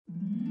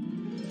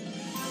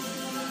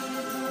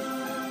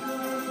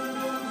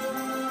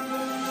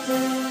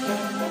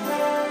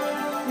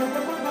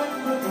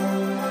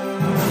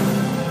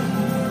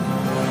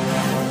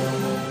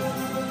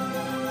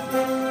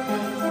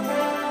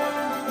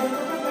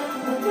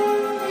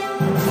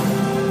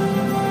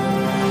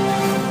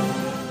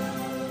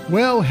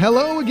Well,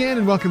 hello again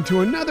and welcome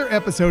to another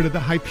episode of the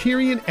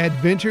Hyperion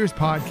Adventures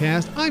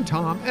podcast. I'm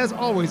Tom. As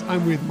always,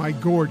 I'm with my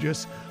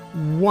gorgeous,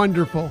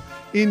 wonderful,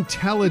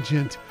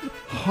 intelligent,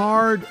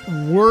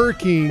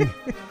 hard-working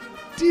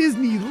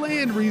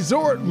Disneyland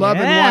Resort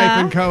loving wife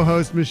and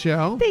co-host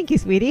Michelle. Thank you,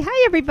 sweetie.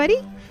 Hi,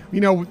 everybody. You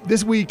know,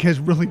 this week has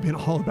really been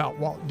all about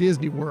Walt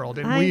Disney World,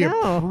 and we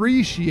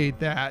appreciate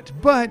that.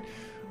 But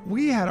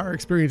we had our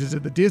experiences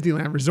at the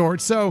Disneyland Resort,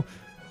 so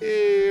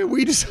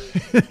we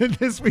decided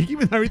this week,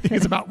 even though everything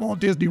is about Walt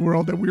Disney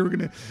World, that we were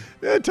going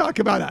to talk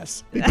about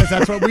us, because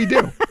that's what we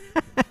do.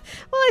 Well,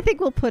 I think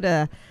we'll put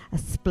a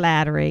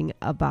splattering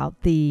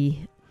about the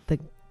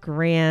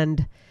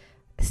grand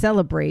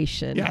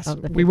celebration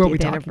of the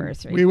 50th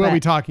anniversary. We will be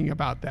talking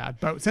about that.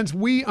 But since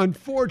we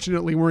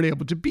unfortunately weren't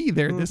able to be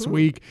there this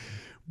week,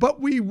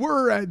 but we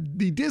were at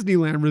the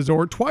Disneyland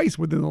Resort twice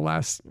within the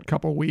last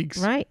couple of weeks.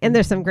 Right. And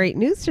there's some great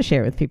news to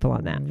share with people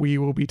on that. We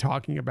will be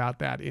talking about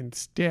that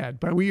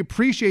instead. But we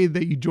appreciate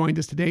that you joined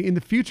us today. In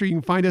the future, you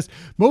can find us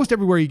most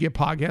everywhere you get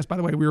podcasts. By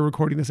the way, we were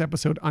recording this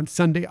episode on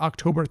Sunday,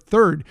 October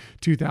 3rd,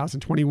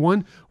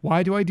 2021.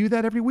 Why do I do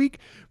that every week?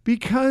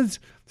 Because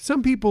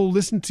some people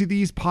listen to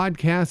these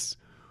podcasts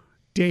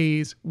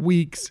days,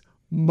 weeks,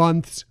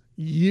 months,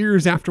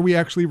 years after we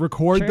actually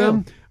record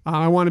them.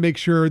 I want to make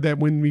sure that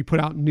when we put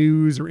out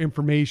news or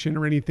information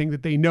or anything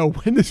that they know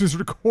when this is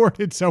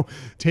recorded. So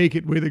take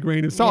it with a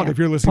grain of salt if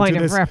you're listening to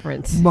this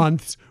reference.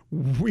 Months,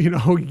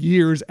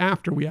 years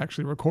after we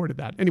actually recorded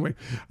that. Anyway,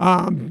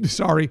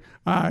 sorry,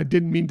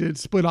 didn't mean to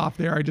split off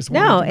there. I just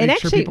wanted to make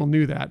sure people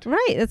knew that.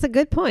 Right, that's a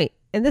good point.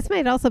 And this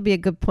might also be a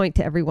good point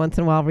to every once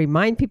in a while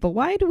remind people,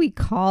 why do we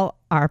call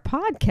our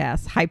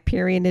podcast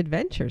Hyperion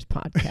Adventures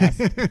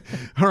Podcast?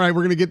 All right,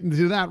 we're going to get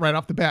into that right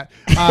off the bat.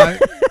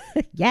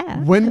 Yeah.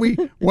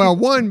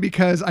 One,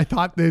 because I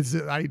thought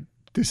I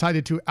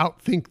decided to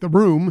outthink the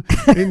room.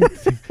 And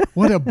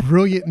what a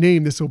brilliant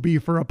name this will be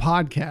for a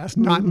podcast,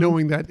 not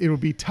knowing that it'll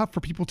be tough for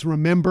people to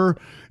remember.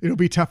 It'll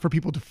be tough for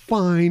people to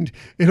find.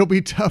 It'll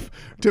be tough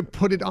to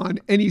put it on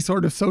any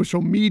sort of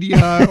social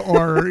media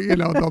or,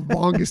 the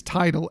longest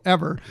title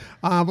ever.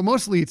 But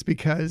mostly it's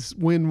because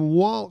when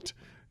Walt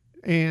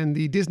and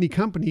the Disney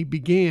company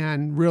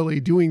began really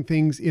doing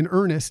things in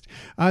earnest,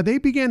 they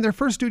began, their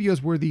first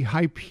studios were the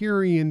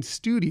Hyperion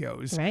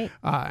Studios. Right.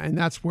 And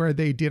that's where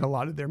they did a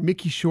lot of their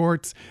Mickey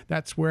shorts.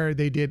 That's where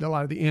they did a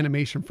lot of the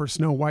animation for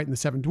Snow White and the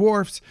Seven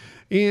Dwarfs.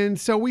 And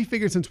so we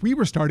figured, since we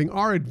were starting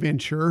our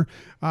adventure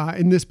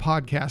in this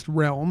podcast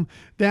realm,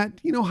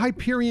 that,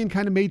 Hyperion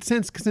kind of made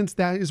sense, since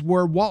that is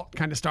where Walt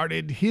kind of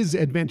started his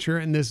adventure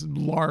in this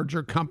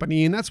larger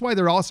company. And that's why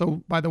there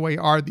also, by the way,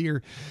 are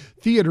their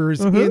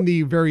theaters in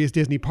the various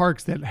Disney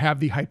parks that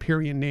have the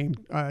Hyperion name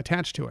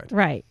attached to it.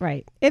 Right.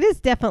 It is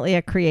definitely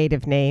a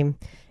creative name.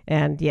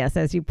 And yes,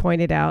 as you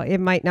pointed out, it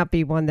might not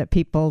be one that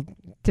people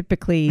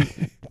typically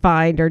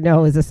find or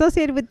know is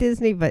associated with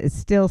Disney, but it's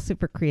still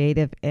super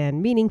creative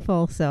and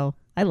meaningful. So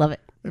I love it.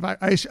 If I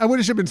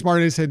would have been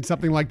smart and said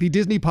something like the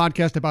Disney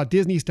podcast about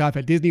Disney stuff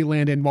at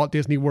Disneyland and Walt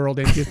Disney World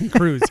and Disney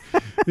Cruise.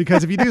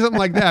 Because if you do something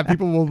like that,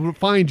 people will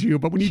find you.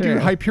 But when you do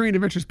Hyperion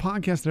Adventures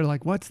podcast, they're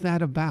like, what's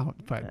that about?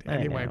 But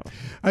anyway,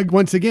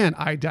 once again,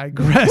 I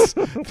digress.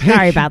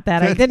 Sorry about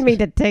that. I didn't mean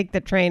to take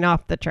the train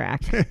off the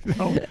track.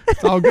 No,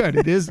 it's all good.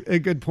 It is a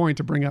good point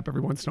to bring up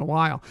every once in a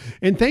while.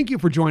 And thank you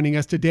for joining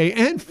us today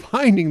and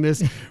finding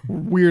this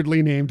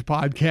weirdly named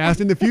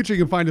podcast. In the future,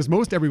 you can find us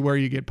most everywhere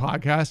you get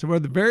podcasts. Where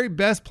the very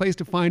best place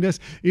to find us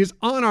is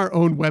on our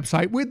own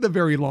website with the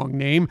very long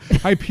name,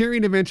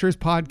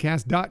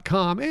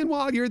 HyperionAdventuresPodcast.com. And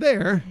while you're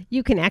there,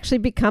 you can actually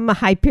become a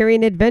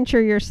Hyperion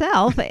Adventure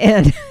yourself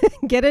and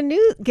get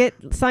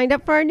signed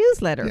up for our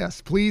newsletter.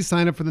 Yes, please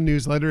sign up for the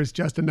newsletter. It's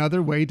just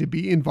another way to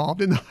be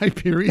involved in the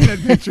Hyperion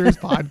Adventures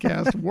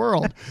podcast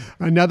world.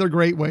 Another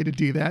great way to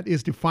do that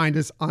is to find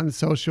us on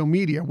social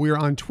media. We're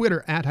on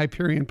Twitter at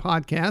Hyperion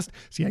Podcast.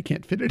 See, I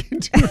can't fit it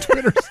into a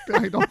Twitter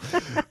title.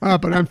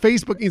 But on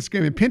Facebook,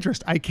 Instagram, and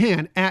Pinterest, I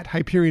can, at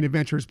Hyperion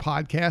Adventures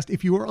Podcast.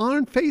 If you are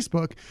on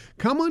Facebook,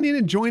 come on in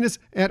and join us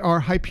at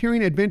our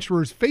Hyperion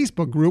Adventurers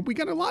Facebook group. We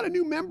got a lot of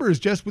new members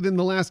just within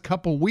the last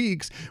couple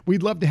weeks.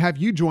 We'd love to have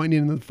you join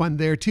in the fun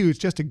there too. It's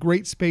just a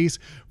great space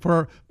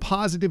for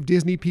positive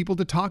Disney people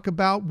to talk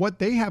about what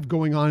they have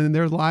going on in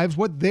their lives,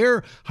 what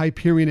their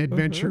Hyperion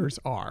adventures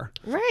are.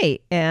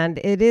 Right. And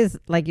it is,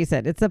 like you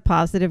said, it's a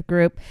positive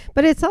group,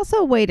 but it's also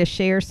a way to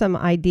share some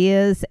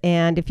ideas.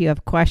 And if you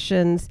have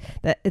questions,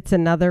 that it's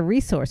another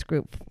resource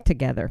group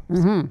together.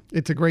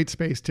 It's a great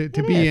space to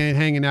be in,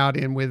 hanging out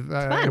in with,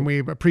 and we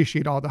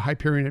appreciate all the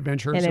Hyperion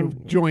adventurers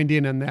who've joined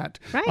in on that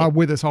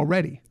with us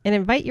already. And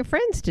invite your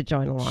friends to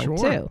join along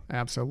too.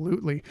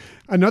 Absolutely.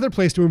 Another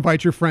place to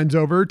invite your friends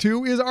over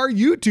to is our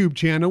YouTube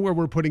channel, where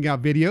we're putting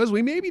out videos.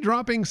 We may be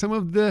dropping some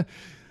of the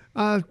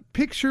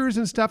pictures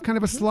and stuff, kind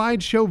of a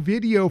slideshow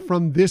video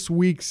from this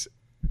week's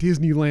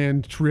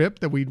Disneyland trip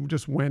that we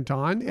just went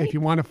on. If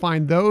you want to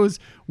find those,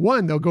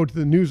 one, they'll go to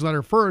the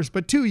newsletter first,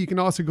 but two, you can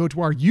also go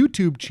to our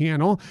YouTube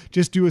channel.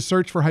 Just do a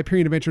search for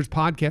Hyperion Adventures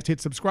Podcast, hit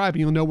subscribe,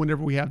 and you'll know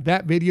whenever we have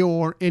that video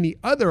or any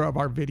other of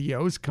our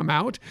videos come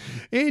out.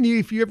 And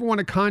if you ever want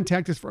to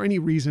contact us for any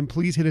reason,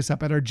 please hit us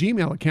up at our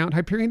Gmail account,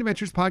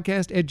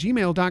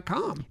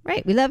 HyperionAdventuresPodcast@gmail.com.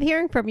 Right. We love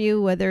hearing from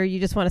you, whether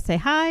you just want to say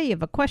hi, you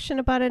have a question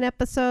about an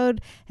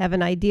episode, have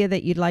an idea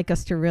that you'd like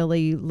us to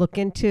really look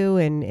into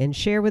and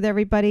share with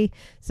everybody.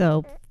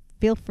 So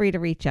feel free to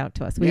reach out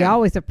to us. We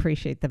always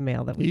appreciate the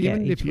mail that we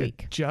get each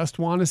week. Just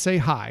want to say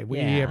hi.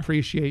 We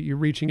appreciate you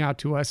reaching out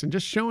to us and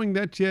just showing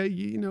that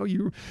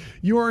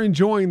you are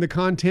enjoying the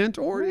content,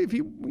 or if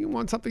you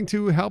want something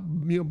to help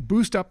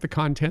boost up the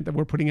content that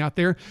we're putting out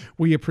there,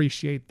 we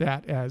appreciate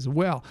that as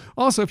well.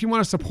 Also, if you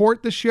want to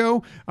support the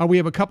show, we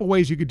have a couple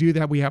ways you could do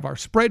that. We have our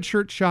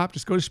Spreadshirt shop.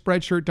 Just go to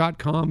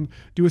spreadshirt.com,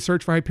 do a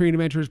search for Hyperion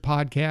Adventures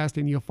Podcast,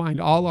 and you'll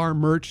find all our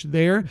merch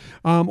there.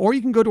 Or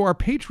you can go to our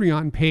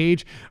Patreon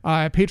page,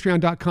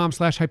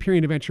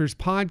 patreon.com/Hyperion Adventures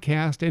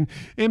Podcast,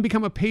 and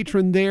become a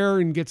patron there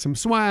and get some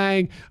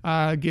swag,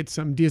 get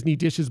some Disney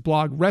Dishes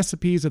blog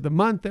recipes of the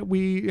month that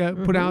we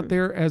put out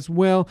there as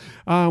well.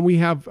 We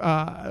have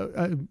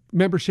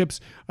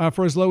memberships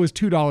for as low as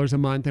 $2 a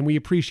month, and we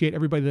appreciate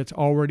everybody that's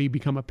already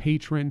become a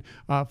patron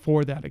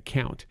for that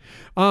account.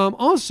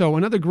 Also,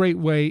 another great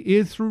way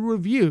is through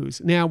reviews.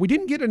 Now, we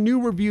didn't get a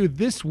new review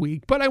this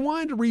week, but I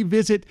wanted to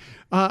revisit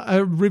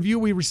a review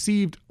we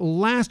received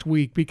last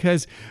week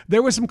because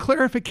there was some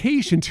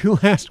clarification to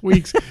last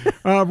week's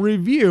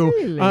review.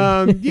 Really?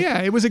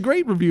 It was a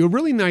great review, a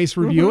really nice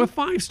review, a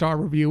 5-star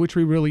review, which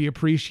we really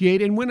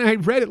appreciate. And when I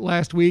read it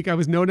last week, I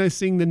was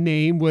noticing the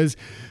name was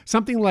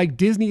something like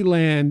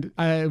Disneyland.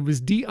 It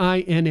was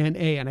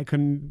D-I-N-N-A, and I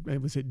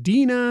couldn't, was it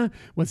Dina?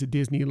 Was it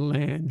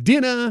Disneyland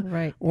Dinah?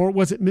 Right. Or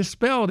was it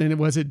misspelled, and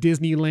was it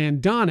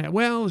Disneyland Donna?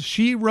 Well,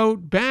 she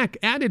wrote back,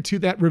 added to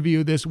that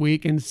review this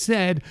week and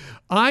said,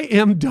 "I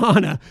am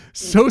Donna.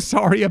 So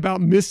sorry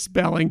about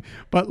misspelling,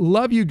 but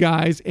love you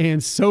guys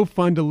and so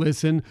fun to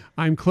listen.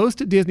 I'm close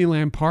to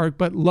Disneyland Park,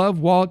 but love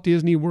Walt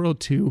Disney World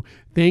too.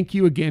 Thank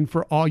you again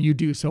for all you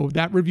do." So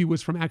that review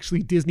was from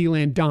actually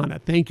Disneyland Donna.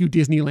 Thank you,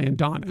 Disneyland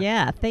Donna.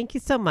 Yeah, thank you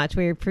so much.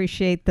 We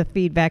appreciate the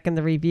feedback and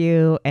the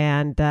review,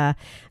 and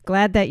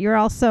glad that you're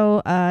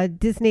also a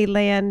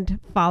Disneyland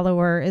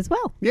follower as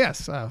well.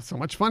 Yes, so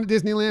much fun at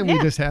Disneyland. Yeah.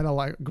 We just had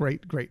a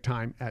great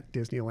time at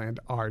Disneyland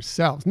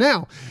ourselves.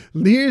 Now,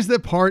 here's the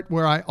part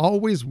where I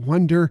always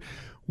wonder,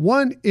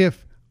 one,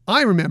 if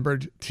I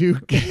remembered to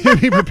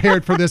be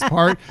prepared for this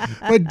part,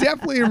 but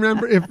definitely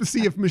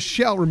see if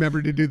Michelle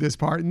remembered to do this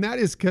part. And that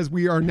is because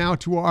we are now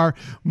to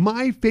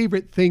my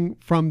favorite thing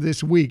from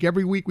this week.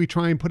 Every week we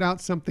try and put out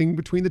something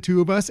between the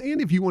two of us.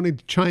 And if you want to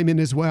chime in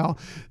as well,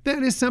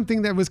 that is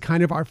something that was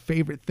kind of our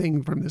favorite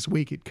thing from this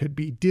week. It could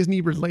be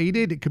Disney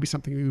related. It could be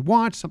something we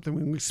watched, something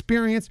we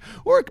experienced,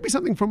 or it could be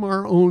something from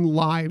our own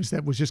lives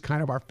that was just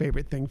kind of our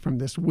favorite thing from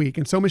this week.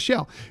 And so,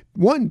 Michelle,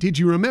 one, did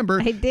you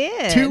remember? I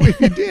did. Two, if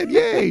you did,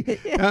 yay.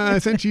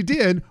 Since you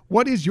did,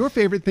 what is your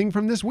favorite thing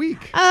from this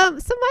week?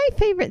 So my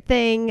favorite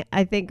thing,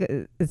 I think,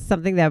 is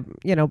something that,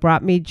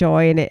 brought me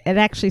joy, and it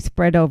actually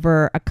spread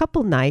over a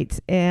couple nights,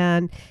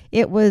 and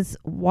it was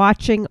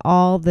watching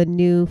all the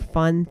new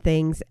fun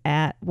things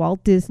at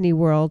Walt Disney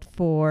World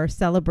for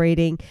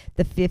celebrating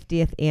the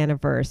 50th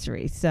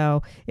anniversary.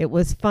 So it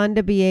was fun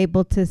to be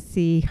able to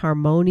see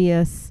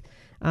Harmonious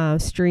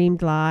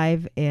streamed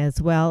live,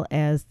 as well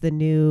as the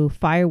new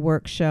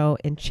fireworks show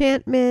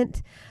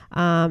Enchantment.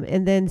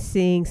 And then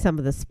seeing some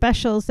of the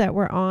specials that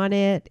were on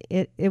it.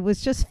 It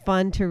was just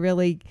fun to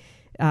really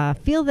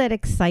feel that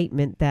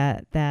excitement,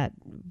 that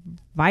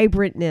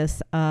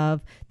vibrantness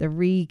of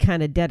the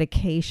kind of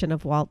dedication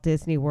of Walt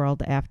Disney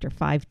World after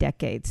 5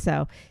 decades.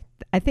 So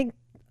I think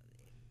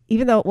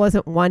even though it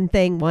wasn't one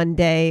thing, one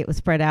day, it was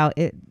spread out,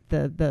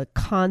 the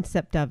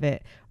concept of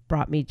it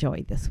brought me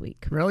joy this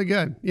week. Really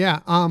good. Yeah.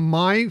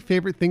 My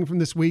favorite thing from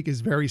this week is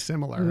very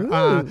similar,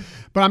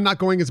 but I'm not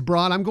going as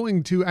broad. I'm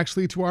going to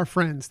our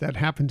friends that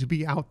happen to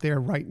be out there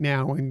right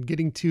now and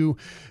getting to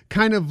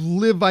kind of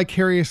live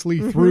vicariously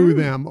through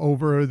them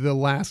over the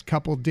last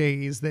couple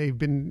days.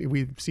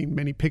 We've seen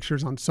many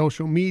pictures on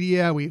social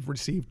media. We've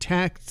received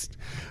texts,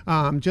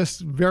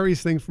 just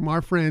various things from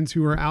our friends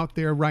who are out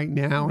there right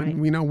now. Right.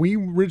 And we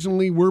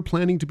originally were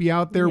planning to be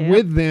out there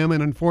with them,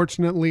 and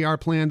unfortunately our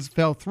plans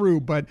fell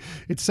through, but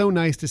it's so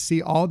nice to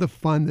see all the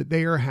fun that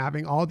they are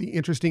having, all the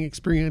interesting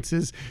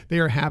experiences they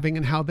are having,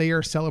 and how they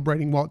are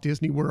celebrating Walt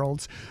Disney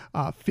World's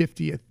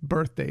 50th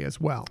birthday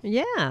as well.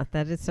 Yeah,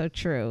 that is so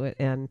true.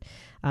 And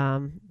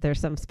there's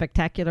some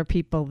spectacular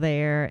people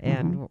there,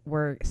 and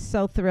we're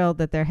so thrilled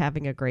that they're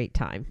having a great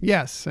time.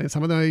 Yes, and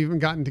some of them have even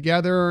gotten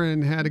together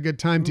and had a good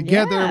time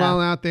together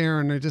while out there,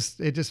 and it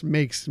just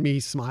makes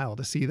me smile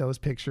to see those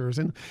pictures,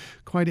 and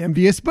quite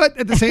envious, but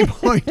at the same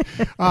point,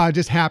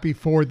 just happy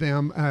for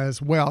them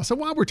as well. So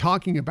while we're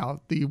talking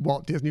about the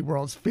Walt Disney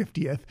World's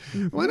 50th.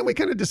 Why don't we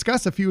kind of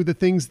discuss a few of the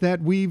things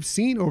that we've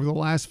seen over the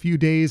last few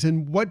days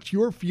and what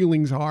your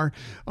feelings are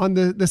on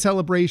the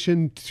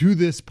celebration to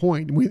this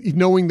point,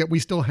 knowing that we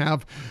still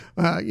have,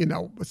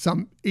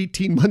 some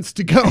 18 months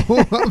to go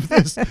of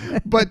this.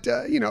 But,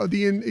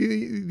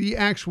 the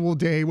actual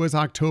day was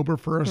October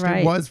 1st. Right.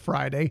 It was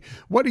Friday.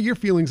 What are your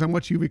feelings on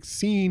what you've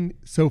seen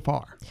so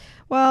far?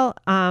 Well,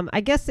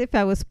 I guess if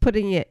I was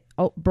putting it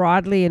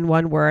broadly in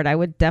one word, I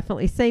would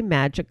definitely say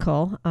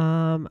magical.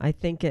 I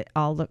think it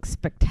all looks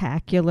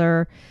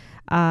spectacular.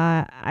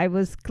 I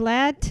was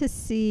glad to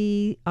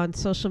see on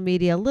social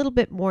media a little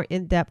bit more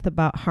in depth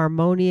about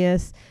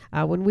Harmonious.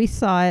 When we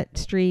saw it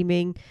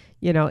streaming,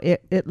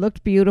 it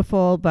looked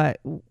beautiful, but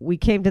we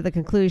came to the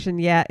conclusion,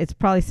 it's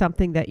probably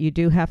something that you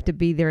do have to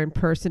be there in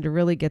person to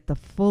really get the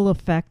full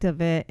effect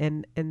of it.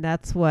 And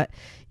that's what,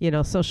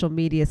 social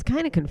media is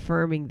kind of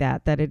confirming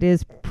that it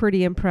is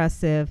pretty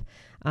impressive.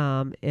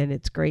 And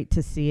it's great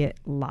to see it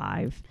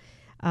live.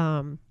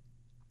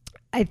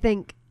 I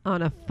think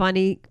on a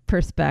funny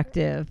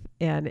perspective,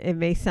 and it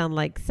may sound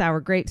like sour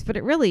grapes, but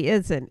it really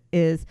isn't,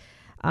 is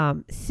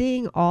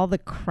seeing all the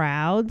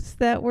crowds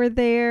that were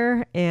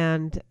there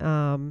and,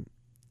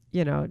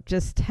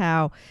 just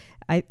how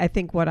I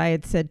think what I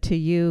had said to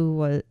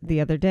you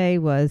the other day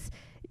was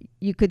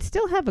you could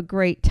still have a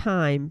great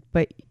time,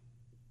 but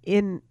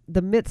in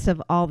the midst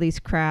of all these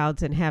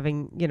crowds and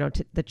having,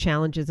 the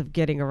challenges of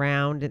getting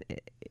around and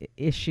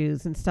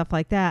issues and stuff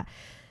like that,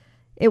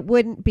 it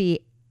wouldn't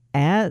be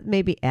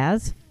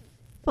as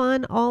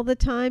fun all the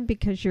time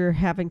because you're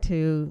having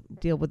to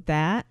deal with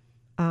that.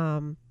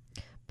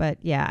 But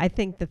yeah, I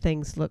think the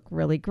things look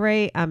really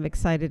great. I'm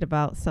excited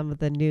about some of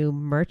the new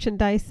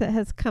merchandise that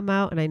has come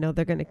out, and I know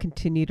they're going to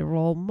continue to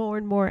roll more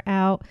and more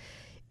out.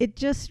 It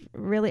just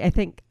really,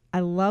 I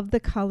love the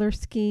color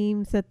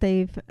schemes that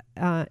they've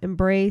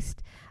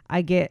embraced.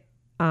 I get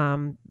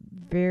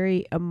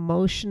very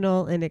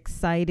emotional and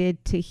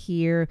excited to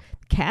hear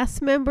cast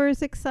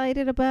members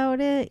excited about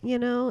it,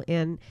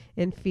 and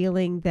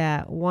feeling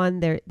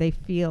that they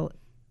feel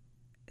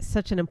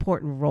such an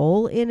important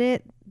role in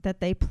it that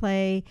they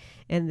play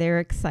and their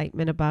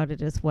excitement about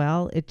it as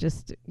well. It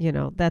just,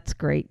 that's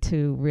great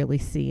to really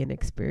see and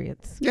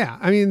experience. Yeah.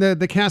 I mean,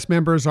 the cast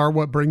members are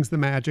what brings the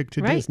magic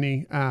to Right.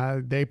 Disney.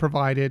 They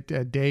provide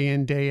it day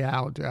in, day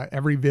out,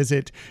 every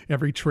visit,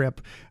 every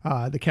trip.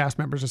 The cast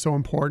members are so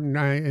important.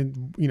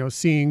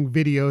 Seeing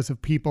videos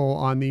of people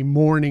on the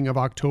morning of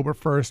October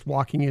 1st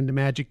walking into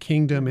Magic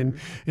Kingdom and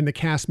the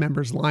cast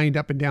members lined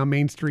up and down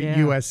Main Street, Yeah.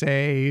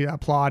 USA,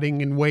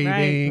 applauding and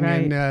waving.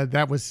 Right. And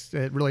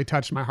it really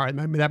touched my heart.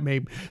 I mean,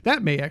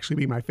 that may actually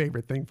be my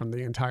favorite thing from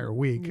the entire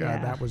week. Yeah.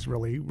 That was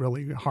really,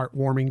 really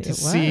heartwarming to It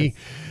see.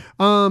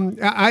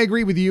 I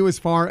agree with you as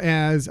far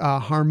as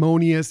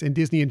Harmonious and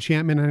Disney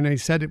Enchantment. And I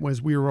said it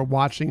was we were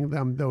watching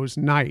them those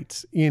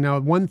nights.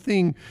 One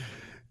thing,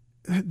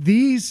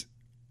 these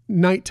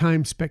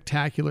nighttime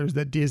spectaculars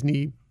that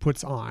Disney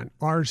puts on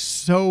are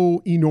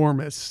so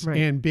enormous Right.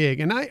 and big.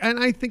 And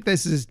I think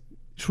this is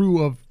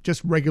true of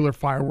just regular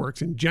fireworks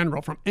in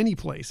general from any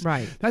place.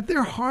 Right. That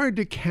they're hard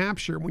to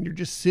capture when you're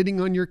just sitting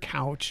on your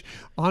couch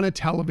on a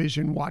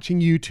television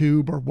watching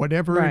YouTube or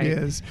whatever Right. it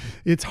is.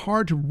 It's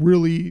hard to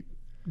really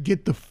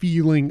get the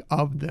feeling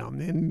of them.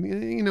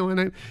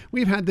 And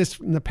we've had this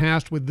in the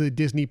past with the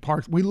Disney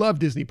Parks. We love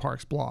Disney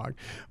Parks blog,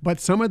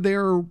 but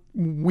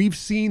we've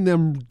seen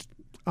them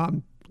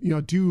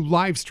do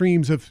live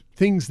streams of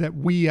things that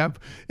we have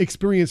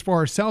experienced for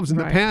ourselves in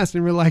the Right. past,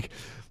 and we're like,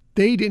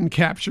 they didn't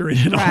capture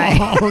it at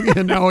Right.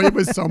 all. It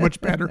was so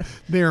much better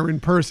there in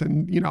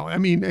person.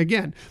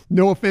 Again,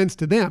 no offense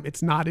to them.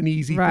 It's not an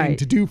easy thing Right.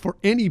 to do for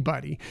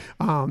anybody.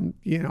 So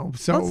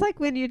Well, it's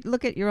like when you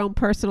look at your own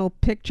personal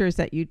pictures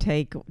that you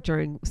take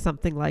during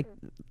something like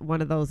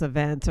one of those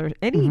events or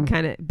any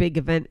kind of big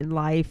event in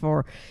life,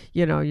 or,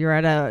 you're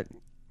at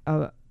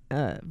a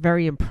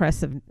very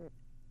impressive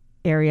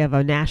area of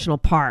a national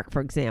park,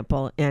 for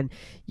example, and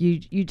you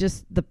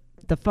just, the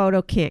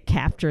photo can't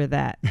capture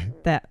that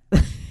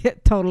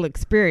total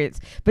experience,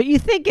 but you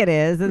think it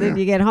is, and then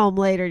you get home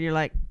later and you're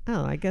like,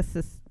 oh, I guess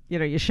this,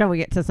 you're showing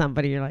it to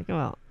somebody, you're like,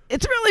 well,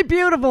 it's really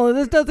beautiful and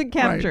this doesn't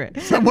capture Right.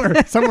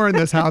 it. Somewhere in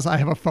this house, I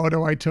have a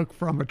photo I took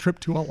from a trip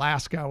to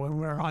Alaska when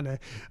we were on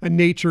a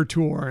nature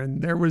tour,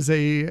 and there was I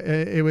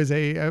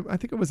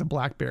think it was a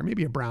black bear,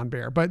 maybe a brown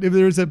bear, but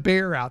there was a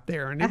bear out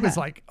there, and it was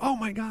like, oh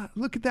my God,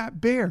 look at that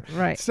bear.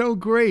 Right. So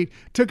great.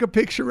 Took a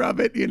picture of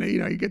it. You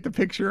get the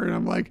picture, and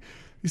I'm like,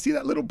 you see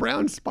that little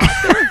brown spot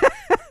there?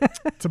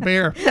 It's a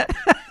bear.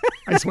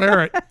 I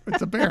swear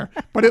it's a bear.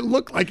 But it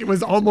looked like it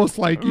was almost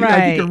like you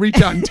could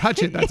reach out and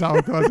touch it. That's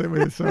how close it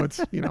was. So it's,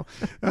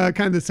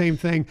 kind of the same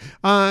thing.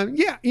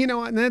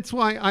 And that's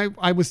why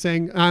I was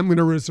saying I'm going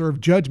to reserve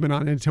judgment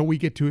on it until we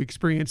get to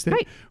experience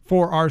it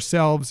for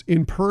ourselves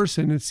in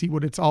person and see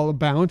what it's all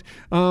about.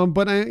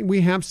 But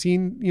we have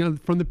seen,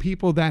 from the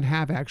people that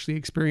have actually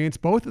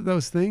experienced both of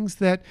those things,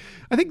 that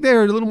I think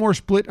they're a little more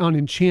split on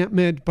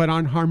Enchantment, but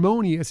on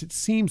Harmonious, it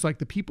seems like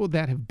the people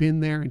that have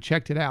been there and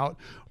checked it out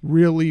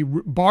really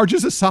barging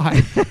gorgeous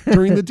aside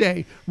during the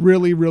day,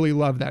 really, really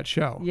love that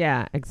show.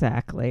 Yeah,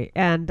 exactly.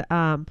 And,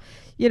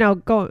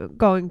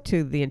 going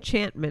to the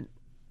enchantment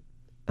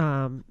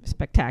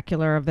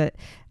spectacular of it,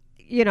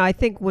 I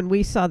think when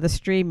we saw the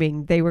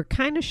streaming, they were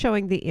kind of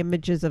showing the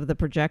images of the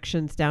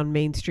projections down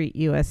Main Street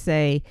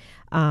USA.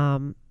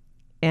 And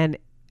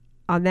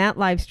on that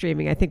live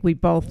streaming, I think we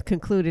both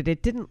concluded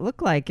it didn't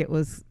look like it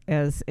was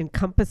as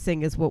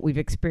encompassing as what we've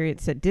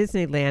experienced at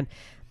Disneyland.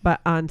 But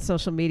on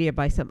social media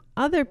by some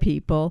other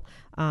people,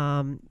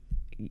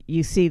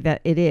 you see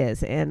that it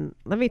is. And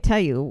let me tell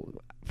you,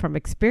 from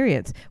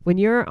experience, when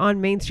you're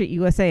on Main Street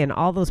USA and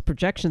all those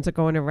projections are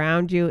going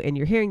around you and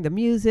you're hearing the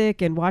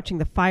music and watching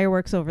the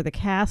fireworks over the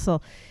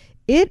castle,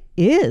 it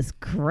is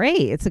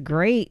great. It's a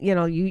great,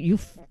 you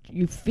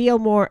feel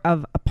more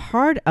of a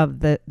part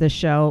of the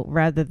show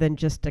rather than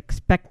just a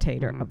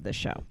spectator of the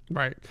show.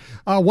 Right.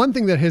 One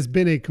thing that has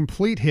been a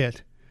complete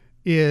hit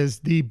is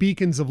the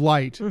beacons of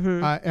light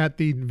at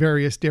the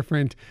various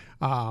different,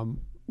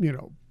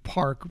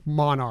 park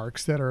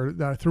monarchs that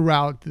are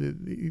throughout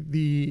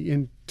the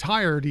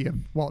entirety of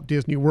Walt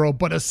Disney World,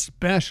 but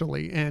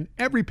especially, and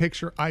every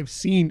picture I've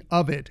seen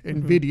of it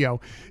in video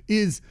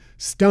is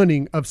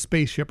stunning, of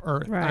Spaceship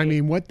Earth. Right. I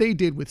mean, what they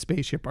did with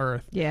Spaceship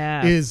Earth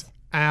Yes. is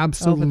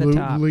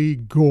absolutely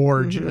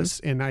gorgeous,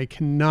 and I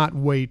cannot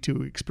wait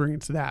to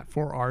experience that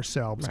for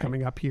ourselves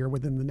coming up here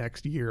within the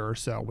next year or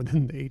so,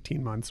 within the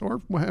 18 months,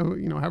 or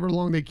however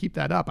long they keep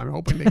that up. I'm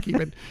hoping they keep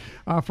it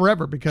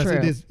forever, because True.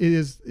 it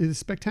is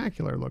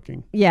spectacular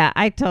looking. Yeah,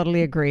 I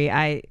totally agree.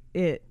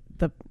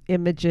 The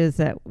images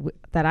that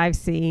I've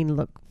seen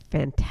look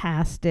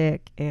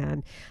fantastic,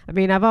 and I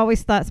mean, I've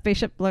always thought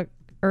Spaceship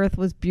Earth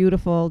was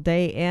beautiful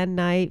day and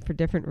night for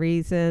different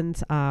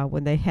reasons.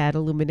 When they had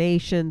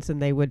illuminations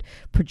and they would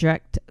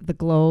project the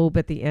globe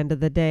at the end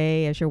of the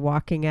day as you're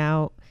walking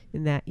out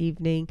in that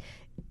evening,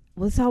 it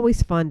was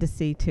always fun to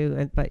see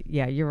too. But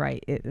yeah, you're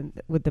right.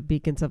 With the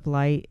beacons of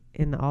light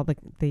in all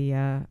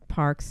the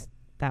parks,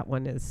 that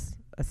one is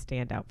a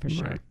standout for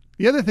sure. Right.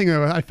 The other thing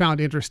that I found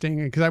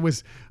interesting, because I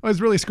was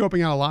really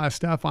scoping out a lot of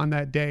stuff on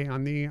that day,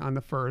 on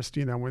the first,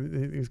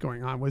 when it was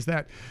going on, was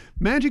that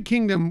Magic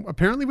Kingdom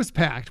apparently was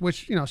packed,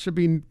 which should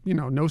be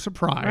no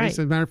surprise. Right. As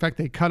a matter of fact,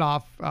 they cut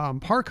off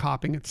park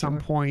hopping at some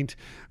point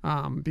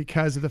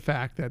because of the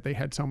fact that they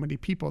had so many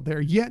people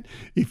there. Yet,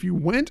 if you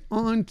went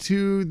on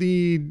to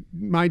the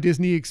My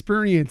Disney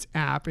Experience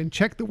app and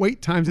checked the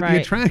wait times at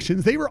the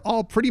attractions, they were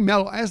all pretty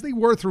mellow, as they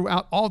were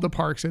throughout all the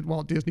parks at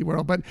Walt Disney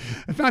World. But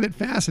I found it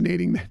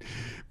fascinating that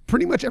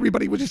pretty much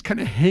everybody was just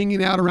kind of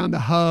hanging out around the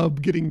hub,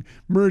 getting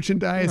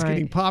merchandise,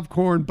 getting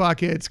popcorn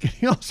buckets,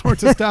 getting all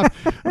sorts of stuff.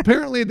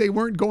 Apparently, they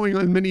weren't going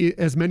on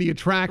as many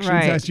attractions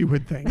as you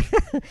would think.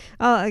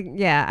 Oh,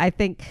 yeah. I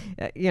think,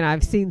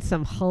 I've seen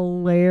some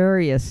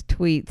hilarious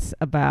tweets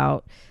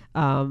about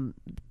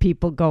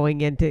people going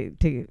into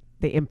the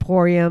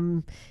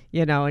Emporium,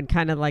 and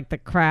kind of like the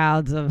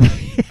crowds of,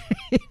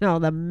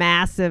 the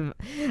massive,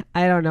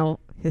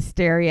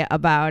 hysteria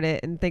about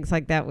it and things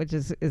like that, which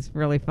is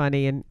really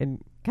funny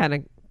and kind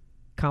of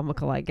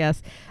comical, I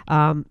guess.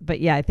 But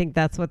yeah, I think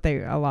that's what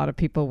a lot of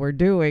people were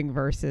doing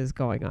versus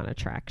going on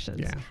attractions.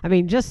 Yeah. I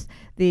mean, just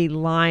the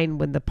line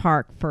when the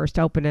park first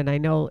opened, and I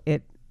know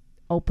it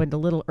opened a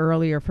little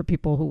earlier for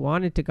people who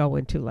wanted to go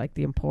into like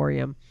the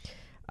Emporium.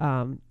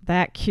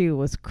 That queue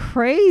was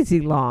crazy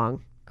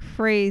long.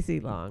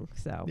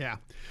 So yeah.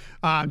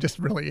 Just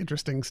really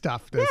interesting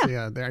stuff. There,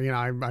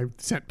 I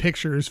sent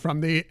pictures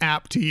from the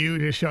app to you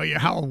to show you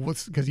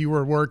because you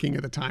were working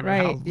at the time,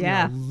 and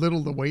how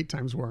little the wait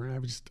times were,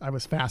 and I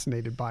was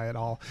fascinated by it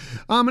all.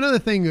 Another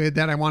thing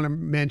that I want to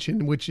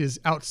mention, which is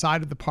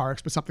outside of the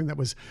parks, but something that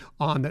was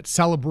on that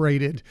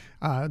celebrated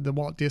the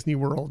Walt Disney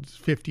World's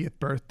 50th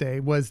birthday,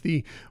 was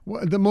the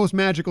most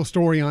magical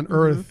story on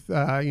Earth.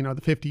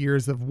 The 50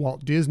 years of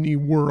Walt Disney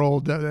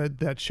World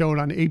that showed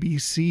on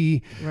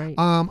ABC. Right.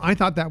 I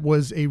thought that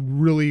was a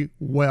really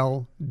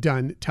well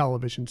done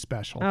television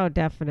special. Oh,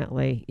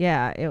 definitely.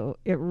 Yeah.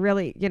 It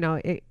really,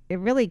 it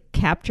really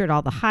captured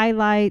all the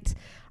highlights.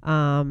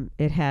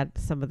 It had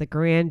some of the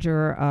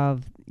grandeur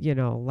of,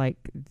 like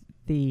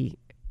the,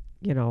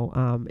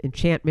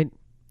 Enchantment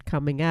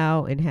coming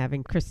out and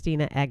having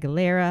Christina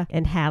Aguilera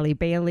and Halle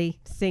Bailey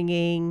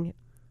singing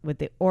with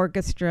the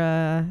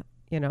orchestra.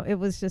 It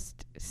was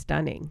just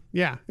stunning.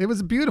 Yeah, it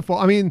was beautiful.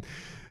 I mean,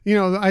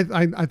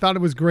 I thought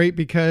it was great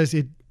because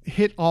it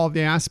hit all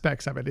the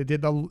aspects of it. It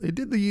did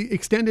the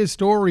extended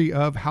story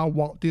of how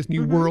Walt Disney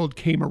World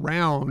came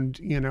around,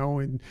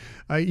 and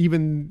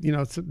even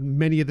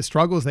many of the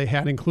struggles they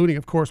had, including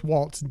of course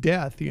Walt's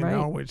death,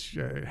 which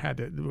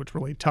which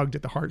really tugged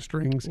at the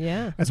heartstrings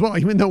as well.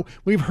 Even though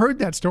we've heard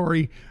that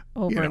story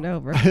over and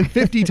over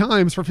 50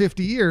 times for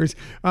 50 years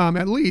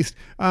at least,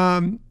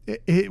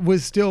 it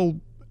was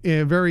still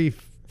very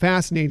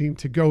fascinating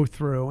to go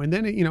through. And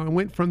then it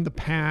went from the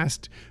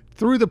past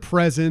through the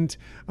present,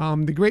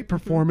 the great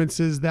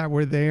performances that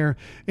were there,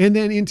 and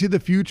then into the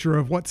future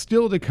of what's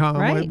still to come,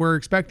 what we're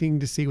expecting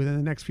to see within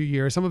the next few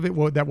years. Some of it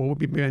that we'll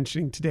be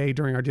mentioning today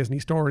during our Disney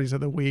Stories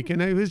of the Week.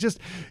 And it was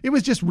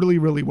just really,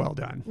 really well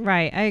done.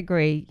 Right. I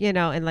agree.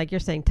 And like you're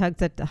saying,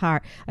 tugs at the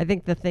heart. I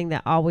think the thing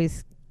that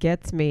always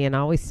gets me and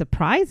always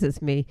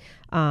surprises me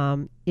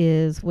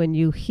is when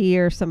you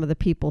hear some of the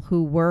people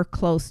who were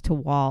close to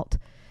Walt,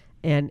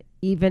 and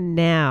even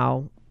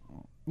now,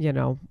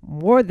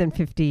 more than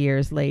 50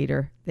 years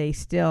later, they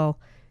still,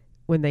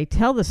 when they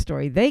tell the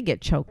story, they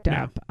get choked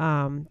up.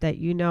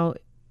 That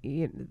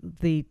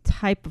the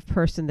type of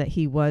person that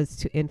he was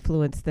to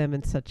influence them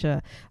in such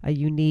a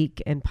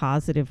unique and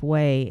positive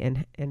way,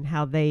 and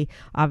how they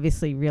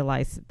obviously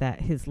realize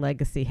that his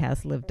legacy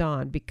has lived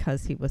on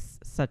because he was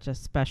such a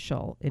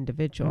special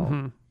individual.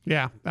 Mm-hmm.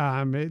 Yeah,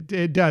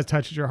 it does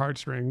touch your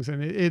heartstrings,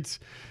 and it's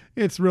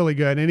really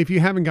good. And if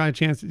you haven't got a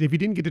chance, if you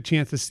didn't get a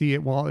chance to see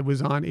it while it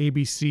was on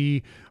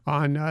ABC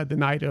on the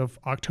night of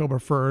October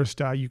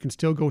 1st, you can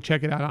still go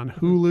check it out on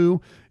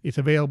Hulu. It's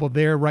available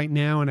there right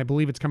now, and I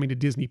believe it's coming to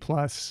Disney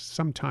Plus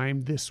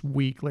sometime this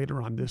week,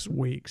 later on this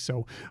week.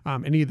 So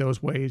any of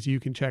those ways you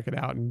can check it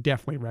out, and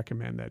definitely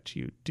recommend that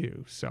you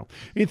do. So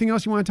anything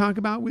else you want to talk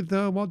about with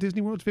Walt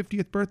Disney World's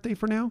 50th birthday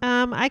for now?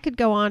 I could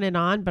go on and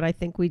on, but I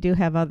think we do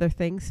have other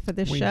things for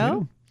this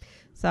show.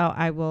 So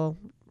I will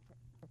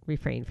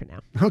refrain for now.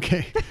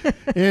 Okay.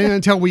 And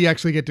until we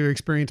actually get to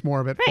experience more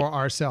of it for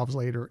ourselves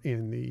later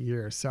in the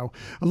year. So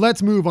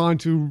let's move on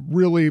to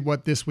really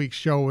what this week's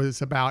show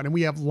is about. And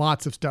we have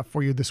lots of stuff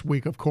for you this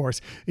week, of course,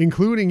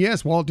 including,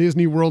 yes, Walt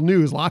Disney World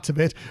news, lots of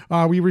it.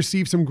 We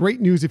received some great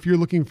news if you're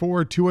looking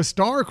forward to a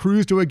star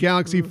cruise to a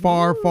galaxy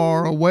far,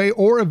 far away,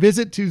 or a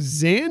visit to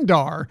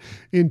Xandar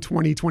in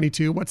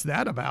 2022. What's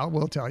that about?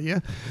 We'll tell you.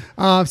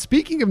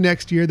 Speaking of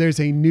next year, there's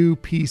a new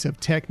piece of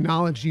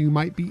technology you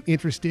might be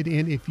interested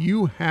in if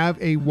you have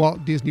a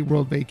Walt Disney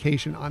World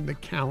vacation on the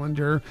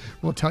calendar.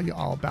 We'll tell you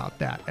all about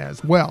that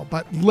as well.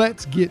 But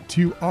let's get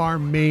to our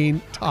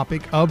main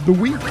topic of the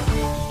week.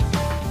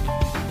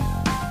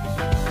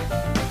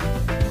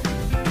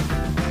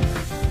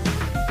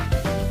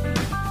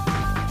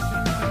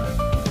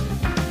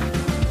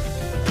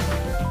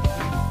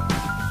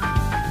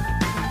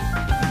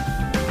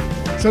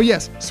 So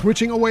yes,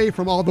 switching away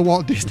from all the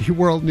Walt Disney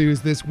World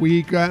news this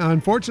week,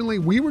 unfortunately,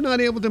 we were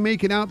not able to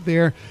make it out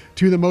there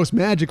to the most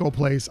magical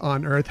place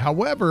on Earth.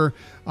 However,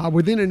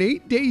 within an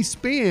 8-day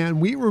span,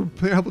 we were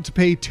able to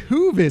pay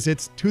 2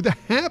 visits to the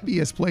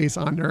happiest place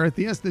on Earth,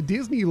 yes, the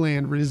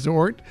Disneyland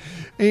Resort.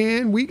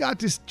 And we got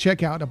to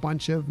check out a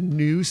bunch of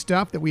new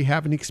stuff that we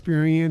haven't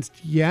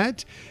experienced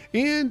yet,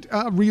 and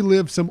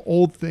relive some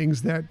old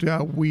things that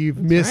we've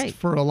missed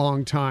for a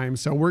long time.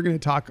 So we're going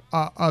to talk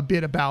a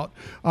bit about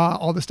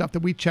all the stuff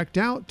that we checked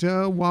out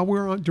while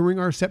we're during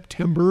our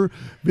September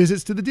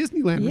visits to the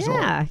Disneyland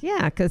Resort.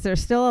 Yeah, because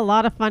there's still a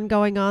lot of fun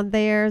going on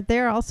there.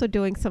 They're also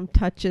doing some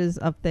touches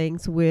of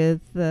things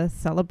with the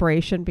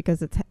celebration,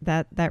 because it's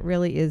that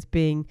really is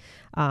being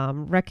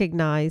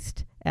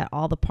recognized at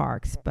all the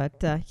parks.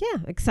 But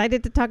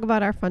excited to talk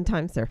about our fun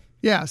times there.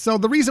 Yeah, so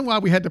the reason why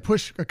we had to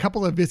push a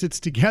couple of visits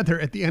together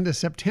at the end of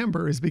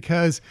September is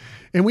because,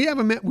 and we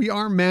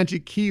are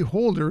Magic Key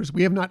holders.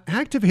 We have not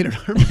activated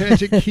our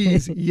Magic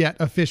Keys yet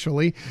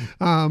officially,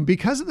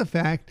 because of the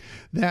fact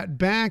that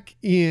back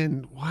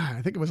in,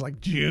 I think it was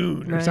like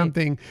June or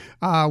something,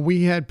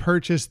 we had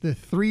purchased the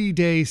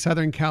 3-day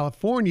Southern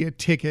California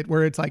ticket,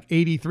 where it's like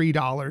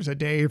 $83 a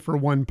day for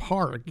one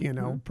park,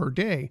 per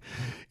day.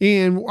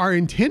 And our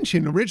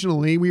intention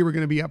originally, we were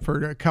going to be up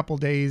for a couple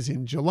days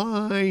in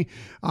July,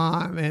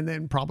 and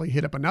then probably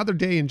hit up another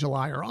day in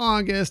July or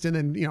August, and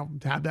then,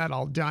 have that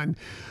all done.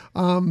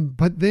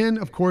 But then,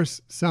 of course,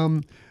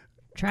 some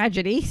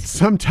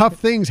tough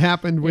things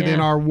happened within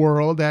our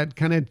world that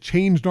kind of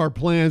changed our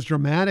plans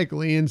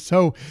dramatically. And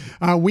so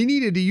we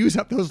needed to use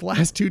up those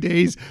last 2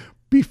 days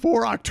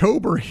before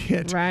October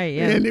hit. Right,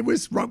 yeah. And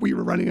we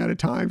were running out of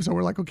time. So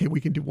we're like, okay,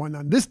 we can do one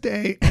on this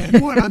day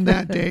and one on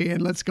that day,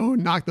 and let's go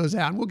and knock those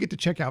out. And we'll get to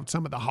check out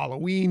some of the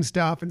Halloween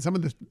stuff and some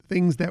of the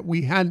things that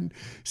we hadn't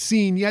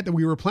seen yet that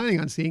we were planning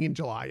on seeing in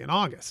July and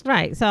August.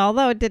 Right. So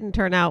although it didn't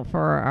turn out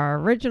for our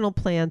original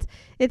plans,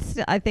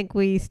 I think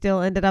we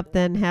still ended up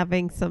then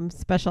having some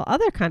special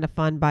other kind of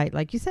fun by,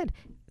 like you said,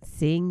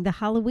 seeing the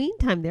Halloween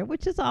time there,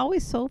 which is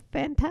always so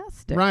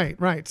fantastic.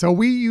 Right. So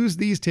we used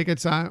these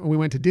tickets. We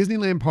went to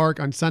Disneyland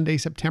Park on Sunday,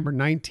 September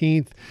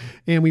 19th,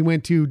 and we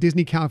went to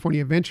Disney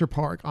California Adventure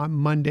Park on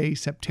Monday,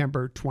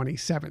 September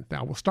 27th.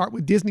 Now we'll start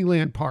with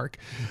Disneyland Park.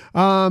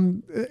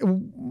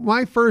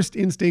 My first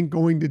instinct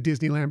going to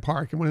Disneyland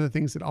Park, and one of the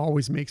things that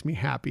always makes me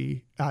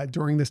happy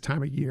during this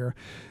time of year,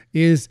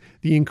 is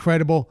the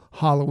incredible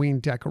Halloween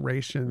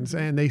decorations.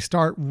 And they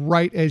start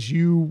right as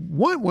you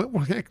want.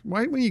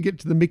 Right when you get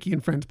to the Mickey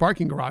and Friends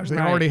parking garage, they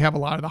already have a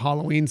lot of the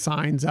Halloween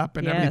signs up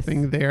and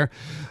everything there.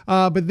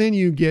 But then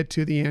you get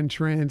to the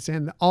entrance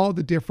and all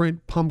the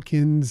different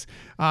pumpkins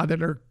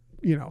that are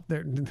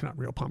they're not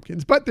real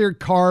pumpkins, but they're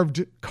carved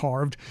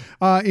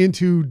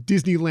into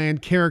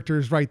Disneyland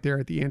characters right there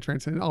at the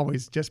entrance. And it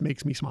always just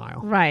makes me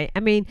smile. Right. I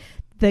mean,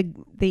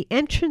 the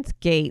entrance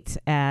gates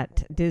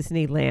at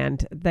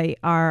Disneyland, they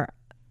are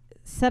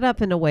set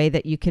up in a way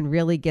that you can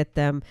really get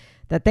them,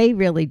 that they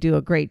really do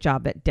a great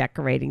job at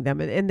decorating them.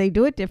 And they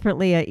do it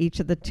differently at each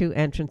of the two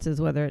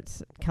entrances, whether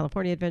it's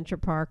California Adventure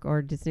Park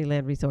or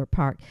Disneyland Resort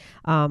Park.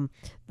 The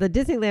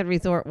Disneyland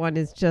Resort one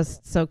is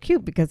just so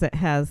cute because it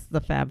has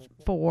the Fab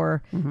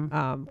Four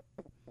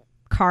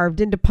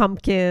carved into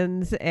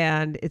pumpkins,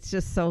 and it's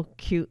just so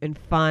cute and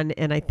fun.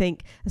 And I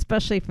think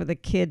especially for the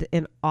kid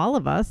in all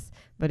of us,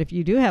 but if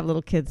you do have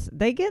little kids,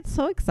 they get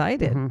so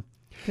excited.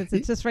 Because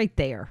it's just right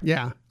there.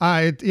 Yeah.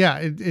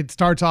 It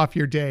starts off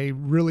your day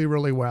really,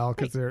 really well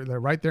because they're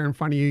right there in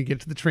front of you. You get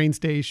to the train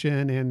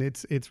station and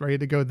it's ready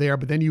to go there.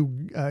 But then you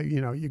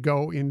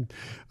go in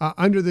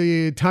under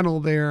the tunnel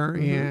there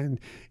and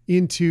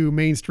into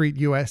Main Street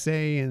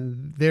USA,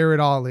 and there it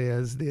all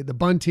is. The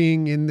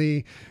bunting in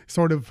the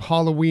sort of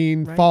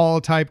Halloween fall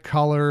type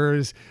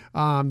colors,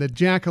 the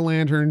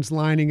jack-o'-lanterns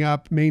lining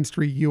up Main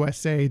Street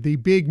USA, the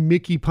big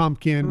Mickey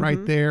pumpkin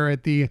right there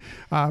at the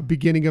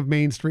beginning of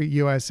Main Street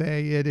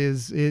USA.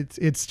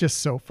 It's just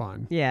so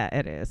fun. Yeah,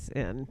 it is.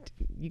 And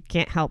you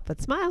can't help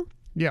but smile.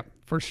 Yeah,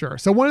 for sure.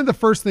 So one of the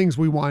first things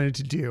we wanted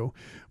to do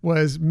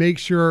was make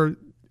sure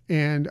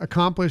and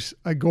accomplish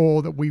a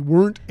goal that we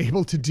weren't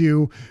able to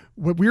do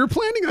what we were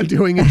planning on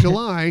doing in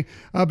July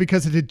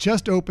because it had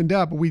just opened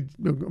up.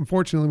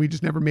 Unfortunately, we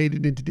just never made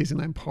it into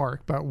Disneyland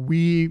Park, but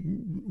we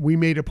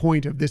made a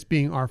point of this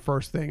being our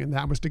first thing, and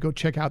that was to go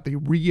check out the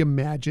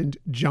reimagined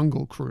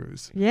Jungle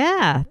Cruise.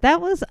 Yeah,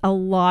 that was a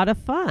lot of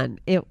fun.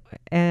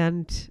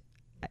 And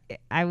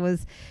I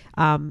was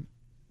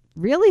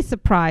really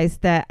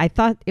surprised that I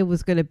thought it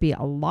was going to be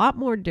a lot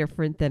more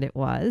different than it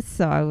was.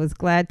 So I was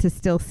glad to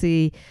still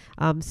see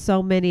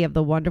so many of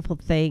the wonderful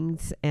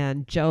things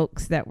and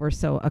jokes that we're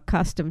so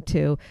accustomed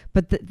to.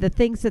 But the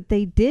things that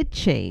they did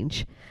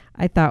change,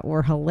 I thought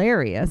were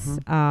hilarious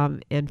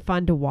and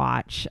fun to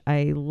watch.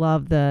 I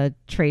love the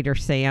Trader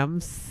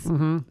Sam's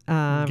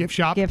gift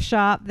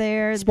shop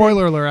there.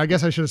 Spoiler alert. I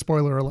guess I should have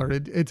spoiler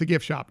alerted. It's a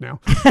gift shop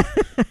now.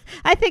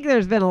 I think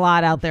there's been a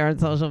lot out there on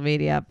social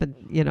media, but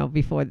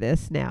before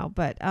this now.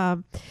 But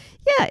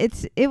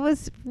it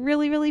was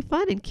really, really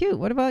fun and cute.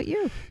 What about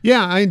you?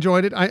 Yeah, I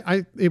enjoyed it.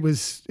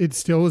 It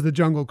still was the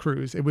Jungle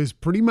Cruise. It was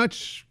pretty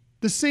much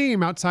the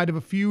same outside of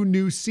a few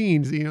new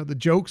scenes. The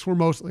jokes were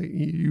mostly,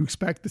 you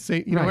expect the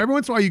same, every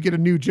once in a while you get a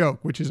new joke,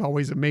 which is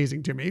always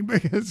amazing to me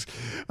because,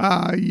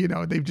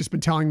 they've just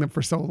been telling them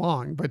for so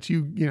long, but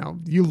you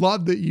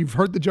love that you've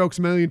heard the jokes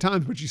a million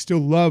times, but you still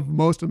love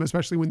most of them,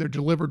 especially when they're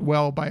delivered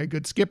well by a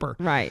good skipper.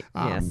 Right.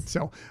 Yes.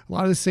 So a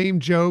lot of the same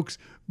jokes,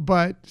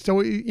 but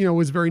so, it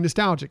was very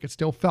nostalgic. It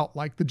still felt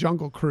like the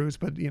Jungle Cruise,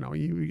 but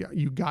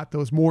you got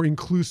those more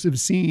inclusive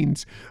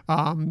scenes,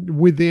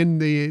 within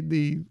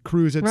the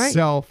cruise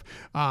itself.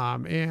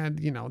 Right. And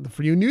the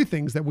few new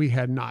things that we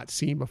had not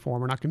seen before.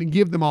 We're not going to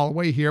give them all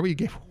away here. We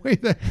gave away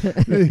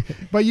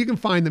but you can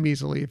find them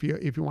easily if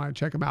you want to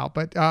check them out.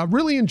 But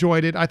really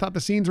enjoyed it. I thought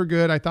the scenes were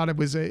good. I thought it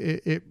was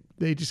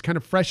they just kind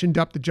of freshened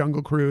up the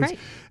Jungle Cruise,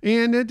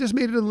 and it just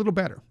made it a little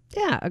better.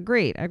 Yeah,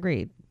 agreed.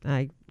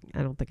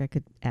 I don't think I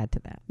could add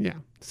to that. Yeah.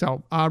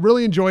 So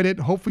really enjoyed it.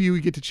 Hopefully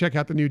you get to check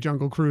out the new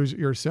Jungle Cruise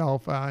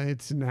yourself.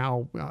 It's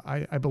now,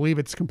 I believe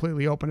it's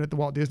completely open at the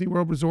Walt Disney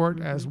World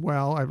Resort as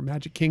well.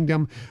 Magic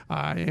Kingdom.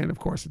 And of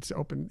course it's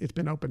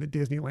been open at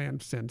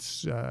Disneyland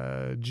since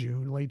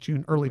late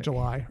June, early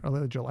July. I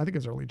think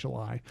it's early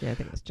July. Yeah, I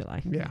think it was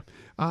July. Yeah.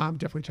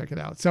 Definitely check it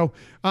out. So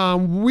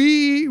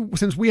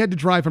since we had to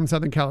drive from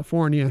Southern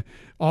California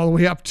all the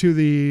way up to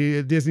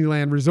the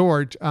Disneyland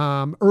Resort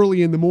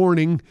early in the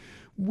morning,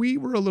 we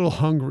were a little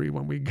hungry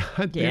when we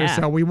got there.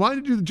 So we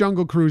wanted to do the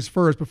Jungle Cruise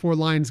first before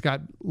lines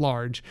got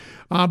large.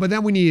 But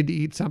then we needed to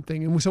eat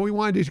something. And so we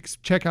wanted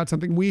to check out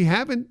something we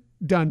haven't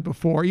done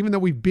before, even though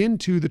we've been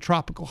to the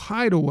Tropical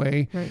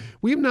Hideaway. Right.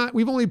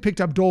 We've only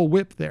picked up Dole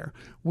Whip there.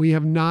 We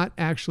have not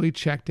actually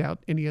checked out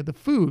any of the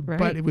food,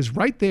 but it was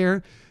right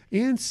there.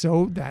 And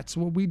so that's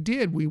what we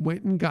did. We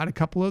went and got a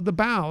couple of the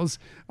bows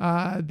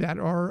that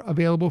are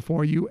available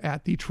for you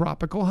at the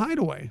Tropical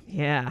Hideaway.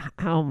 Yeah.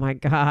 Oh, my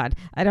God.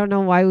 I don't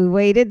know why we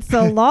waited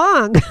so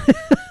long.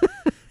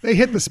 They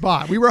hit the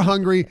spot. We were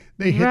hungry.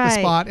 They hit the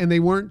spot, and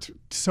they weren't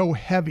so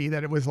heavy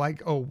that it was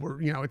like,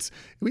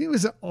 it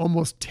was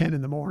almost 10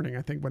 in the morning,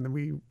 I think, when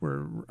we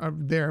were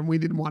there, and we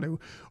didn't want to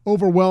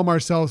overwhelm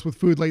ourselves with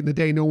food late in the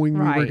day, knowing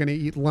we were going to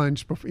eat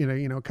lunch before,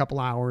 a couple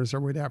hours or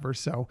whatever.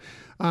 So,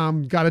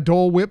 got a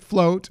Dole Whip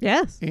float,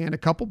 and a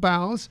couple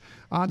bows.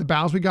 The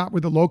bows we got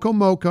were the Loco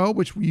Moco,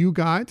 which you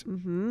got,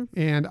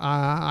 and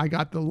I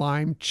got the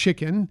lime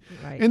chicken,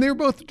 and they were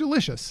both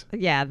delicious.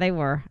 Yeah, they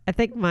were. I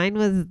think mine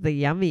was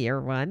the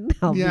yummier one.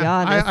 I'll be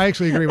honest. I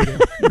actually agree with you.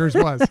 Yours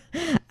was.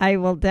 I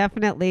will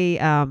definitely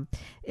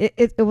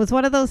it was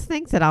one of those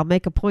things that I'll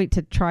make a point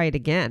to try it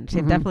again,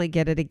 to definitely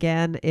get it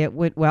again. It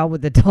went well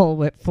with the Dole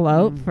Whip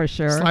float for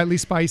sure. Slightly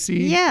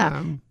spicy.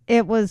 Yeah.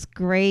 It was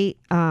great.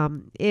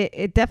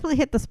 It definitely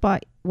hit the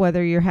spot,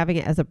 whether you're having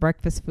it as a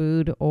breakfast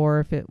food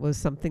or if it was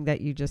something that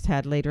you just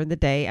had later in the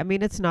day. I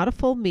mean, it's not a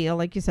full meal.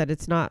 Like you said,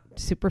 it's not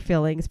super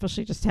filling,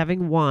 especially just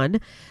having one.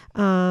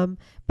 But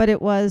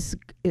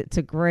it's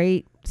a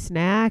great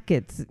snack.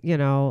 It's,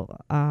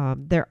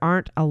 there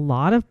aren't a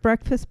lot of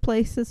breakfast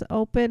places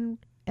open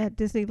at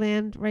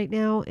Disneyland right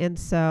now. And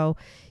so,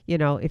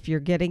 if you're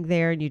getting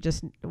there and you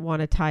just want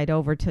to tide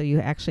over till you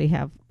actually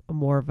have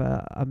more of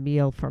a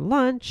meal for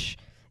lunch,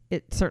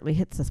 it certainly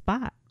hits the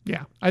spot.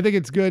 Yeah, I think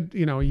it's good.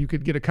 You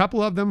could get a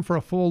couple of them for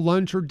a full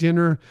lunch or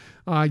dinner.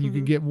 You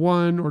could get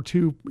one or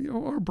two,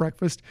 or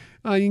breakfast.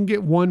 You can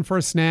get one for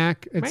a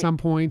snack at some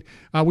point.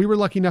 We were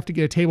lucky enough to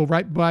get a table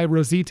right by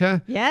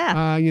Rosita.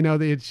 Yeah.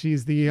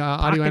 She's the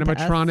audio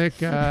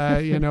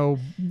animatronic,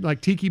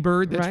 like Tiki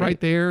Bird that's right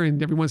there.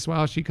 And every once in a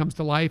while she comes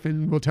to life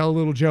and we'll tell a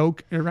little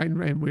joke. Right.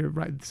 And we were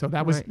right. So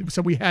that was,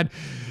 so we had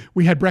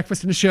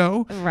breakfast and a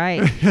show.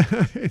 Right.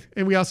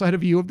 And we also had a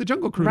view of the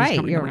Jungle Cruise.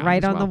 Right. You're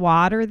right on the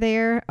water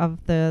there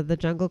of the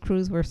Jungle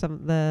Cruise where some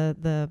of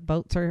the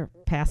boats are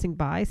passing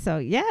by. So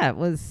yeah, it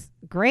was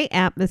great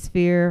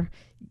atmosphere,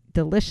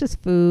 delicious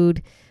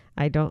food.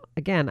 I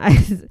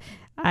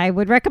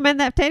would recommend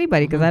that to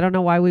anybody because I don't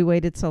know why we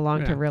waited so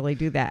long to really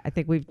do that. I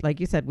think like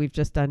you said, we've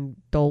just done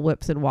Dole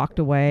Whips and walked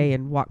away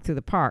and walked through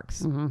the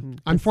parks.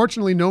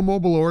 Unfortunately, no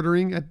mobile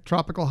ordering at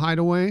Tropical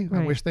Hideaway.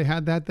 Right. I wish they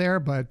had that there,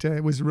 but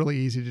it was really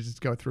easy to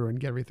just go through and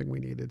get everything we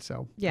needed.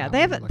 So yeah, they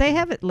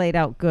have it laid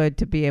out good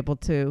to be able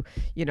to,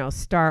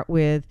 start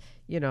with,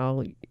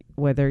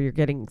 whether you're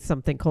getting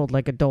something called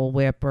like a Dole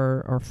Whip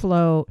or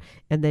float,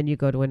 and then you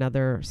go to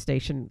another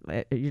station,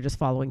 you're just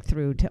following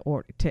through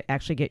to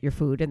actually get your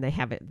food, and they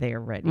have it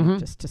there ready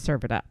just to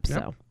serve it up. Yep.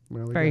 So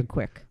really very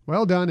quick.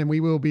 Well done, and we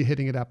will be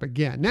hitting it up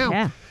again.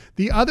 Now,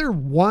 the other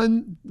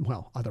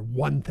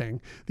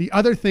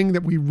thing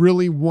that we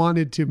really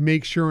wanted to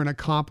make sure and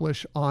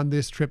accomplish on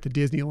this trip to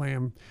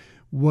Disneyland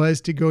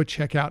was to go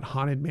check out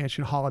Haunted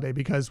Mansion Holiday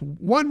because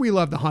 1, we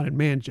love the Haunted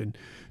Mansion.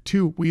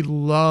 2, we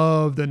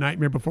love the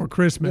Nightmare Before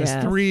Christmas.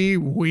 Yes. 3,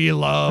 we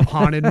love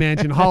Haunted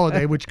Mansion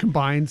Holiday, which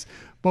combines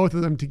both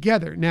of them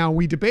together. Now,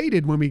 we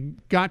debated when we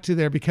got to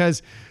there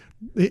because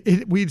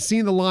we'd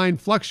seen the line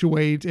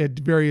fluctuate at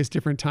various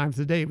different times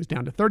of the day. It was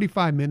down to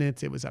 35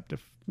 minutes. It was up to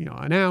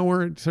an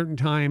hour at certain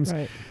times.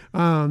 Right.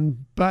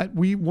 But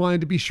we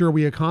wanted to be sure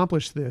we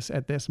accomplished this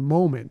at this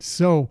moment.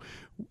 So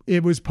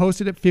it was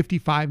posted at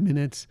 55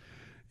 minutes.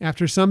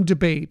 After some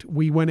debate,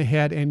 we went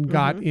ahead and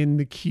got in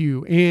the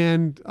queue.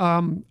 And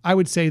I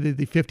would say that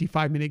the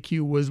 55-minute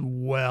queue was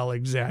well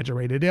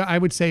exaggerated. I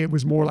would say it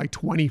was more like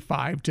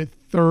 25 to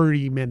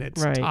 30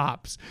 minutes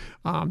tops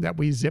that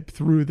we zipped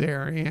through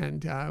there.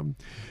 And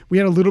we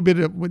had a little bit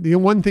of, the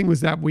one thing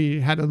was that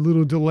we had a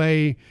little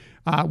delay.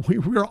 We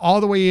were all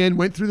the way in,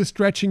 went through the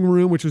stretching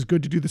room, which was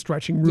good to do the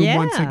stretching room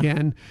once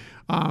again.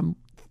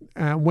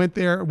 Went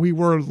there. We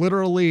were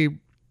literally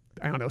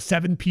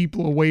 7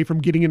 people away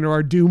from getting into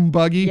our Doom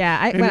buggy.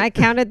 Yeah, when I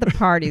counted the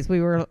parties, we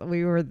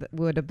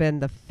would have been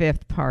the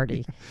 5th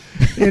party.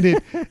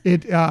 And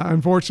it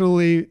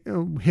unfortunately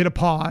hit a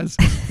pause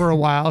for a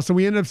while, so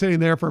we ended up sitting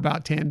there for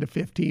about 10 to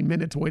 15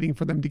 minutes waiting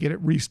for them to get it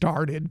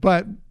restarted.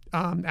 But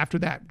after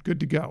that,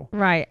 good to go.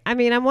 Right. I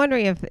mean, I'm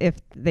wondering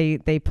if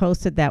they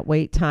posted that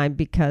wait time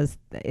because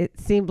it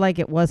seemed like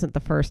it wasn't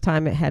the first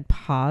time it had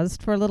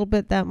paused for a little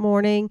bit that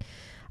morning.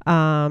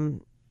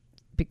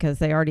 Because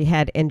they already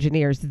had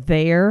engineers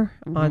there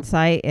on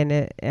site, and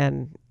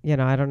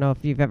I don't know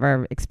if you've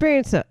ever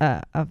experienced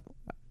a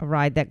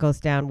ride that goes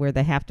down where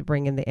they have to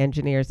bring in the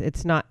engineers.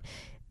 It's not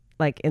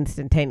like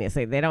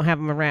instantaneously; they don't have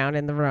them around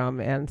in the room,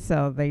 and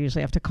so they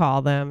usually have to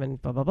call them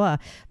and blah blah blah.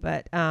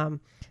 But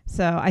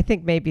so I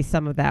think maybe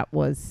some of that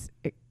was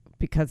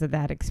because of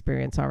that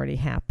experience already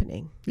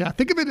happening. Yeah,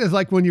 think of it as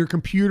like when your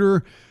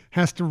computer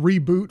has to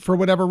reboot for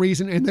whatever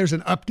reason and there's an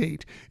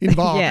update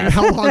involved and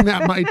how long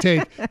that might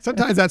take.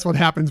 Sometimes that's what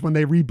happens when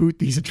they reboot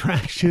these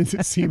attractions.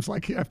 It seems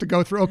like you have to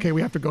go through,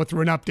 we have to go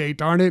through an update,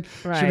 darn it.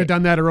 Right. Should have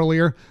done that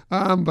earlier.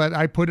 But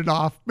I put it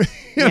off,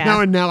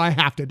 and now I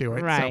have to do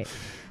it. Right. So.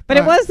 But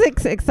it was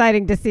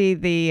exciting to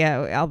see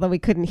although we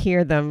couldn't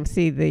hear them,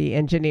 see the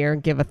engineer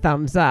give a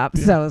thumbs up.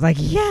 Yeah. So it was like,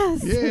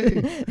 yes.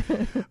 Yay.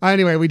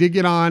 Anyway, we did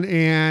get on,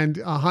 and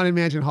Haunted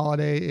Mansion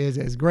Holiday is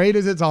as great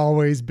as it's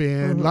always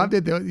been. Loved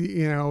it,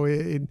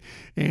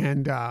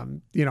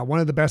 one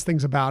of the best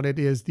things about it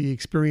is the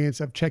experience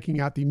of checking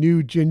out the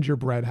new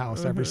gingerbread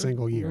house every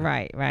single year.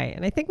 Right.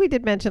 And I think we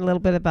did mention a little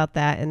bit about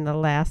that in the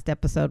last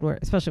episode,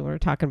 especially when we were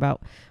talking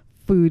about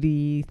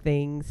foodie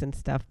things and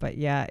stuff. But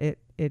yeah,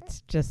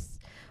 it's just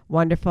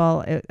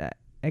wonderful.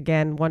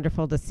 Again,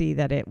 wonderful to see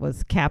that it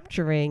was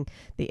capturing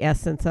the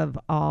essence of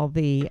all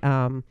the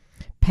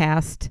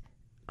past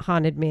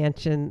Haunted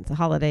Mansions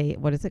holiday.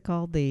 What is it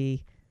called?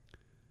 The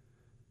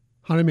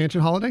Haunted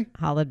Mansion Holiday?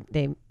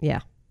 Holiday. Yeah.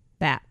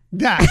 That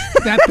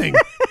thing.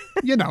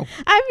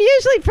 I'm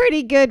usually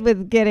pretty good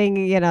with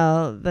getting,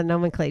 the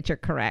nomenclature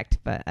correct,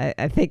 but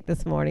I think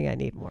this morning I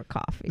need more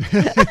coffee.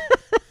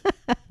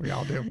 We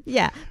all do.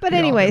 Yeah. But We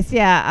all anyways,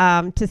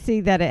 to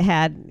see that it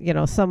had,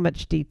 so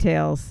much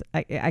details,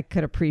 I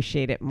could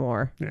appreciate it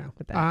more. Yeah.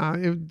 With that.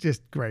 It was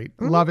just great.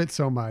 Love it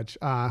so much.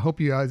 Hope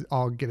you guys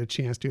all get a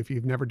chance to, if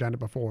you've never done it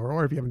before,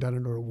 or if you haven't done it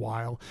in a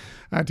while,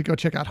 to go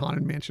check out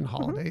Haunted Mansion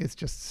Holiday. It's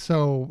just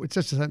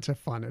such a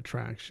fun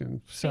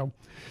attraction. So,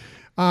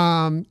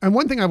 and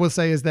one thing I will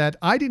say is that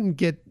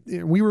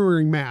we were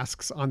wearing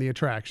masks on the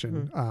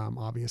attraction,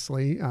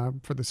 obviously,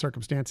 for the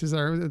circumstances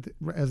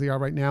as they are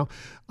right now.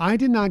 I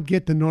did not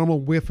get the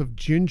normal whiff of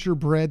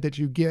gingerbread that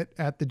you get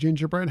at the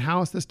gingerbread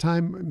house this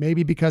time,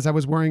 maybe because I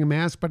was wearing a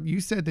mask, but you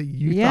said that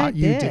you thought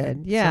you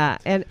did. Yeah.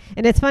 So.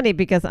 And it's funny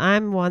because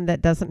I'm one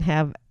that doesn't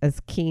have as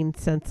keen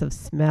sense of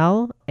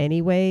smell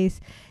anyways.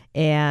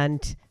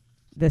 And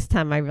this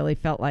time I really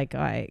felt like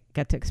I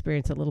got to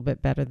experience a little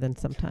bit better than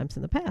sometimes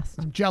in the past.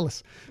 I'm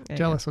jealous.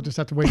 We'll just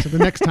have to wait till the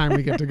next time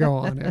we get to go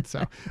on it.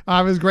 So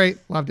it was great.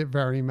 Loved it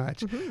very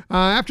much.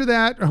 After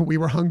that, we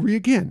were hungry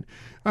again.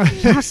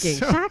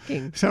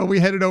 Shocking. So we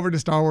headed over to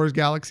Star Wars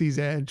Galaxy's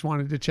Edge,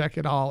 wanted to check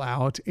it all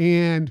out.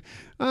 And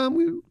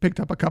we picked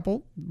up a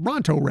couple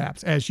Ronto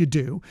wraps, as you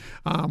do.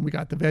 We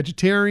got the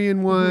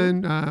vegetarian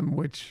one,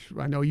 which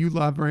I know you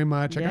love very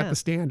much. I got the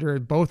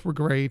standard. Both were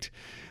great.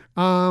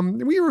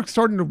 We were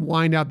starting to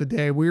wind out the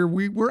day.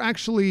 We were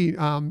actually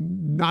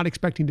not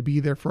expecting to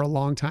be there for a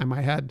long time.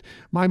 I had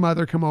my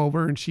mother come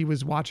over and she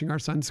was watching our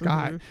son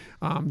Sky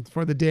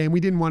for the day, and we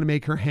didn't want to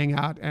make her hang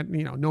out at,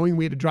 knowing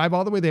we had to drive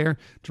all the way there,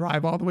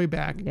 drive all the way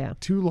back,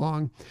 too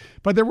long.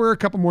 But there were a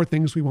couple more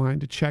things we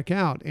wanted to check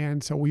out.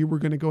 And so we were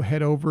going to go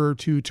head over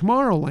to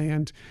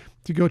Tomorrowland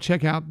to go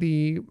check out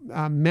the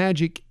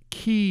Magic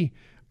Key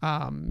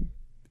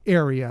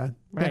area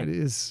that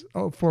is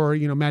for,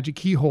 Magic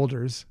Key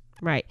holders.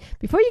 Right.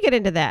 Before you get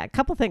into that, a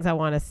couple things I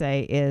want to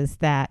say is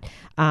that,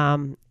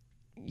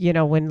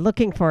 when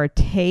looking for a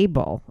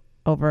table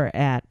over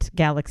at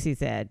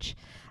Galaxy's Edge,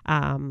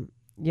 it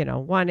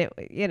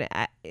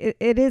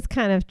is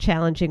kind of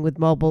challenging with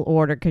mobile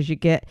order because you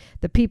get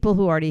the people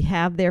who already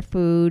have their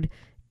food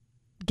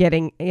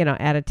getting,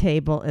 at a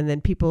table, and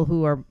then people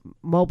who are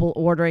mobile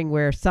ordering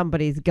where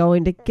somebody's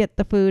going to get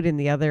the food and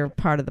the other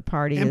part of the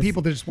party and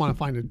people that just want to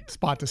find a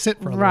spot to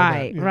sit for a little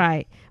bit.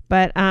 Right.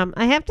 But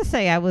I have to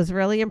say, I was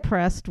really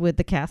impressed with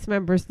the cast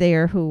members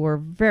there who were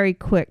very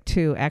quick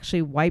to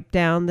actually wipe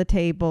down the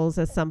tables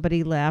as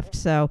somebody left.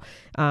 So,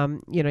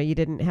 you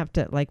didn't have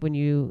to, like, when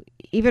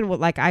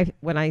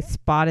I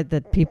spotted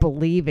the people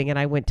leaving and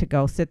I went to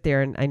go sit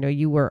there, and I know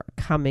you were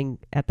coming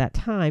at that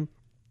time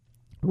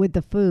with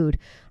the food.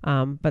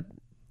 But,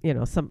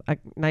 a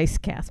nice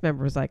cast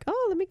member was like,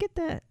 oh, let me get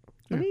that.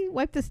 Let me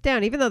wipe this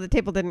down, even though the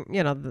table didn't,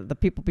 the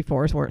people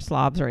before us weren't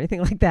slobs or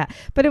anything like that.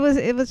 But it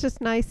was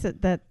just nice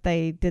that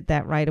they did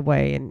that right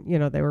away. And,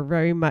 they were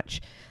very much,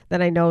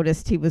 then I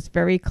noticed he was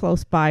very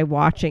close by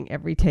watching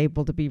every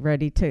table to be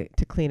ready to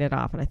clean it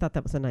off. And I thought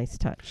that was a nice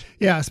touch.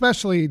 Yeah,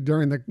 especially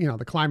during the,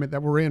 the climate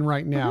that we're in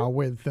right now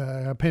with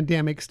a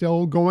pandemic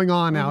still going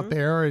on out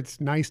there. It's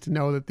nice to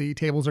know that the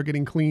tables are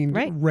getting cleaned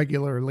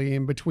regularly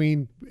in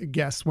between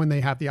guests when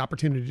they have the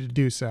opportunity to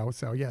do so.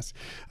 So yes,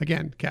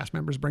 again, cast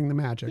members bring the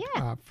magic.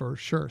 For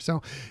sure.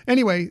 So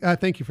anyway,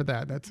 thank you for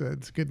that. It's a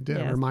good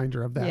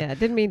reminder of that. Yeah,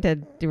 didn't mean to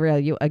derail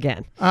you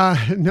again.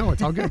 No,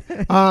 it's all good.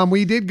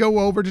 We did go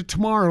over to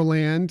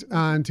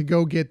Tomorrowland to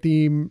go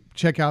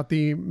check out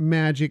the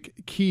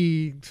Magic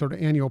Key sort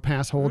of annual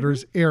pass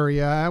holders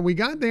area. We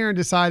got there and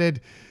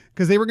decided,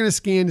 because they were going to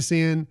scan us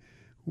in.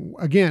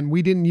 Again,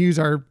 we didn't use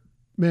our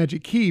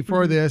Magic Key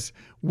for this.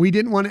 We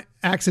didn't want to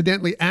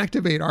accidentally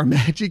activate our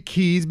Magic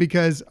Keys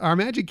because our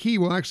Magic Key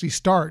will actually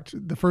start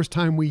the first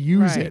time we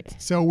use it.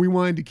 So we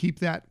wanted to keep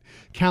that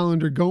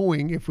calendar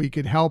going if we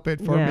could help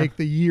it, make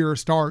the year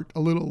start a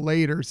little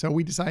later. So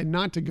we decided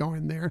not to go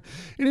in there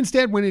and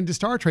instead went into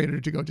Star Trader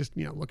to go just,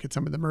 look at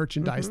some of the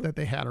merchandise that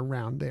they had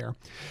around there.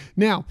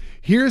 Now,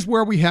 here's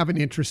where we have an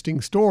interesting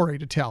story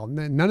to tell.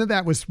 None of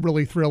that was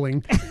really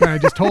thrilling that I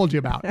just told you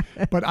about,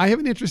 but I have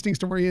an interesting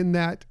story in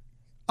that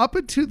up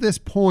until this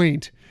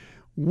point,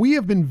 we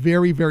have been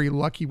very, very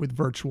lucky with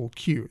virtual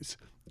queues.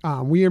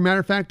 We, as a matter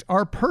of fact,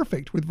 are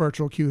perfect with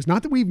virtual queues.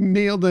 Not that we've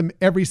nailed them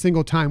every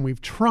single time we've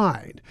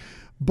tried,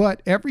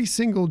 but every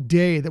single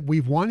day that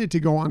we've wanted to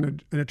go on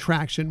an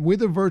attraction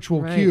with a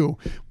virtual queue,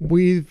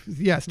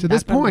 to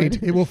this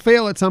point, it will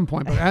fail at some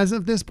point. But as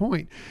of this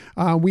point,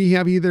 we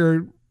have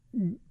either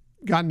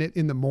gotten it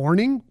in the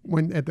morning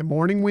at the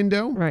morning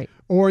window,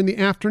 or in the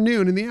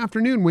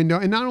afternoon window.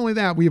 And not only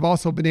that, we've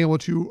also been able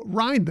to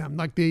ride them.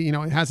 Like it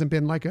hasn't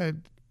been like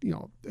an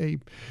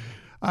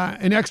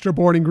extra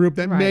boarding group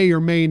that may or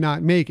may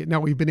not make it.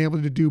 Now we've been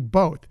able to do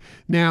both.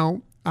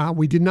 Now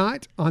we did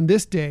not on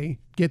this day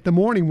get the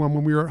morning one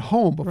when we were at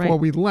home before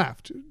we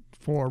left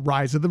for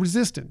Rise of the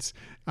Resistance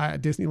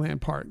at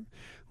Disneyland Park.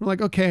 We're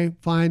like, okay,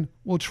 fine.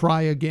 We'll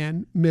try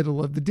again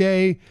middle of the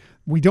day.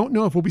 We don't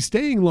know if we'll be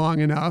staying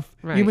long enough,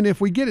 even if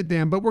we get it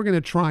then, but we're going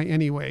to try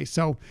anyway.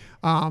 So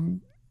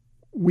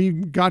we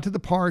got to the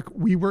park.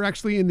 We were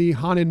actually in the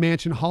Haunted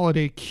Mansion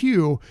holiday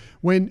queue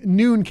when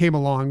noon came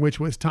along, which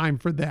was time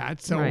for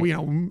that.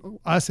 So,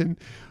 us and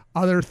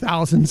other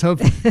thousands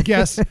of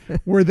guests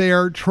were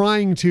there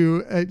trying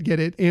to get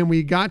it. And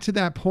we got to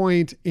that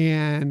point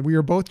and we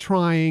were both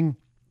trying.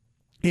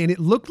 And it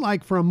looked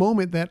like for a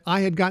moment that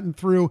I had gotten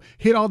through,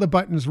 hit all the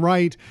buttons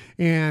right.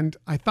 And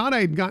I thought I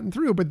had gotten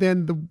through, but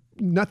then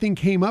nothing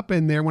came up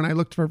in there when I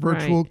looked for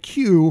virtual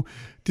queue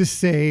to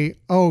say,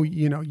 oh,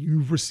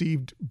 you've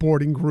received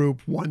boarding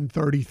group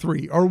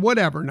 133 or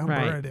whatever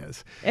number it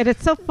is. And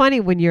it's so funny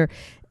when you're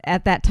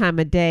at that time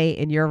of day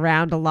and you're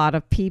around a lot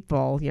of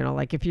people,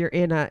 like if you're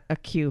in a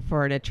queue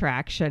for an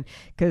attraction,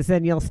 because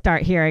then you'll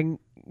start hearing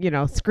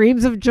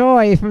screams of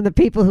joy from the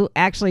people who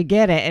actually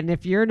get it. And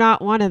if you're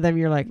not one of them,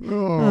 you're like,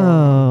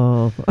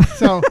 oh.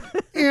 So,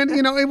 and,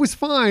 it was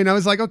fine. I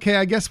was like, okay,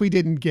 I guess we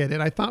didn't get it.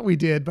 I thought we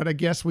did, but I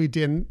guess we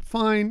didn't.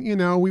 Fine.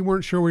 We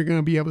weren't sure we were going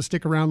to be able to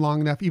stick around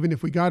long enough, even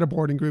if we got a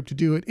boarding group to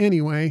do it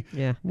anyway.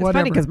 Yeah. It's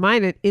funny because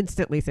mine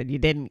instantly said you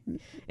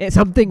didn't.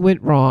 Something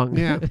went wrong.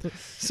 Yeah.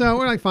 So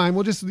we're like, fine.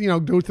 We'll just,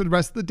 go through the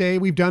rest of the day.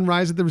 We've done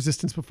Rise of the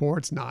Resistance before.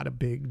 It's not a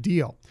big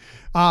deal.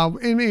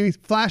 And maybe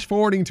flash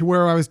forwarding to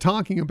where I was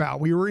talking about,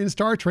 we were in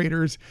Star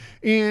Traders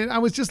and I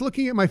was just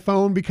looking at my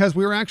phone because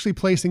we were actually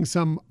placing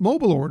some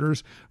mobile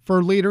orders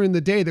for later in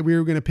the day that we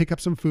were going to pick up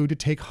some food to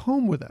take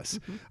home with us.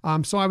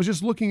 So I was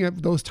just looking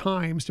at those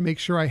times to make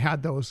sure I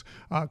had those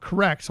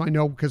correct. So I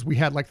know because we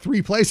had like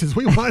 3 places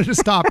we wanted to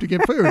stop to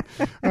get food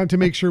to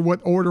make sure what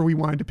order we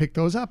wanted to pick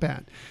those up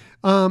at.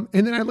 And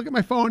then I look at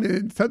my phone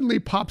and it suddenly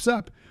pops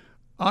up,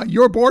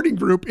 your boarding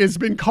group has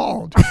been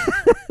called.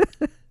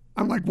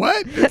 I'm like,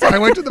 what? So I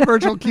went to the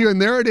virtual queue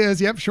and there it is.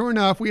 Yep, sure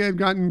enough, we had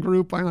gotten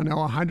group,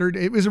 100.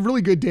 It was a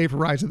really good day for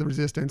Rise of the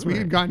Resistance. We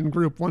had gotten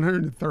group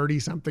 130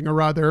 something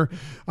or other,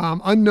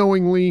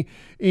 unknowingly.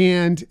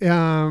 And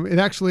it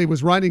actually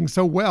was running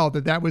so well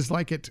that was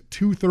like at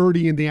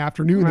 2:30 in the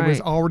afternoon. It was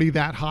already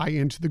that high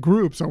into the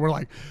group. So we're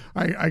like,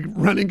 I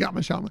run and got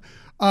Michelle.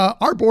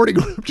 Our boarding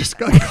group just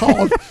got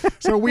called.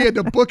 So we had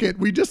to book it.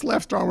 We just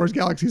left Star Wars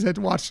Galaxy's Edge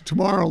to watch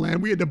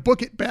Tomorrowland. We had to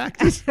book it back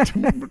to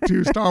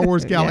Star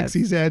Wars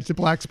Galaxy's Edge to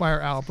Black Spire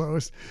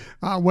Outpost.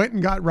 Went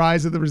and got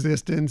Rise of the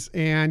Resistance.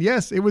 And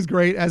yes, it was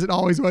great, as it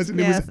always was. And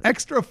it was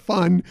extra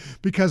fun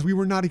because we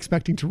were not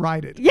expecting to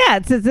ride it. Yeah,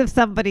 it's as if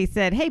somebody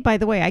said, hey, by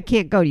the way, I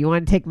can't go. Do you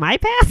want to take my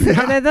pass?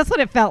 Yeah. That's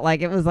what it felt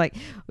like. It was like,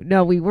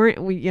 no, we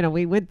weren't.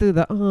 We went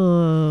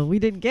through we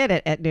didn't get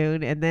it at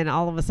noon. And then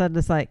all of a sudden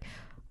it's like,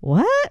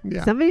 what?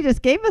 Yeah. Somebody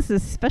just gave us a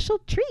special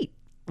treat.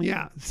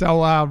 Yeah.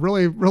 So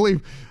really,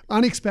 really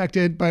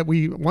unexpected, but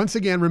we once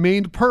again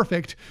remained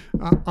perfect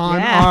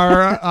on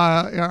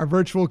our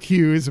virtual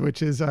queues,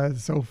 which is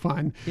so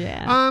fun.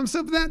 Yeah.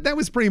 So that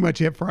was pretty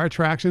much it for our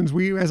attractions.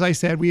 We, as I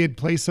said, we had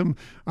placed some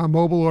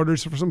mobile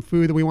orders for some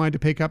food that we wanted to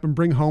pick up and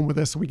bring home with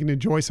us so we can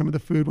enjoy some of the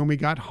food when we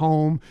got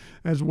home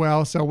as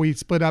well. So we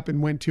split up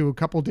and went to a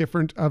couple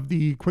different of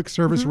the quick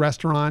service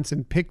restaurants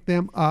and picked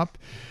them up.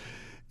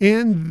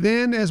 And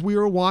then as we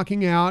were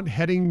walking out,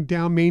 heading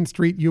down Main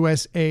Street,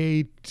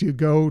 USA, to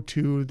go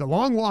to the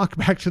long walk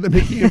back to the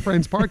Mickey and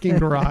Friends parking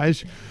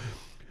garage,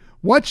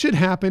 what should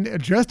happen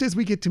just as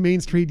we get to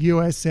Main Street,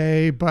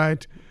 USA,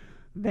 but...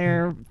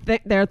 They're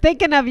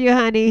thinking of you,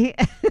 honey.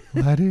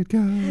 Let it go,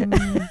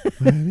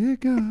 let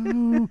it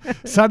go.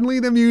 Suddenly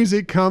the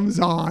music comes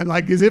on,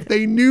 like as if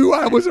they knew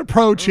I was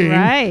approaching.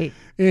 Right.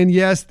 And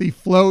yes, the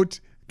float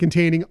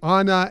containing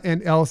Anna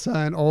and Elsa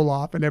and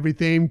Olaf and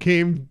everything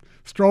came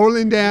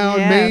strolling down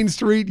Main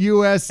Street,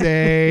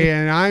 USA,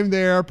 and I'm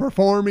there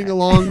performing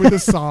along with the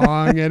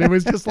song, and it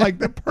was just like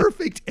the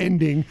perfect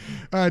ending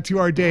to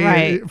our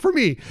day for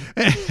me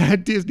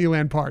at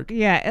Disneyland Park.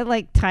 Yeah, it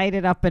like tied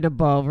it up in a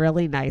bow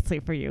really nicely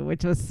for you,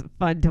 which was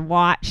fun to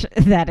watch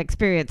that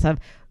experience of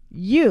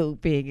you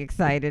being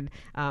excited.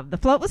 The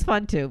float was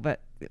fun too,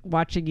 but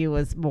watching you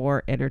was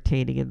more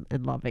entertaining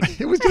and loving.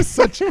 It was just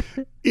such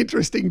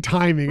interesting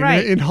timing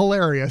and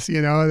hilarious,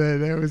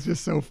 that it was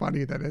just so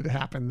funny that it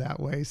happened that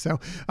way. So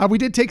we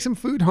did take some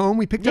food home.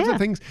 We picked up some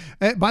things.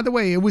 By the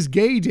way, it was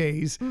Gay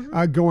Days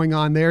going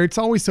on there. It's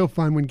always so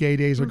fun when Gay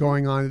Days are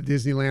going on at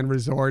Disneyland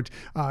Resort,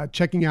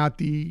 checking out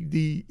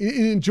the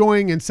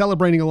enjoying and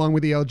celebrating along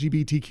with the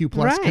LGBTQ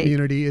plus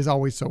community is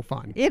always so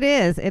fun. It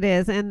is.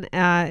 And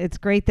it's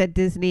great that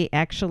Disney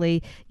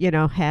actually,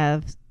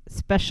 have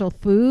special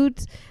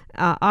foods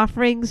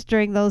offerings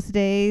during those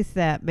days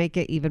that make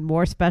it even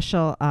more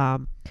special.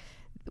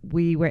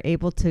 We were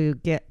able to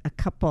get a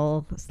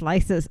couple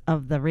slices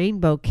of the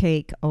rainbow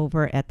cake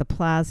over at the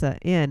Plaza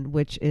Inn,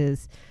 which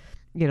is,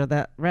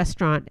 the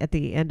restaurant at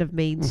the end of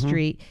Main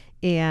Street.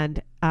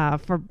 And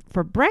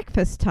for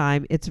breakfast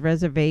time, it's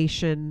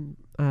reservation.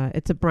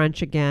 It's a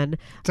brunch again.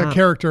 It's a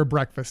character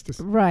breakfast.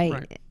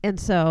 Right. And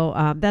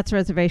so that's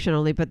reservation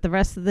only. But the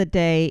rest of the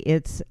day,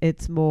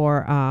 it's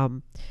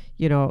more...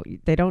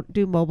 they don't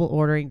do mobile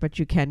ordering, but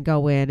you can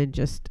go in and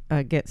just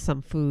get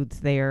some foods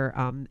there.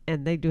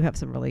 And they do have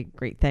some really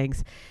great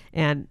things.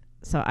 And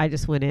so I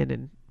just went in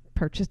and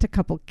purchased a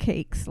couple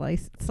cake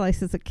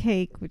slices of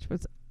cake, which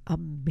was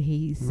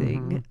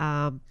amazing.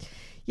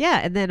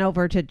 and then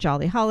over to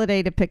Jolly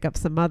Holiday to pick up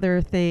some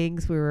other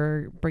things. We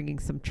were bringing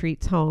some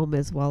treats home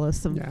as well as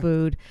some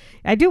food.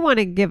 I do want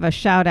to give a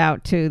shout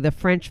out to the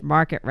French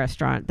Market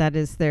restaurant that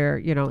is there,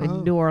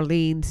 in New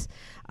Orleans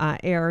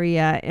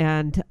area.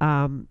 And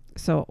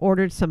so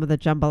ordered some of the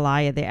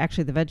jambalaya,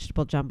 the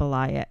vegetable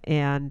jambalaya.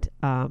 And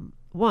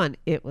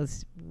it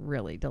was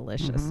really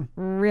delicious.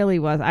 Really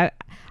was.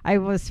 I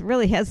was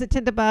really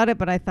hesitant about it,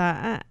 but I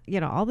thought,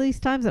 all these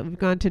times that we've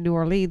gone to New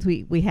Orleans,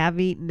 we have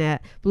eaten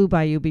at Blue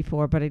Bayou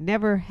before, but I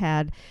never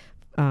had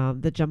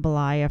the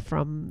jambalaya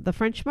from the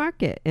French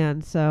Market.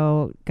 And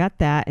so got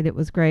that, and it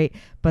was great.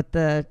 But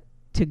the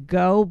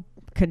to-go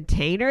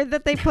container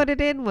that they put it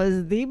in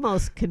was the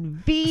most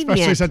convenient.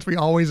 Especially since we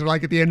always are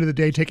like at the end of the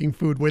day taking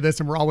food with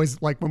us, and we're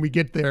always like when we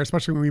get there,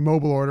 especially when we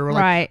mobile order, we're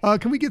like,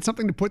 can we get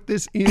something to put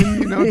this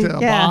in, to a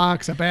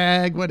box, a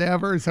bag,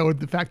 whatever. So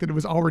the fact that it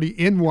was already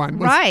in one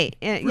was really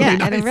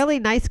nice. And a really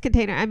nice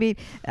container. I mean,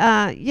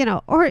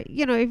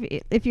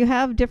 if you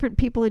have different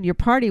people in your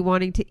party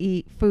wanting to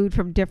eat food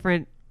from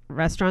different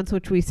restaurants,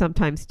 which we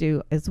sometimes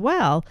do as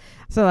well.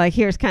 So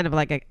here's kind of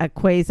like a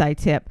quasi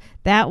tip.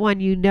 That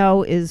one,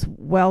 is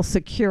well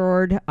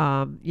secured.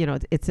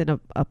 It's in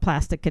a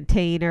plastic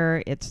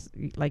container. It's,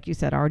 like you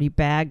said, already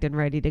bagged and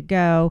ready to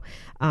go.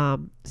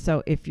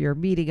 So if you're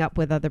meeting up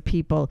with other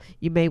people,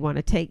 you may want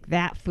to take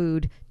that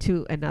food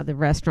to another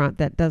restaurant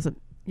that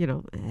doesn't,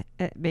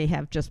 it may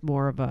have just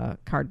more of a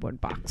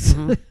cardboard box.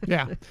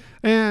 Yeah.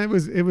 And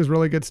it was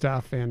really good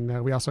stuff.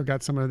 And we also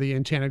got some of the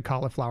enchanted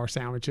cauliflower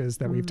sandwiches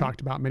that we've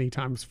talked about many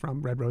times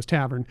from Red Rose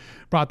Tavern,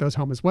 brought those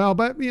home as well.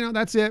 But,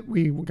 that's it.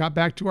 We got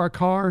back to our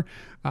car,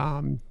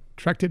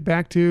 trekked it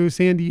back to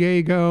San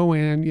Diego,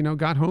 and,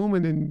 got home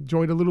and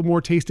enjoyed a little more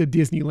taste of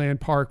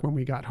Disneyland Park when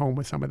we got home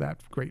with some of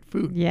that great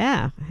food.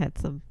 Yeah. I had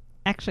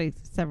actually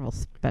several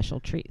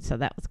special treats, so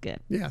that was good.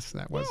 Yes,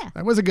 that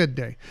was a good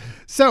day.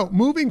 So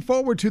moving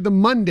forward to the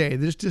Monday,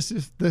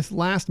 this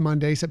last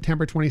Monday,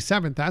 September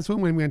 27th, that's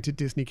when we went to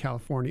Disney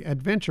California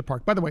Adventure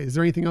Park. By the way, is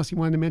there anything else you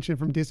wanted to mention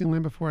from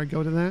Disneyland before I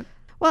go to that?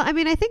 Well, I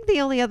mean, I think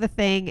the only other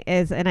thing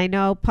is, and I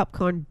know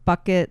popcorn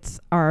buckets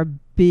are a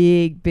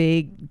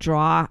big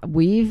draw.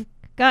 We've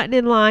gotten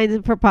in lines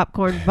for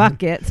popcorn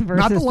buckets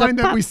versus not the line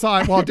that we saw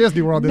at Walt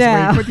Disney World this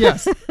week, but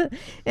yes.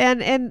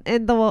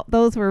 and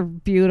those were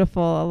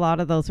beautiful. A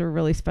lot of those were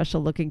really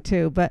special looking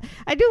too. But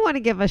I do want to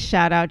give a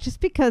shout out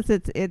just because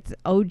it's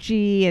OG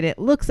and it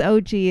looks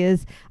OG.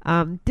 Is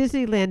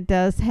Disneyland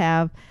does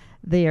have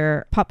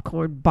their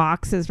popcorn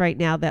boxes right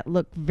now that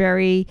look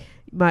very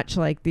much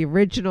like the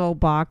original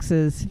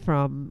boxes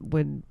from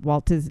when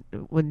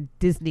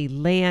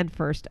Disneyland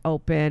first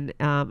opened.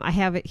 I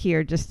have it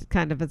here just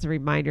kind of as a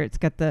reminder. It's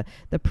got the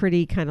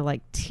pretty kind of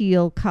like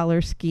teal color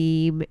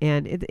scheme,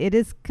 and it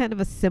is kind of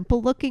a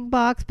simple looking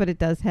box, but it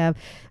does have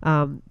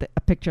a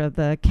picture of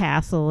the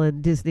castle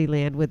and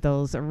Disneyland with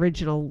those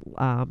original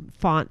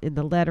font in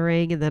the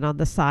lettering, and then on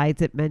the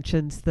sides it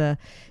mentions the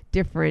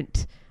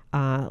different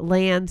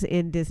lands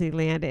in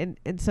Disneyland.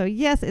 And so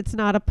yes, it's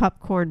not a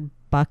popcorn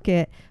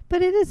bucket,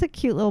 but it is a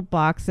cute little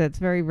box that's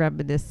very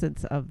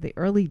reminiscent of the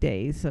early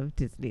days of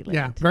Disneyland.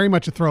 Yeah, very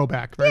much a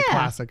throwback, very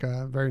classic,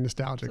 very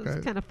nostalgic. So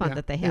it's kind of fun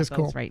that they have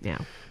those right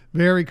now.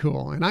 Very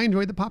cool. And I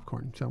enjoyed the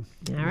popcorn. So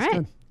all right.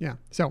 Good. Yeah.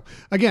 So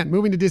again,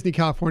 moving to Disney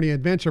California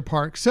Adventure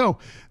Park. So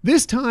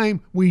this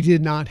time we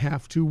did not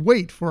have to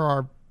wait for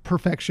our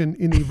perfection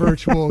in the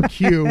virtual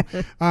queue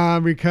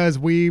because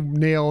we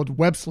nailed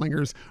Web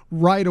Slingers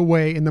right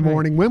away in the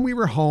morning when we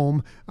were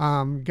home.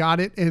 Got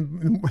it,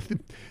 and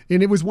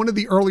it was one of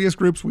the earliest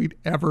groups we'd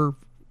ever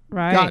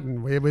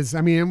gotten. It was,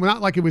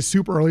 not like it was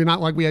super early,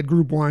 not like we had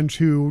group 1,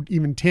 2,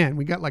 even 10.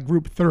 We got like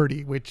group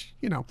 30, which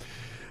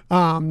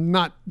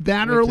not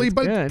that early,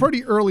 but good.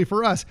 Pretty early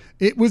for us.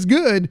 It was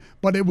good,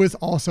 but it was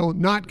also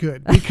not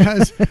good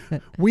because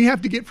we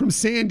have to get from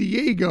San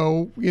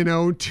Diego,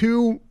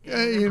 to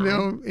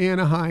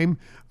Anaheim,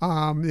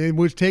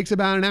 which takes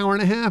about an hour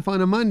and a half on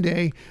a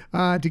Monday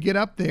to get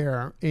up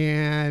there.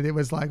 And it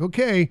was like,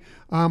 okay,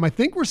 I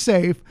think we're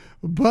safe,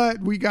 but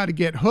we got to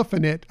get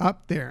hoofing it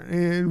up there.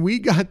 And we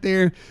got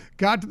there,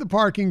 got to the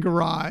parking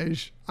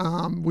garage.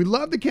 We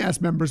love the cast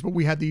members, but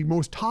we had the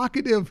most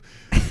talkative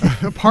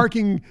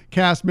parking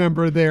cast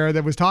member there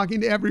that was talking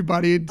to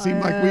everybody. It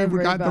seemed like we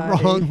got the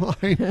wrong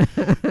line.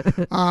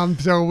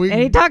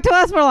 And he talked to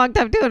us for a long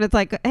time too. And it's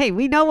like, hey,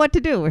 we know what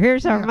to do.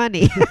 Here's our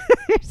money.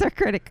 Here's our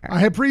credit card.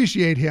 I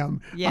appreciate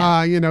him.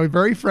 Yeah.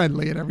 Very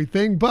friendly and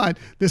everything, but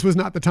this was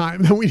not the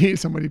time that we needed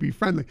somebody to be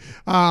friendly.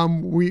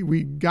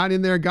 We got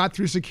in there, got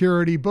through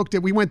security, booked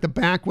it. We went the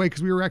back way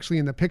because we were actually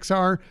in the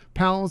Pixar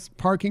Pals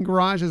parking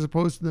garage as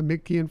opposed to the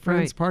Mickey and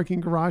Friends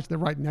parking garage. They're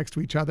right next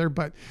to each other.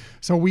 But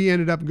so we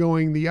ended up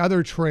going the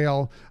other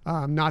trail,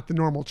 not the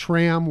normal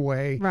tram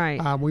way.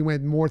 Right. We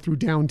went more through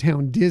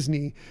downtown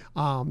Disney.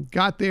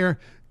 Got there,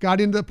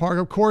 got into the park.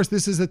 Of course,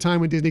 this is the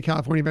time when Disney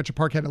California Adventure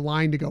Park had a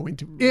line to go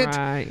into it.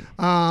 Right.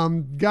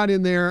 Got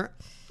in there,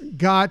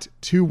 got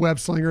to Web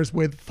Slingers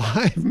with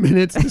 5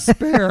 minutes to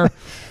spare,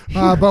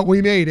 but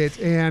we made it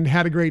and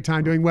had a great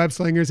time doing Web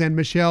Slingers. And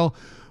Michelle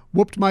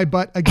whooped my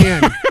butt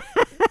again.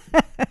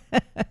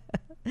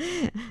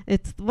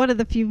 It's one of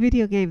the few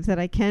video games that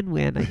I can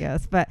win, I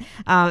guess. But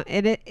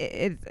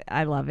and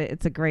I love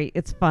it.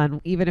 It's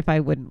fun, even if I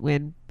wouldn't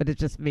win. But it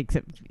just makes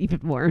it even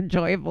more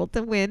enjoyable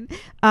to win.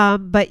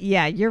 But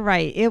yeah, you're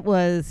right. It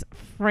was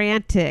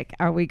frantic.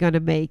 Are we going to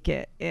make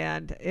it?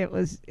 And it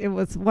was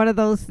one of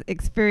those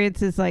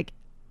experiences. Like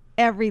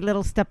every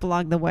little step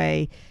along the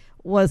way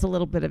was a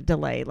little bit of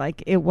delay.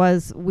 Like it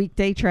was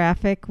weekday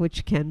traffic,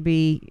 which can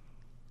be,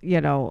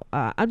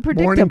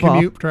 unpredictable. Morning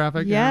commute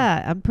traffic.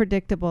 Yeah,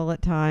 unpredictable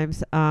at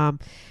times.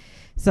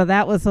 So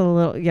that was a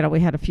little, we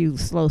had a few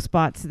slow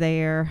spots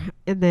there.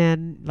 And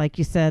then, like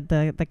you said,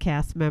 the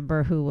cast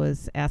member who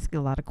was asking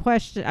a lot of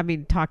questions,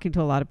 talking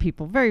to a lot of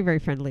people, very, very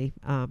friendly.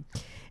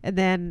 And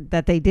then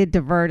that they did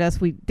divert us.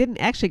 We didn't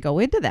actually go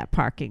into that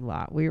parking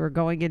lot. We were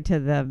going into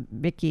the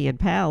Mickey and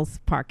Pals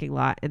parking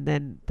lot. And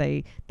then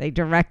they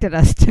directed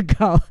us to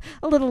go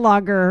a little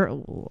longer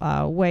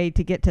way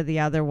to get to the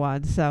other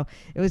one. So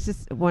it was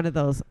just one of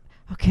those,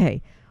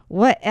 okay,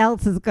 what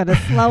else is going to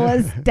slow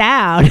us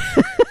down?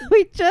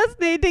 We just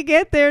need to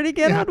get there to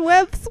get on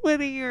web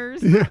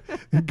swingers.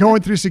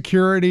 Going through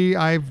security,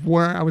 I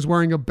was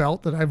wearing a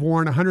belt that I've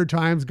worn 100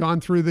 times,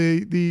 gone through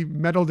the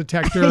metal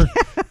detector.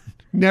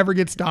 Never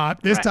get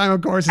stopped. This time,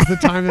 of course, is the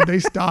time that they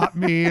stop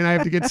me and I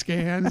have to get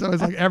scanned. So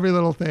it's like every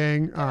little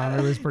thing.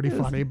 It was pretty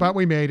funny, but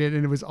we made it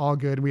and it was all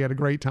good. We had a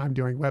great time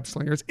doing web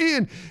slingers.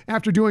 And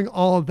after doing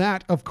all of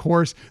that, of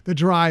course, the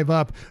drive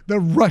up, the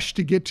rush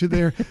to get to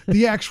there,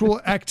 the actual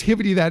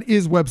activity that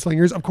is web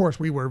slingers. Of course,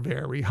 we were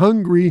very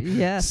hungry.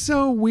 Yes.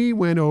 So we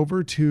went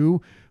over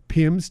to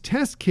Pim's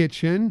Test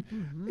Kitchen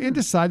and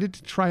decided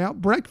to try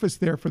out breakfast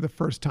there for the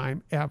first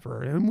time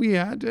ever. And we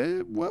had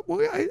what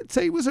I'd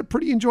say was a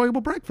pretty enjoyable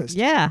breakfast.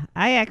 Yeah,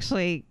 I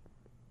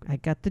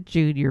got the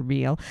junior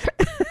meal,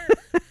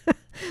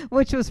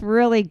 which was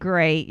really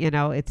great.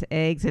 It's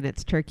eggs and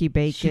it's turkey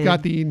bacon. She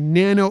got the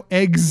Nano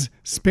Eggs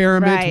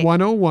Experiment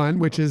 101,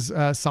 which is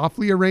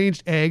softly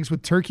arranged eggs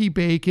with turkey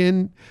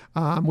bacon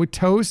with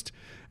toast.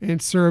 And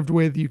served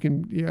with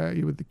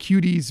with the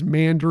Cuties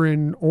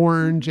Mandarin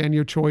Orange and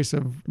your choice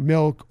of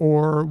milk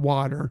or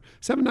water.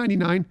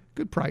 $7.99,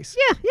 good price.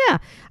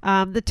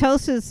 Yeah. The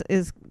toast is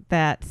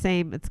that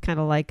same. It's kind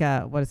of like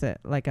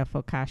like a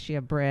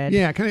focaccia bread.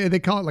 Yeah, kind of. They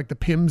call it like the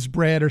Pim's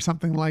bread or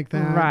something like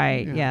that.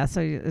 Right. Yeah.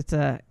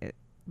 So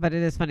but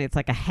it is funny. It's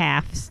like a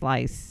half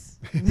slice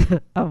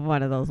of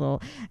one of those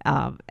little.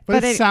 But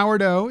it's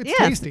sourdough. It's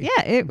tasty.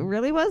 Yeah, it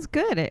really was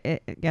good.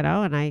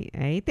 And I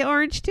ate the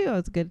orange too. It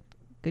was good.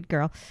 Good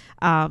girl.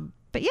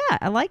 But yeah,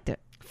 I liked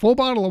it. Full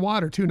bottle of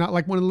water too, not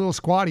like one of the little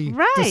squatty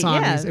Dasanis.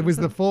 Yeah, it was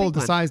the full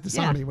size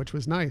Dasani, which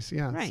was nice.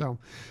 Yeah. Right. So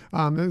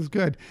it was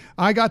good.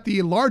 I got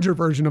the larger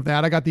version of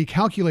that. I got the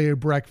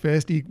calculated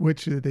breakfast,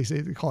 which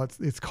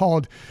it's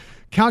called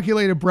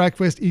calculated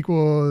breakfast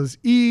equals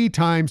E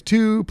times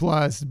 2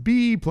 plus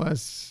B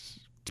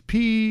plus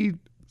P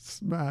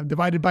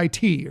divided by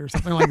T or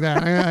something like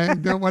that. I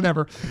don't,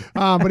 whatever.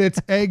 But it's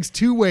eggs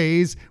 2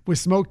 ways with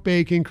smoked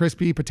bacon,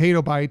 crispy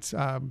potato bites.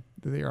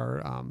 They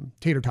are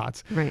tater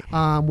tots. Right.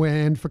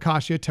 When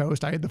focaccia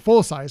toast, I had the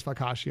full size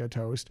focaccia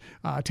toast,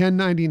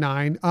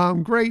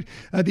 $10.99. Great.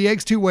 The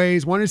eggs 2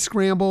 ways. One is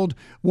scrambled.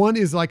 One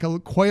is like a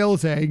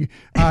quail's egg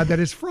that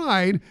is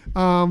fried.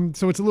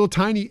 So it's a little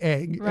tiny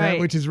egg,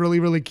 which is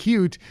really, really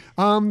cute.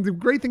 The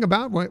great thing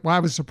about why I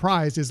was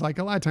surprised is like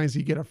a lot of times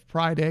you get a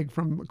fried egg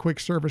from a quick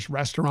service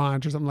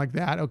restaurant or something like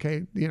that.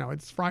 Okay,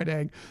 it's fried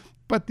egg.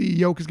 But the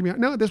yolk is going to be,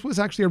 no, this was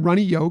actually a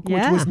runny yolk,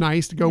 which was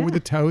nice to go with the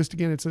toast.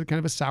 Again, it's a kind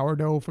of a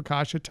sourdough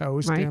focaccia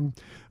toast. Right. And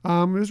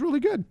it was really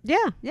good.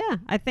 Yeah.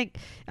 I think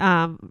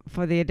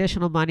for the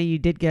additional money, you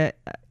did get,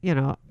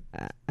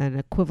 an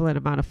equivalent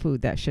amount of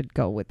food that should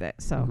go with it.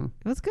 So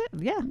it was good.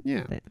 Yeah.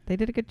 They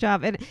did a good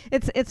job. And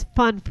it's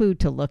fun food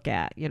to look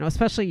at,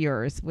 especially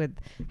yours with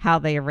how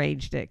they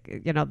arranged it.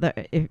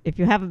 If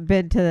you haven't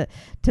been to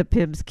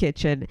Pim's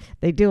Kitchen,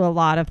 they do a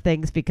lot of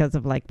things because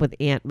of like with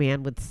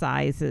Ant-Man with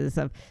sizes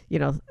of,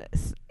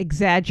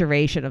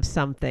 exaggeration of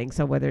something.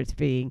 So whether it's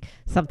being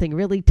something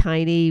really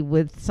tiny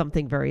with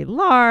something very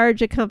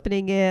large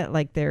accompanying it,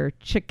 like their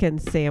chicken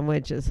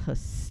sandwich is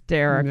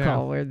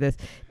hysterical or this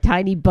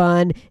tiny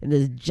bun and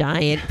this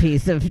giant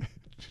piece of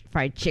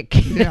fried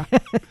chicken. Yeah.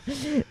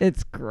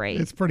 It's great.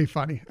 It's pretty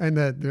funny. And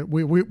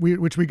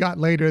which we got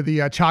later,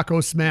 the Choco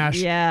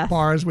Smash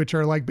bars, which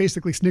are like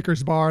basically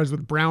Snickers bars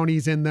with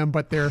brownies in them,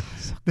 but they're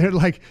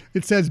like,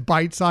 it says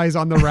bite size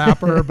on the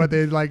wrapper, but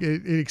they like,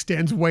 it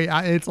extends way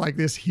out. It's like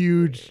this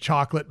huge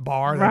chocolate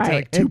bar that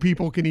like 2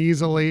 people can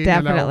easily.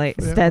 Definitely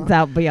extends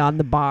out beyond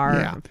the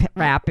bar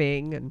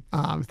wrapping. And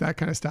that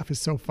kind of stuff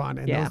is so fun.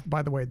 And those,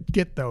 by the way,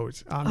 get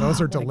those. Those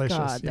are delicious.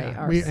 God, they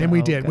are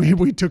we did.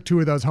 We took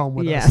 2 of those home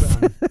with us.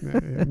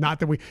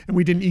 Not that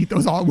we didn't eat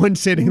those all in one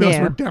sitting. Those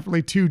were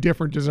definitely 2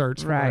 different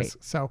desserts for us.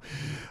 So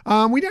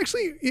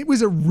it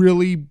was a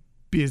really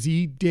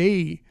busy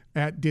day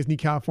at Disney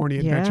California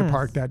Adventure Yes.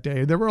 Park that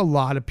day. There were a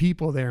lot of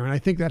people there, and I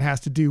think that has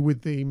to do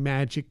with the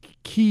Magic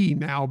Key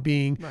now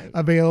being Right.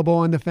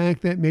 available, and the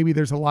fact that maybe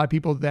there's a lot of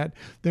people that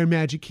their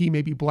Magic Key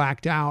may be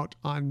blacked out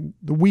on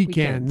the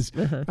weekends.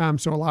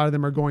 So a lot of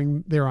them are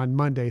going there on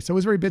Monday. So it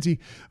was very busy.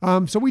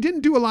 So we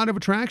didn't do a lot of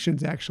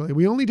attractions, actually.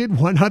 We only did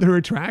one other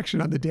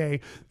attraction on the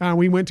day.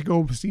 We went to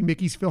go see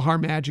Mickey's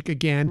PhilharMagic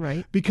again,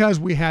 Right. because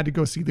we had to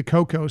go see the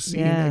Coco scene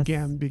Yes.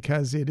 again,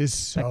 because it is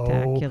so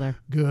Spectacular.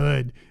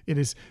 good. It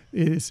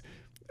is.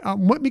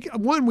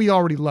 One, we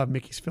already love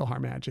Mickey's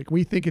PhilharMagic.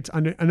 We think it's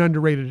an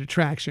underrated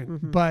attraction.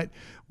 But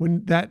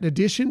when that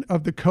addition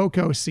of the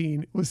Coco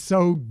scene was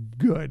so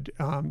good,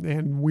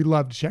 and we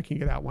loved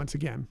checking it out once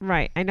again.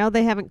 Right. I know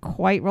they haven't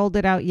quite rolled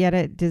it out yet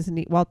at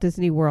Walt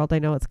Disney World. I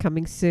know it's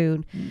coming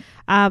soon.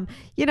 And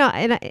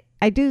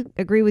I do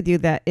agree with you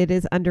that it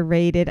is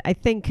underrated. I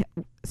think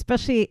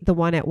especially the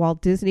one at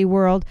Walt Disney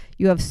World,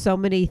 you have so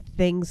many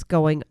things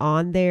going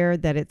on there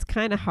that it's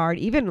kind of hard.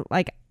 Even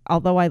like,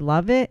 although I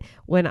love it,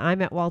 when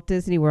I'm at Walt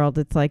Disney World,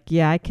 it's like,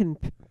 yeah, I can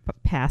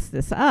pass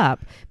this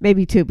up.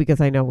 Maybe too,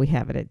 because I know we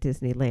have it at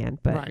Disneyland.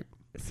 But Right.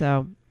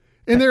 so.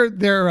 And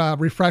they're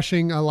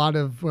refreshing a lot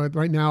of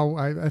right now.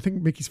 I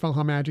think Mickey's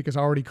PhilharMagic is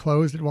already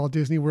closed at Walt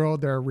Disney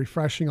World. They're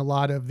refreshing a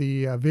lot of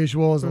the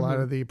visuals, a lot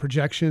of the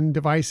projection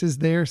devices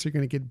there. So you're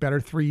going to get better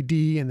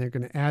 3D, and they're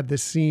going to add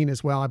this scene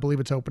as well. I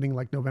believe it's opening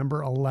like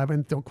November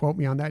 11th. Don't quote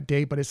me on that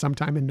date, but it's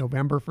sometime in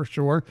November for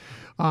sure.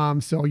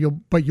 So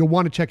you'll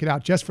want to check it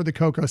out just for the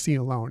Coco scene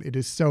alone. It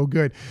is so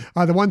good.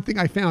 The one thing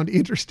I found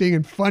interesting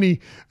and funny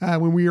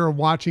when we were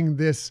watching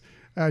this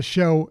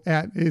show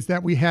is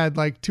that we had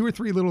like 2 or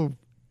 3 little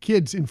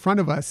kids in front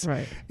of us.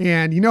 Right.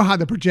 And you know how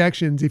the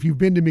projections, if you've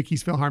been to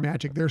Mickey's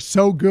PhilharMagic, they're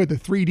so good. The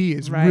 3D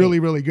is really,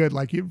 really good.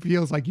 Like it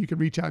feels like you could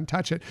reach out and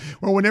touch it.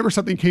 Or whenever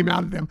something came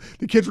out of them,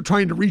 the kids were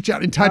trying to reach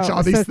out and touch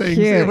all these things.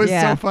 Cute. It was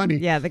so funny.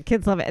 Yeah, the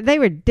kids love it. They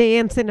were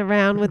dancing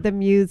around with the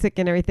music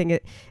and everything.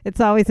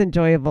 It's always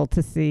enjoyable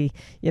to see,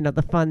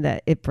 the fun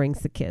that it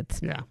brings the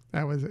kids. Yeah,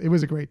 it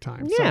was a great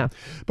time. Yeah. So,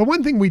 but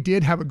one thing we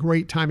did have a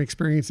great time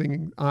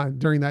experiencing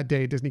during that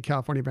day at Disney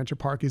California Adventure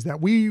Park is that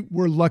we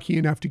were lucky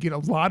enough to get a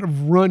lot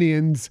of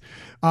run-ins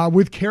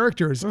with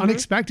characters,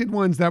 unexpected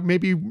ones that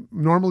maybe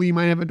normally you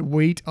might have to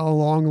wait a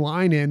long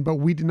line in, but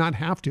we did not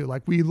have to.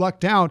 Like we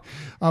lucked out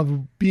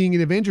of being in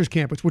Avengers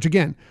Campus, which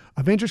again,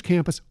 Avengers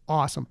Campus,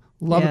 awesome.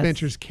 Love Yes.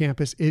 Avengers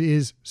Campus. It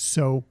is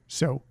so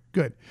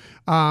good.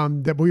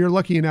 That we were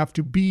lucky enough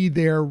to be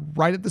there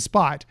right at the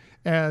spot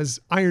as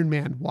Iron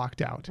Man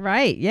walked out.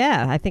 Right.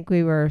 Yeah. I think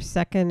we were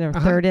second or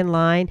third in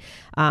line.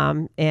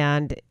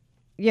 And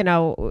we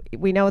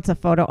know it's a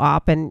photo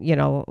op, and,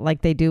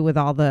 like they do with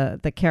all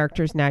the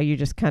characters now, you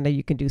just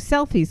you can do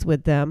selfies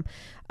with them.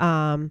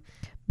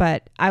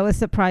 But I was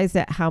surprised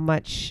at how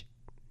much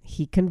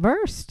he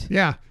conversed.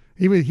 Yeah.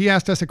 He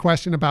asked us a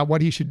question about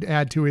what he should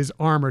add to his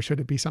armor. Should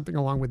it be something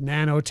along with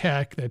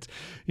nanotech that,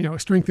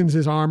 strengthens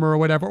his armor or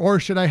whatever? Or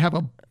should I have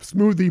a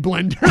smoothie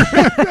blender?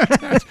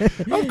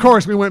 Of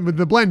course, we went with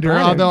the blender,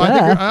 although I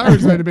think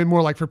ours might have been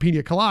more like for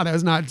pina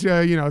coladas, not,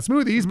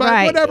 smoothies,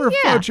 but whatever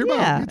floats your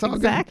boat. It's all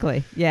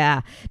exactly. Good.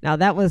 Yeah. Now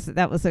that was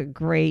a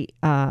great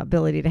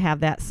ability to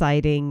have that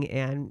sighting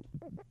and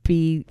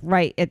be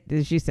right at,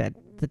 as you said,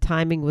 the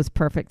timing was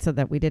perfect so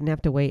that we didn't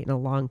have to wait in a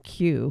long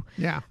queue.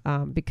 Yeah.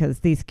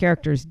 Because these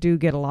characters do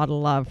get a lot of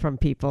love from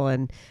people,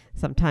 and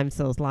sometimes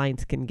those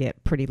lines can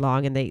get pretty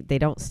long, and they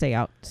don't stay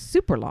out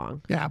super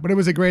long. Yeah, but it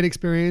was a great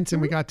experience,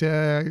 and we got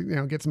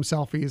to get some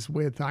selfies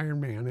with Iron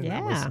Man, and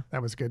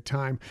that was a good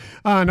time.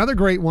 Another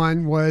great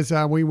one was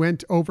we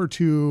went over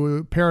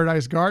to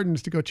Paradise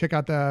Gardens to go check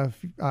out the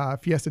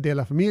Fiesta de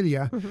la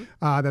Familia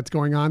that's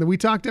going on. And we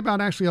talked about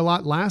actually a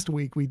lot last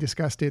week. We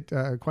discussed it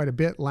quite a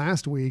bit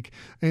last week,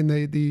 and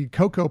the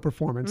Coco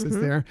performance that's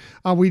there.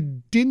 We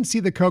didn't see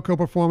the Coco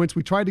performance.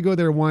 We tried to go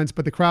there once,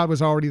 but the crowd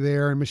was already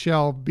there, and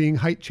Michelle, being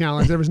height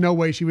challenged, there was no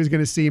way she was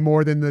going to see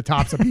more than the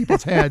tops of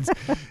people's heads.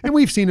 And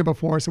we've seen it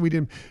before, so we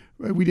didn't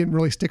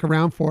really stick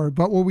around for it.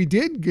 But what we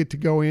did get to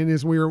go in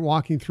as we were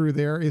walking through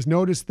there is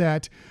notice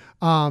that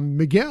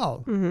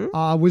Miguel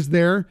was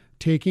there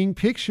taking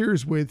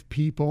pictures with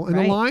people, and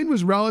the line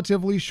was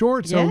relatively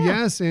short. So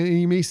yes, and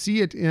you may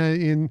see it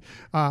in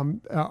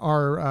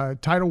our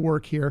title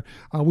work here.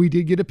 We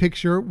did get a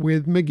picture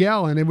with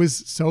Miguel, and it was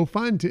so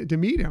fun to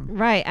meet him.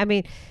 Right. I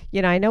mean,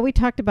 I know we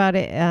talked about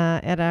it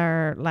at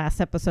our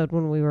last episode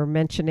when we were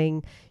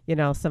mentioning,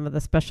 some of the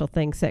special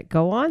things that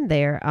go on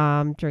there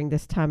during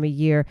this time of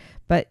year.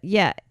 But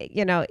yeah,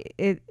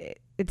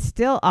 it's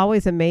still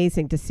always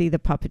amazing to see the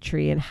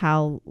puppetry and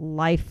how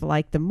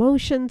lifelike the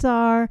motions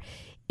are.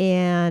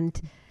 And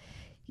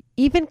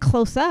even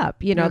close up,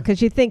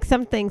 because you think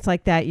some things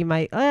like that, you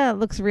might, it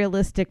looks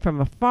realistic from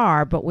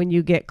afar, but when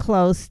you get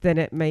close, then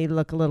it may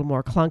look a little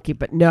more clunky.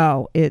 But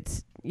no,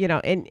 it's,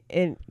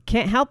 and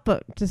can't help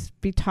but just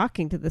be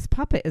talking to this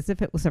puppet as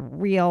if it was a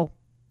real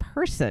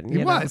person. He you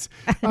know? was.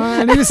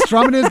 And he was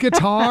strumming his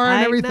guitar and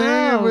I everything.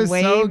 know, It was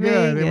so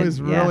good. It waving was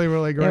and- really,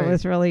 really great. It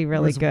was really,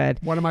 really was good.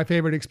 One of my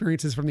favorite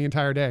experiences from the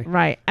entire day.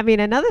 Right. I mean,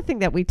 another thing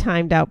that we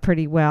timed out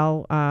pretty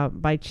well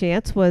by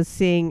chance was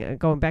seeing,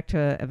 going back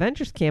to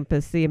Avengers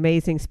Campus, the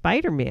Amazing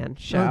Spider-Man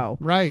show.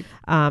 Right.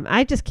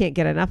 I just can't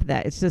get enough of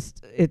that. It's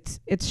just,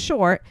 it's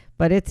short,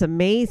 but it's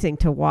amazing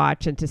to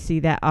watch and to see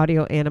that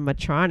audio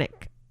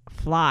animatronic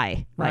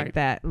fly like Right.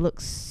 that.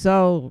 Looks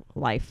so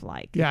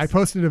lifelike. Yeah, I It's-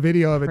 posted a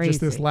video of it just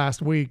this crazy.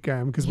 last week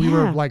because we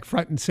were Yeah. like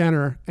front and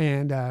center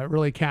and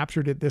really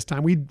captured it this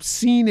time. We'd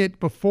seen it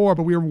before,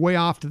 but we were way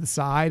off to the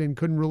side and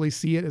couldn't really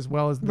see it as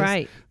well as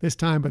Right. this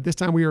time. But this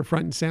time we were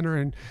front and center,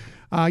 and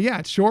yeah,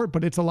 it's short,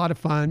 but it's a lot of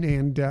fun.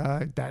 And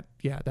that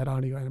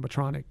audio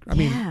animatronic.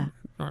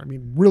 I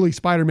mean, really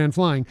Spider-Man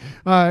flying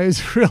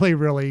is really,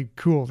 really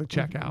cool to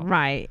check out.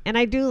 Right. And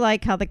I do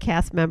like how the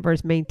cast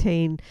members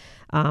maintain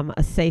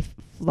a safe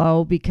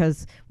flow,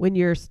 because when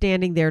you're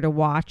standing there to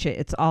watch it,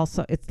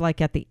 it's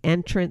like at the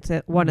entrance,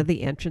 at one of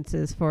the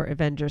entrances for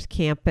Avengers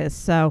Campus.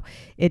 So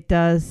it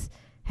does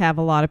have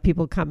a lot of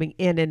people coming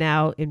in and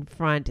out in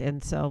front.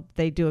 And so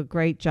they do a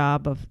great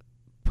job of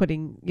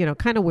putting,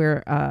 kind of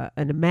where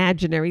an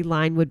imaginary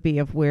line would be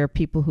of where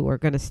people who are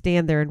going to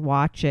stand there and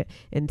watch it,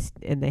 and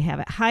they have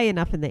it high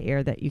enough in the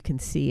air that you can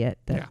see it,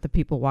 that Yeah. the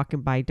people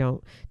walking by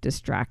don't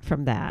distract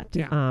from that.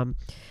 Yeah.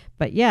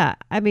 But yeah,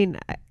 I mean,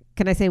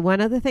 can I say one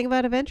other thing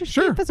about Avengers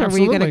Sure, Campus, or were you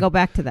going absolutely. to go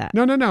back to that?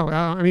 No.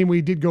 I mean,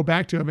 we did go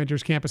back to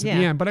Avengers Campus at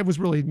the Yeah. end, but I was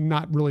really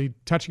not really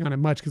touching on it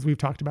much because we've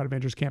talked about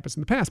Avengers Campus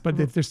in the past. But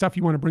if there's stuff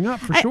you want to bring up,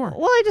 for sure.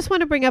 Well, I just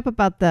want to bring up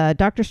about the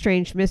Doctor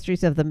Strange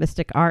Mysteries of the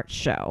Mystic Arts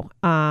show.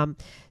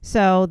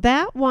 So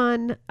that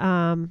one,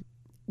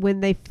 when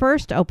they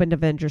first opened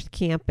Avengers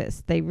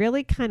Campus, they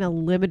really kind of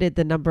limited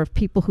the number of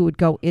people who would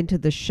go into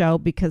the show,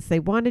 because they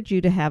wanted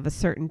you to have a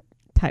certain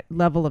type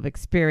level of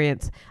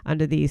experience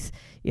under these,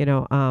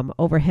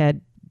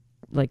 overhead,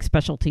 like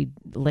specialty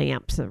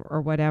lamps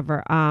or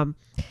whatever.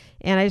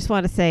 And I just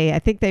want to say, I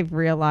think they've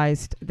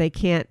realized they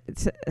can't,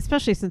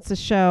 especially since the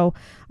show,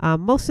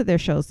 most of their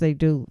shows they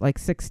do like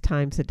 6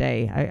 times a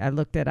day. I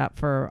looked it up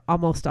for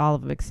almost all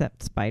of them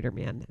except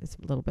Spider-Man. It's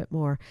a little bit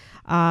more.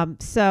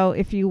 So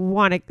if you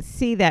want to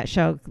see that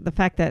show, the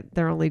fact that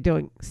they're only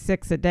doing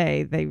 6 a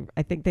day,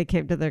 I think they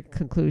came to the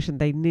conclusion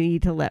they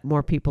need to let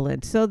more people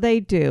in. So they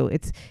do.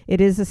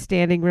 It is a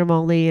standing room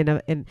only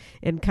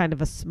in kind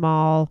of a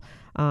small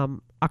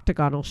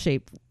octagonal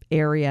shaped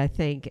area, I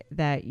think,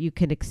 that you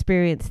can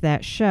experience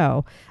that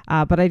show.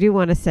 But I do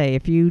want to say,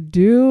 if you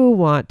do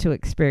want to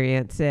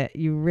experience it,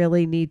 you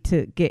really need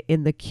to get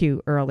in the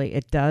queue early.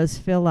 It does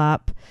fill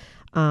up,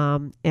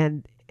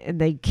 and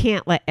they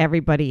can't let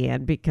everybody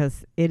in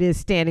because it is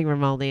standing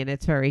room only and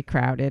it's very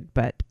crowded.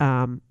 But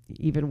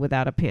even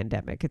without a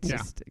pandemic, it's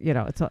just,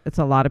 it's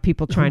a lot of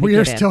people trying to We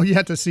get are in. still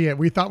yet to see it.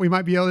 We thought we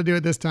might be able to do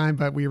it this time,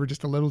 but we were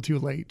just a little too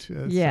late.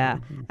 Yeah.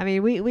 I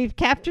mean, we've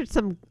captured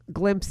some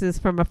glimpses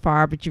from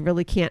afar, but you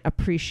really can't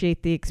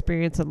appreciate the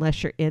experience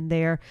unless you're in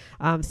there.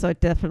 So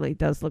it definitely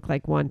does look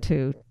like one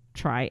to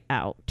try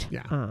out.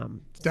 Yeah.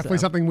 It's definitely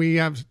something we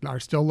are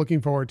still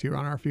looking forward to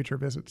on our future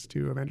visits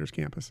to Avengers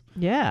Campus.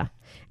 Yeah.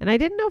 And I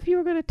didn't know if you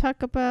were going to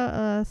talk about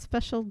a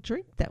special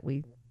drink that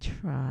we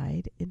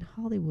tried in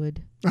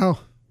Hollywood. Oh,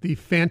 the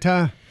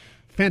Fanta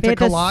Fanta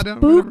Colada.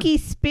 Spooky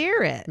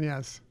Spirit.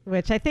 Yes.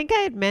 Which I think I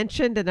had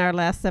mentioned in our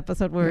last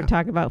episode when we Yeah. were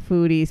talking about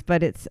foodies,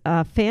 but it's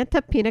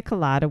Fanta Pina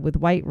Colada with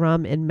white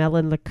rum and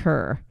melon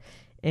liqueur.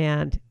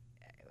 And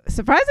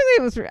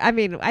surprisingly,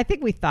 I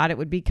think we thought it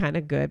would be kind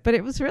of good, but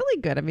it was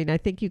really good. I mean, I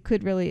think you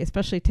could really,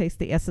 especially taste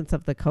the essence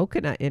of the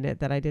coconut in it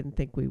that I didn't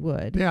think we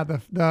would. Yeah, the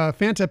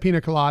Fanta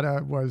Pina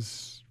Colada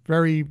was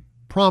very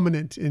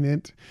prominent in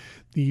it.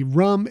 The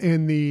rum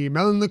and the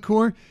melon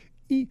liqueur.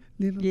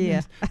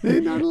 Yeah.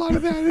 Not a lot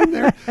of that in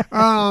there.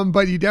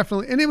 But you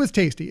definitely, and it was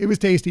tasty.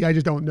 I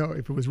just don't know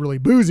if it was really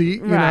boozy,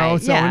 you know?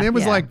 Right. So, Yeah, and it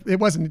was yeah. like, it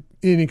wasn't an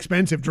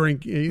inexpensive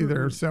drink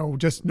either. So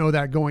just know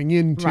that going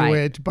into Right.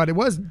 it, but it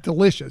was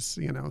delicious,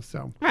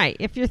 so. Right.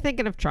 If you're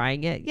thinking of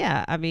trying it,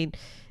 yeah. I mean,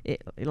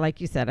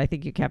 like you said, I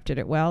think you captured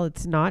it well.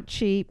 It's not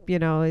cheap.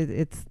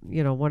 It's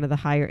one of the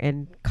higher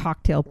end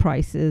cocktail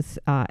prices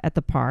at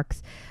the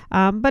parks.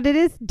 But it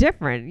is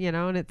different,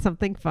 and it's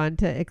something fun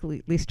to at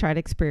least try to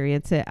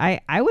experience it.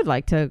 I would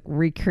like to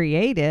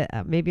recreate it.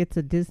 Maybe it's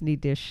a Disney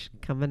dish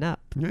coming up.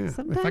 Yeah,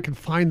 sometime. if I can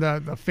find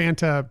the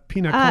Fanta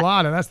Pina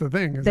Colada, that's the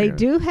thing. They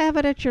do have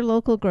it at your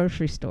local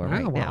grocery store Oh,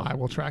 right well, now. I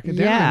will track it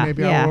down. Yeah, And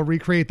maybe yeah. I will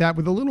recreate that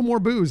with a little more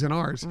booze in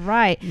ours.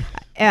 Right.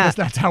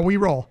 That's how we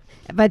roll.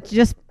 But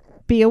just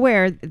be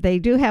aware, they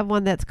do have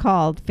one that's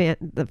called the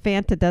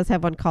Fanta does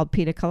have one called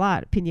Pina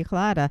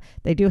Colada.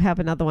 They do have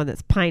another one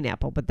that's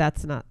pineapple, but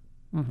that's not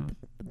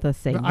the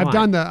same one. I've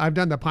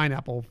done the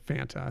pineapple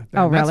Fanta.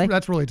 Oh, really?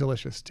 That's really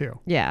delicious too.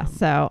 Yeah.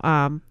 So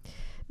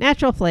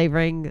natural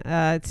flavoring.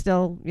 It's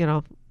still,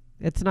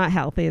 it's not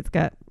healthy. It's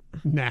got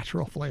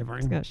Natural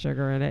flavoring.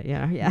 sugar in it.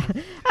 Yeah.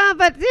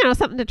 But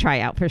something to try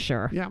out for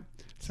sure. Yeah.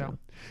 So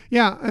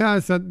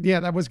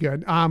That was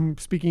good.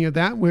 Speaking of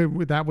that,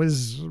 that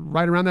was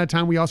right around that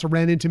time we also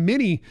ran into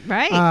Minnie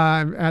Right.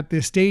 at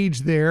the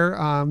stage there,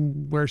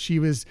 where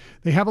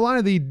they have a lot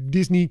of the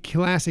Disney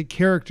classic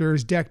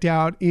characters decked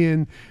out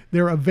in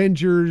their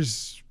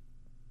Avengers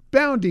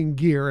bounding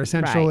gear,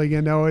 essentially.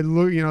 Right.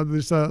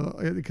 There's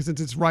because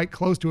since it's right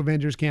close to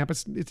Avengers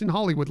Campus, it's in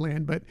Hollywood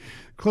Land, but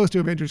close to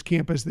Avengers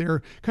Campus,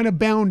 they're kind of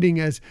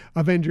bounding as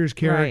Avengers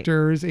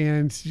characters,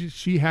 and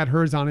she had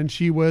hers on, and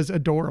she was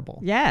adorable.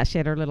 Yeah, she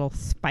had her little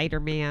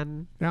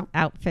Spider-Man Yeah.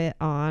 outfit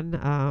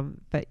on.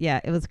 But yeah,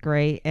 it was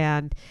great,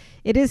 and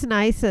it is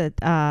nice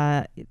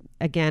that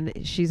again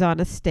she's on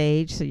a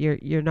stage, so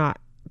you're not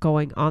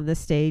going on the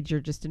stage, you're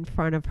just in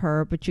front of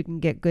her, but you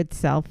can get good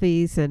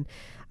selfies, and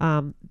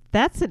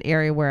that's an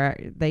area where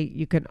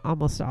you can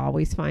almost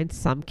always find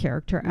some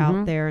character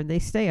out there, and they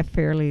stay a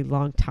fairly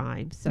long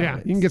time. So yeah,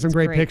 you can get some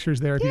great pictures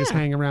there if you just Yeah.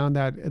 hang around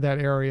that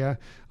area.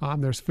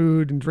 There's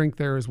food and drink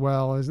there as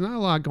well. There's not a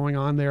lot going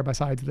on there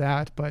besides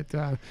that, but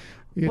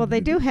well,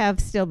 they do have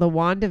still the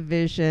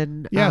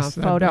WandaVision Yes,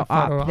 that photo photo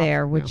op op,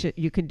 there, which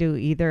you can do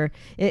either.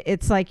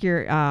 It's like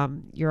you're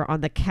on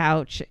the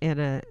couch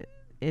in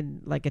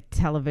like a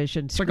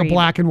television It's screen. like a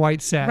black and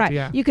white set. Right.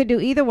 Yeah. You can do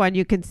either one.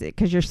 You can,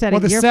 because you're setting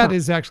Well, the your set phone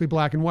is actually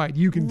black and white.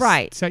 You can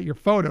Right. set your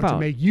photo to Phone.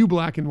 make you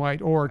black and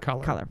white or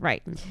color.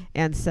 Right.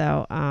 And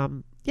so,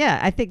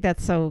 I think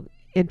that's so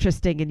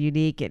interesting and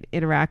unique and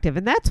interactive.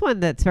 And that's one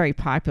that's very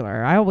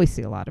popular. I always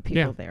see a lot of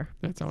people Yeah. there.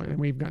 That's all. And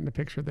we've gotten a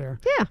picture there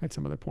Yeah. at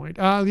some other point.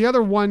 The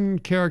other one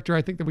character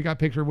I think that we got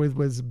picture with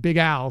was Big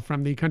Al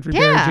from the Country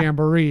Yeah. Bear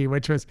Jamboree,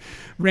 which was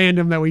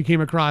random that we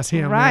came across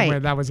him. Right.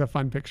 And that was a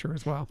fun picture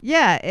as well.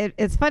 Yeah.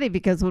 It's funny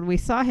because when we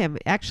saw him,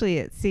 actually,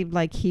 it seemed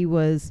like he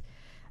was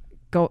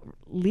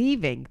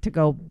leaving to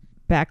go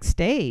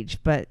backstage,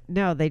 but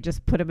no, they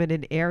just put him in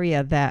an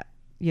area that,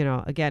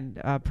 again,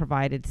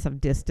 provided some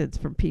distance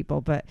from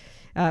people, but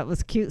it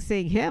was cute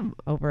seeing him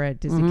over at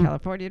Disney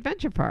California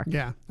Adventure Park.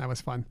 Yeah, that was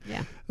fun.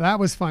 Yeah. That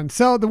was fun.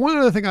 So the one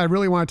other thing I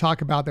really want to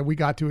talk about that we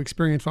got to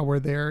experience while we're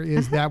there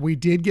is that we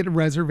did get a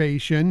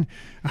reservation.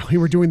 We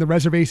were doing the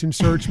reservation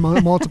search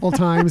multiple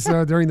times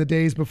during the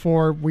days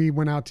before we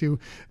went out to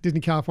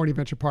Disney California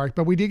Adventure Park,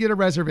 but we did get a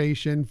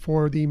reservation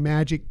for the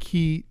Magic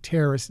Key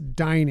Terrace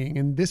dining.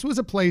 And this was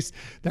a place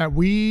that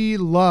we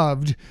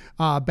loved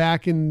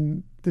back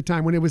in the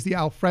time when it was the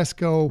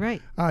alfresco Right.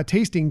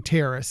 Tasting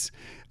terrace.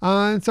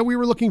 And so we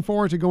were looking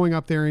forward to going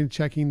up there and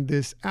checking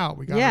this out.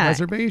 We got a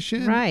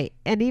reservation. Right.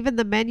 And even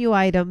the menu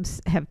items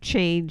have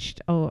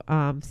changed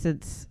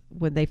since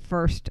when they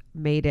first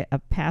made it a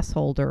pass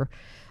holder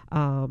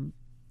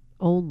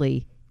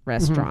only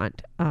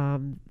restaurant.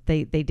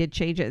 They did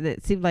change it, and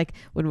it seemed like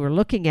when we were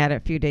looking at it a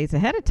few days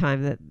ahead of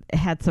time that it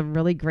had some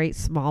really great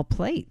small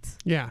plates.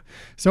 Yeah.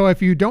 So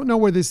if you don't know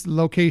where this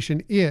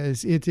location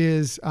is, it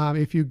is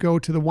if you go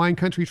to the Wine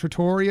Country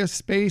Trattoria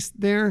space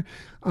there,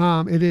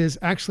 it is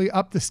actually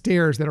up the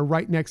stairs that are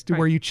right next to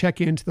where you check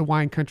into the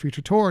Wine Country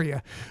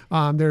Trattoria.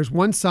 There's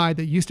one side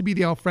that used to be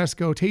the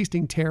alfresco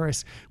tasting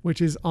terrace, which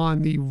is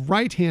on the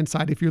right-hand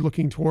side if you're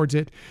looking towards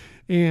it.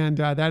 And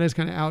that is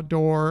kind of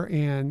outdoor,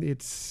 and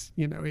it's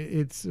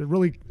it's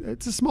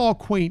a small,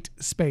 quaint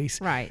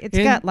space. Right. It's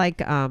got like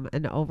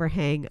an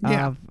overhang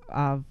of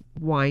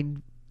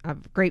wine,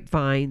 of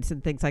grapevines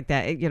and things like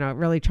that.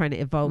 Really trying to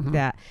evoke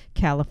that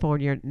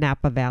California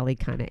Napa Valley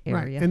kind of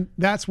area. Right. And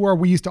that's where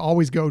we used to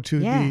always go to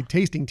Yeah. the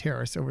tasting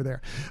terrace over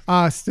there.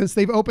 Since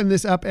they've opened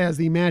this up as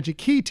the Magic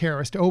Key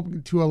Terrace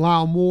to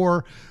allow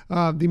more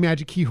the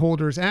Magic Key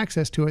holders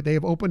access to it, they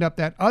have opened up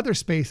that other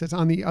space that's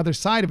on the other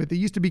side of it. That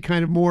used to be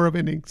kind of more of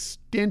an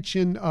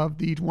extension of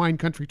the Wine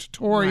Country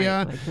Trattoria.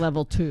 Right, like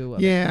level 2.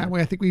 Yeah,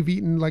 I think we've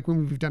eaten, like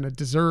when we've done a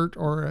dessert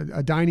or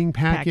a dining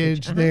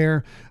package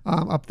there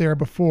up there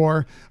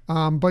before.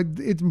 But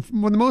it's,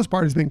 for the most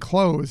part, has been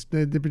closed.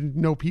 There've been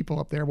no people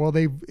up there. Well,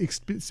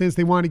 since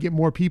they want to get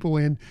more people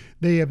in,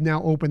 they have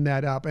now opened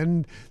that up.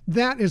 And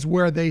that is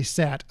where they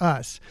sat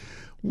us.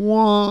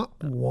 Wah,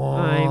 wah.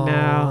 I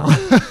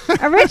know.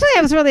 Originally,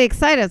 I was really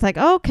excited. It's like,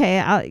 okay,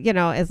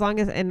 as long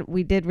as, and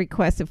we did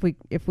request if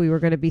we were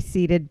going to be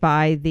seated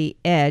by the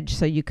edge,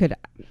 so you could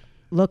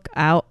look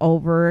out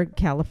over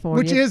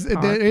California. Which is,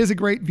 Park. there is a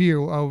great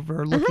view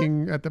over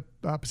looking at the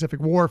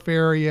Pacific Wharf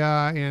area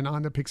and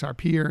on the Pixar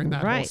Pier and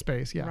that whole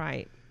space. Yeah.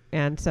 Right.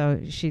 And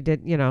so she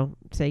did,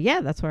 say,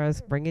 yeah, that's where I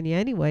was bringing you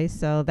anyway.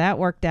 So that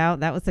worked out.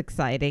 That was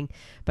exciting.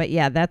 But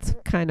yeah, that's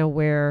kind of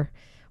where,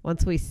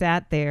 once we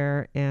sat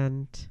there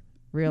and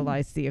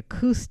realized the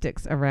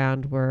acoustics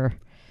around were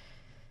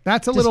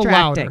That's a little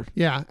distracting. louder.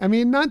 Yeah. I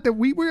mean, not that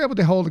we were able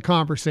to hold a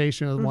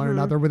conversation with one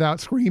another without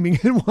screaming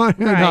at one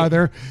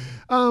another.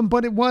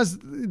 But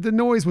the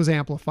noise was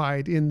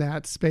amplified in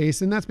that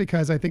space. And that's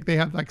because I think they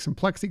have like some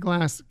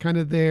plexiglass kind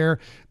of there.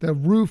 The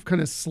roof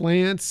kind of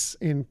slants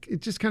and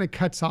it just kind of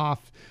cuts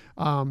off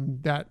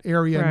that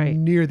area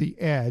near the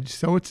edge.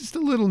 So it's just a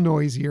little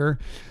noisier.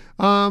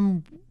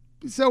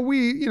 So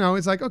we,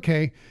 it's like,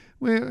 okay,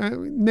 well,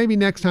 maybe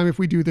next time if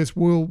we do this,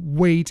 we'll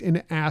wait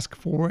and ask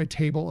for a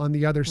table on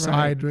the other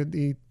side with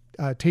the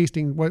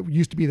tasting, what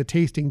used to be the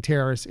tasting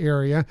terrace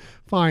area.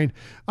 Fine.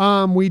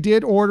 We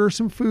did order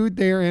some food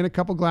there and a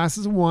couple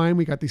glasses of wine.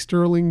 We got the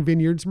Sterling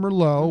Vineyards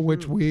Merlot,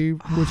 which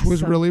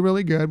was really,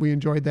 really good. We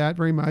enjoyed that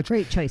very much.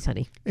 Great choice,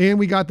 honey. And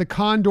we got the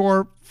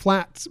Condor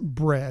Flats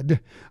bread,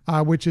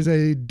 which is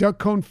a duck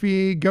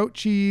confit, goat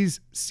cheese,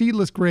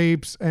 seedless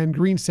grapes, and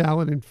green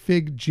salad and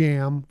fig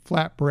jam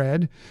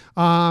flatbread.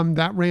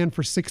 That ran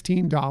for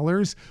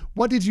 $16.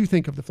 What did you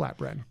think of the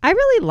flatbread? I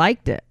really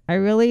liked it. I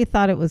really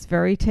thought it was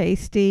very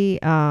tasty,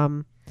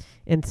 and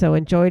so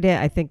enjoyed it.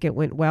 I think it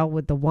went well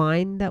with the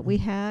wine that we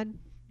had,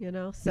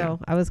 so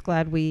I was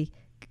glad we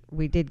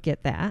did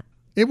get that.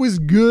 It was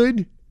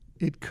good.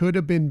 It could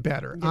have been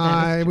better.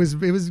 It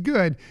was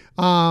good.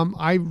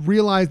 I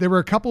realized there were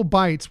a couple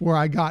bites where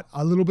I got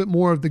a little bit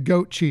more of the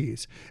goat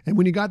cheese. And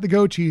when you got the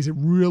goat cheese, it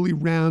really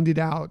rounded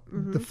out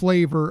the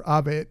flavor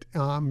of it,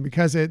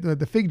 because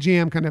the fig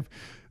jam kind of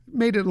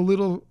made it a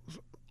little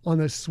on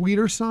the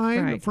sweeter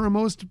side for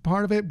most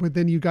part of it, but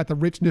then you got the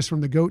richness from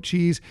the goat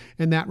cheese,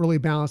 and that really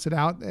balanced it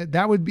out.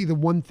 That would be the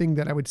one thing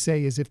that I would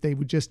say is if they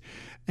would just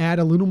add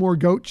a little more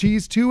goat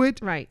cheese to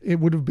it, it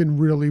would have been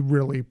really,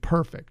 really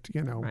perfect,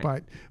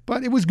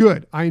 but it was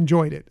good. I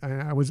enjoyed it.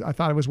 I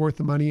thought it was worth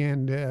the money,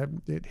 and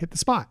it hit the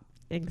spot.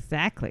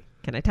 Exactly.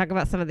 Can I talk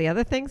about some of the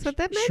other things with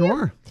that menu?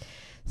 Sure.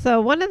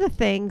 So one of the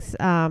things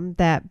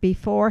that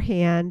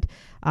beforehand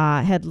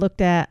had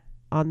looked at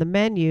on the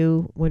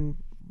menu when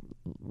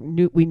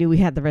we knew we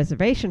had the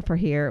reservation for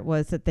here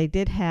was that they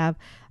did have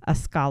a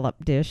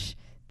scallop dish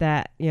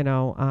that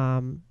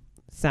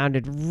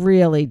sounded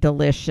really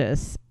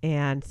delicious,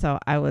 and so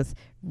I was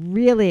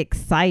really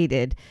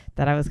excited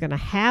that I was going to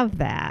have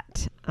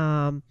that,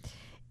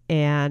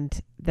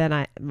 and then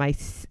I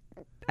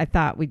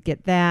thought we'd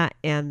get that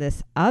and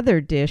this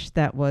other dish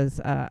that was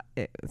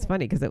it's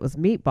funny because it was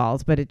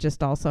meatballs, but it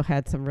just also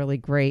had some really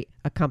great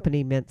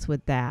accompaniments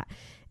with that.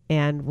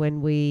 And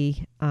when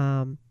we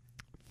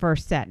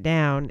first sat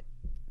down,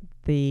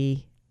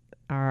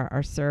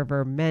 our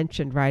server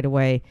mentioned right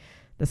away,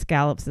 the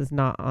scallops is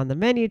not on the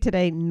menu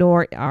today,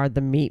 nor are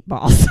the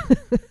meatballs.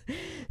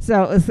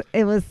 So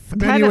it was the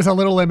menu was a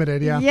little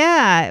limited.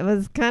 Yeah, it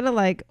was kind of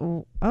like,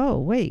 oh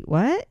wait,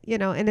 what?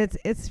 And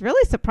it's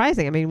really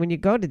surprising. I mean, when you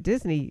go to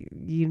Disney,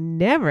 you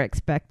never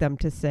expect them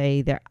to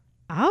say they're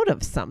out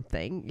of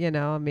something.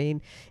 I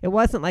mean, it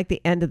wasn't like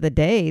the end of the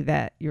day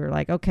that you're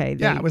like, okay.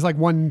 It was like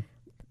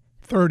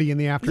 1:30 in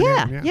the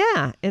afternoon.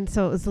 Yeah. And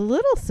so it was a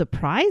little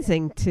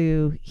surprising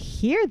to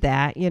hear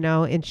that,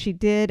 and she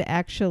did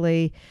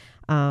actually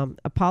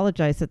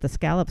apologize that the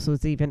scallops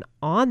was even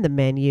on the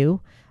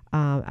menu.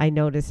 I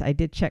noticed, I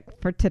did check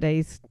for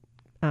today's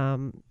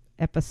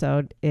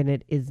episode, and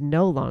it is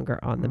no longer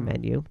on the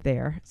menu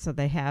there. So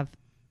they have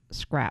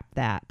scrapped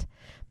that.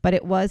 But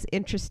it was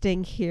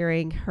interesting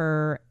hearing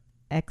her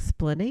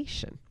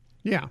explanation.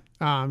 Yeah,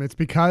 it's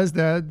because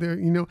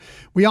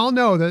we all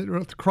know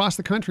that across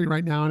the country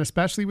right now, and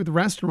especially with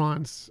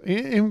restaurants,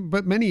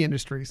 but many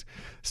industries,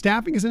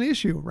 staffing is an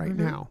issue right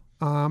now.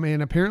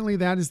 And apparently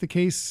that is the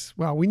case.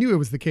 Well, we knew it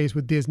was the case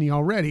with Disney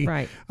already,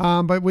 right?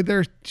 But with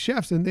their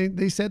chefs, and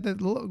they said that,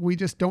 look, we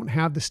just don't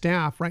have the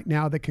staff right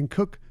now that can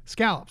cook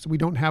scallops. We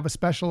don't have a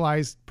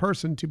specialized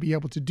person to be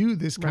able to do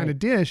this kind of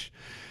dish.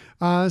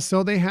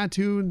 So they had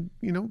to,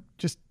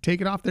 just take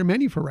it off their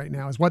menu for right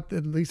now, at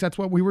least that's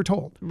what we were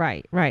told.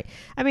 Right.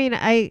 I mean,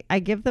 I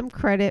give them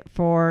credit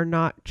for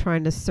not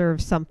trying to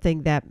serve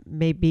something that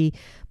may be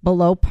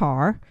below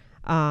par,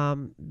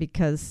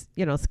 because,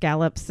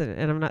 scallops,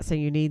 and I'm not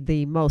saying you need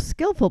the most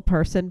skillful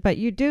person, but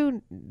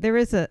there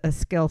is a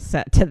skill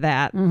set to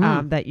that,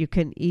 that you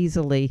can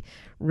easily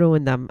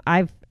ruin them.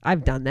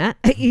 I've done that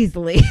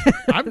easily.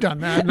 I've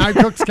done that, and I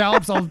cooked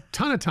scallops a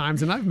ton of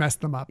times, and I've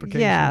messed them up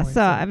occasionally. Yeah,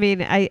 so I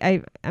mean,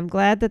 I'm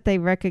glad that they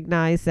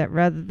recognize that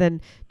rather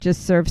than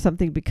just serve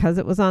something because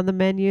it was on the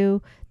menu,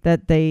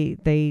 that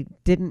they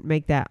didn't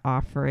make that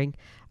offering.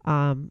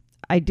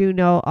 I do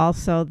know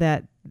also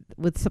that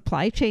with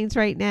supply chains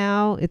right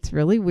now, it's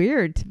really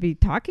weird to be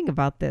talking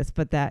about this,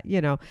 but that,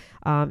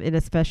 and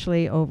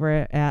especially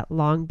over at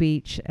Long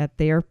Beach at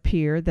their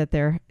pier, that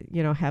they're,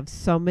 have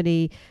so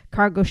many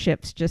cargo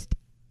ships just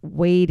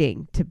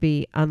waiting to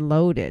be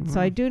unloaded. So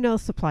I do know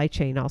supply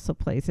chain also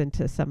plays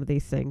into some of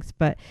these things,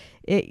 but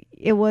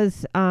it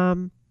was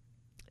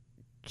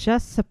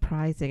just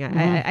surprising.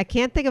 I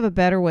can't think of a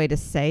better way to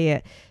say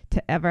it,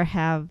 to ever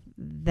have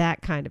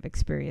that kind of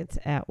experience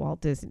at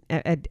Walt Disney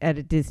at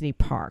a Disney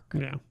park.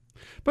 Yeah.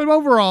 But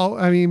overall,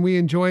 I mean, we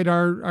enjoyed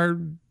our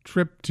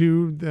trip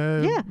to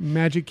the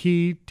Magic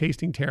Key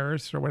Tasting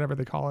Terrace, or whatever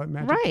they call it,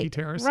 Key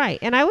Terrace. Right.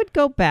 And I would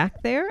go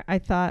back there. I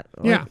thought,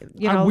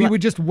 we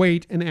would just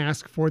wait and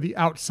ask for the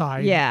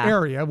outside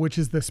area, which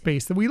is the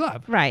space that we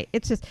love. Right.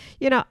 It's just,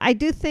 I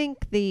do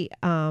think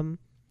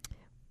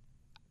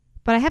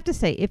but I have to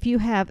say, if you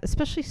have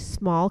especially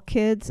small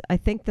kids, I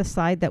think the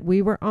side that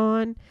we were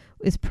on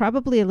is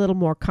probably a little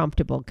more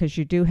comfortable, because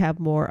you do have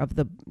more of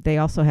they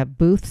also have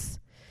booths.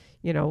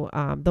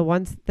 The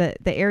ones the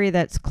area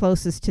that's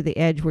closest to the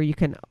edge where you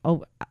can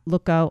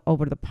look out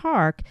over the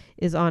park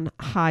is on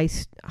high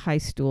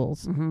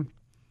stools.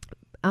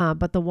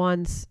 But the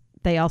ones,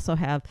 they also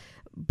have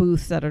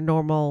booths that are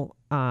normal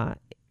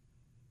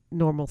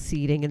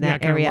seating in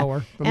that kind of area.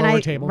 lower,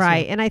 lower tables.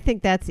 Right. Yeah. And I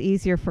think that's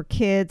easier for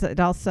kids. It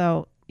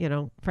also,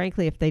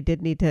 frankly, if they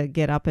did need to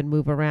get up and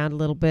move around a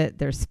little bit,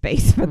 there's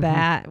space for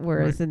that.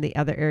 Whereas in the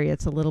other area,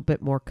 it's a little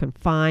bit more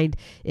confined.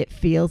 It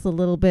feels a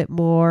little bit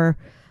more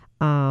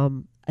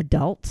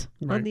adult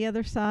on the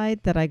other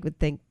side, that I would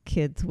think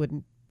kids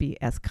wouldn't be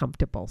as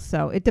comfortable.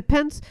 So it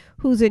depends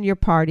who's in your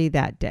party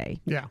that day.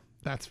 Yeah,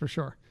 that's for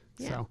sure.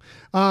 Yeah.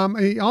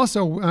 So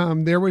also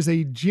there was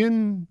a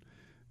gin,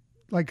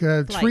 like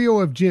a Flight. trio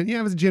of gin.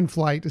 Yeah, it was a gin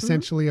flight,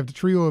 essentially, of the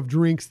trio of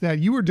drinks that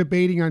you were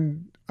debating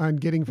on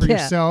getting for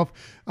yourself.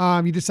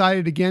 You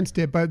decided against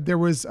it, but there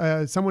was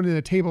someone at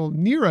a table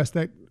near us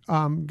that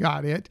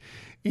got it.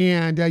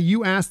 And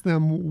you asked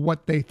them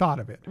what they thought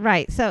of it.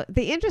 Right. So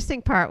the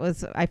interesting part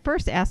was, I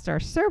first asked our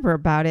server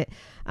about it.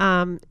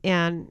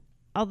 And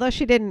although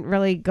she didn't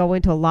really go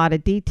into a lot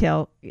of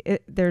detail,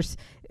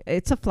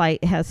 it's a flight.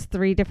 It has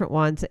 3 different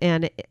ones.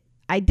 And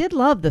I did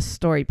love the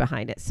story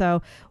behind it.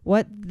 So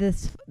what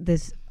this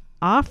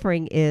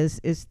offering is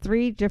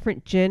 3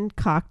 different gin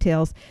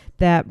cocktails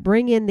that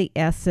bring in the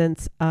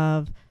essence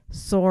of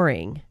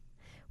soaring,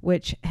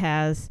 which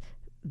has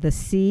the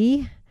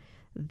sea,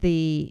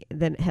 then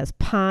it has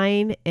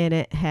pine, and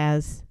it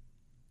has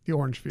The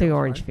orange fields. the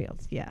orange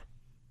fields. Yeah.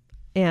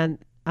 And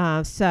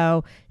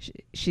so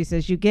she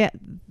says you get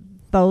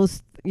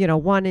those,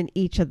 one in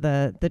each of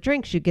the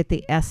drinks, you get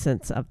the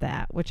essence of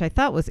that, which I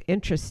thought was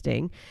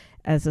interesting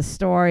as a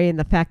story, and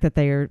the fact that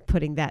they are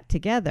putting that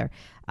together.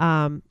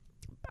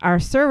 Our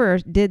server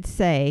did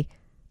say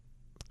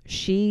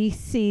she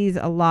sees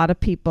a lot of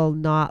people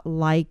not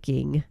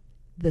liking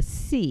the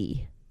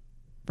sea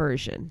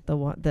version,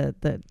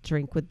 the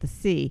drink with the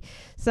sea.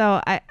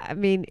 So I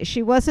mean,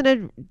 she wasn't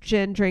a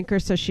gin drinker,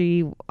 so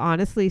she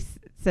honestly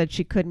said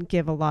she couldn't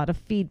give a lot of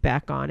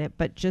feedback on it,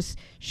 but just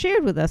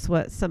shared with us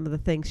what some of the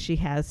things she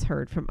has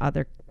heard from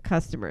other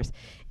customers.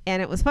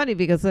 And it was funny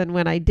because then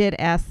when I did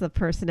ask the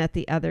person at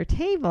the other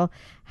table,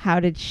 how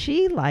did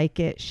she like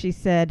it? She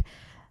said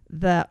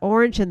the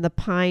orange and the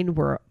pine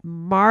were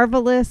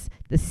marvelous.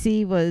 The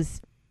sea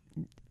was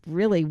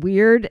really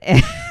weird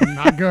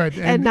Not good.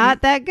 and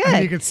not that good.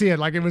 And you could see it,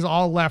 like it was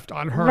all left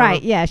on her.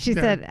 Right. Yeah. She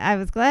Yeah. said, I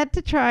was glad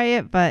to try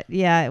it, but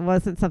yeah, it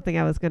wasn't something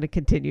I was going to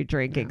continue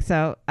drinking. Yeah.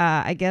 So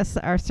I guess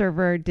our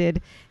server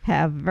did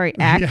have very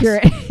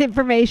accurate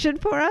information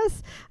for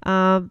us.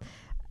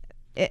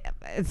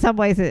 In some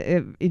ways,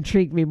 it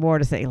intrigued me more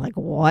to say, like,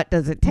 what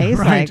does it taste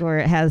Right. like, where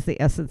it has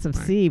the essence of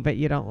sea, but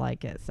you don't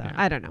like it. So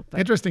I don't know. But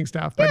Interesting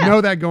stuff. But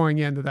know that going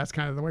in, that's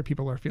kind of the way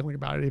people are feeling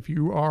about it if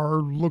you are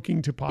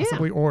looking to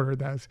possibly order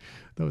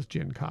those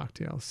gin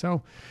cocktails.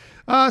 So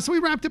we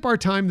wrapped up our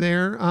time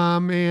there,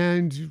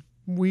 and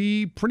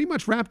we pretty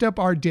much wrapped up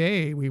our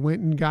day. We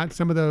went and got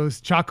some of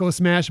those Choco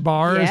Smash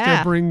bars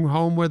to bring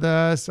home with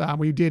us.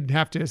 We did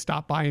have to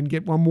stop by and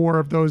get one more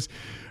of those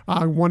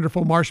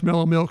wonderful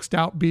marshmallow milk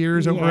stout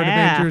beers over at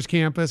Avengers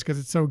Campus because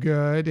it's so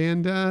good.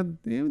 And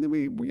then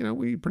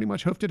we pretty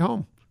much hoofed it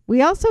home.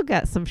 we also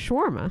got some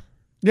shawarma.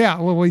 Yeah,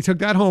 well, we took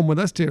that home with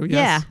us too.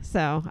 Yes. Yeah.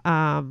 So,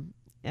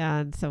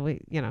 and so we,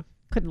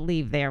 couldn't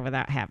leave there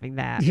without having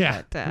that.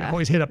 Yeah, But, we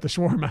always hit up the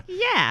shawarma.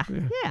 yeah.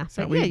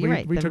 So But we, you're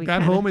right. we Then took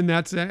that home, and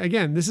that's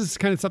again, this is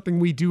kind of something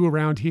we do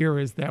around here,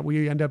 is that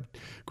we end up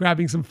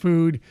grabbing some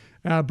food,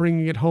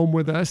 bringing it home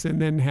with us,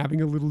 and then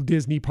having a little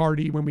Disney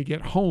party when we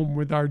get home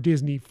with our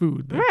Disney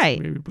food. That's Right.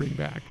 what we bring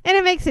back. And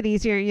it makes it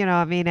easier,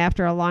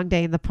 after a long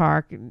day in the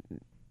park,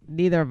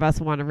 neither of us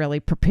want to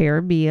really prepare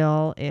a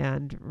meal,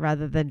 and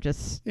rather than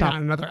just stop. Yeah,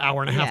 another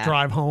hour and a half Yeah.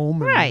 drive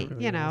home. Right, so.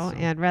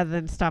 and rather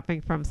than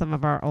stopping from some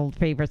of our old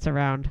favorites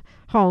around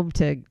home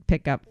to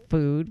pick up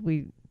food,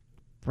 we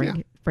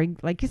bring,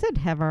 like you said,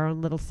 have our own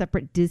little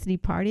separate Disney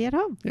party at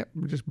home. Yep,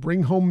 we just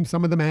bring home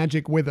some of the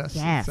magic with us.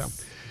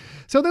 Yes.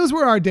 So those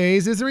were our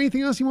days. Is there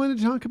anything else you wanted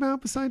to talk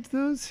about besides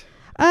those?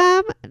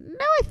 No,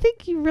 I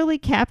think you really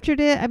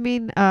captured it. I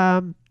mean,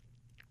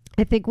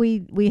 I think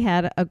we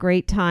had a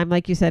great time.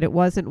 Like you said, it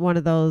wasn't one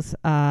of those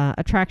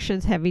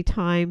attractions heavy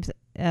times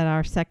at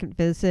our second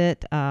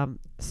visit.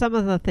 Some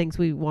of the things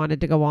we wanted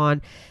to go on,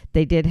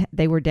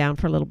 they were down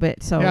for a little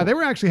bit. So Yeah, they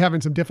were actually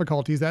having some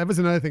difficulties. That was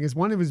another thing, is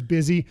one, it was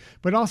busy,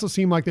 but it also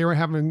seemed like they were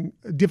having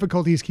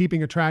difficulties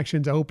keeping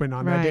attractions open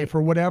on that day Right.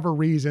 for whatever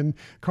reason.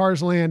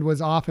 Cars Land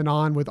was off and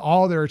on with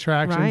all their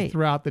attractions Right.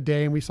 throughout the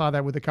day, and we saw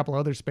that with a couple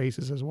other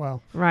spaces as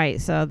well.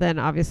 Right. So then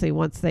obviously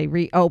once they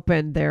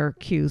reopened, their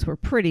queues were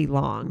pretty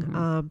long.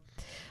 Mm-hmm.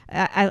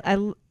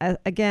 I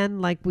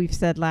again, like we've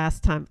said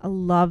last time, I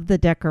love the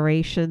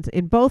decorations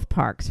in both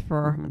parks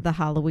for the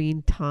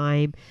Halloween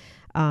time.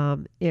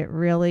 It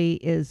really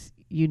is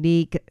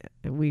unique.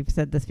 We've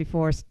said this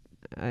before,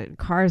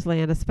 Cars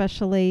Land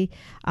especially.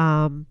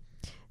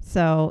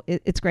 So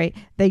it's great.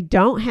 They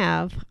don't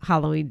have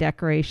Halloween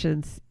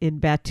decorations in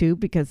Batu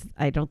because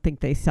I don't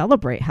think they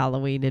celebrate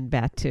Halloween in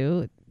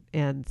Batu.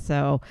 And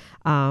so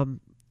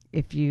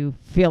if you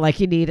feel like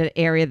you need an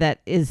area that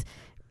is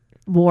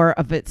more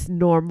of its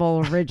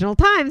normal original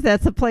times,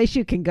 that's a place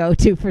you can go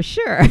to for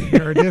sure.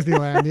 Here at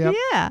Disneyland, yep.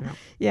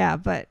 Yeah.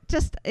 But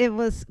just, it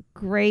was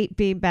great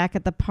being back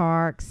at the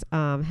parks.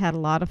 Had a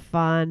lot of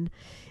fun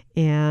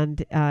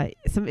and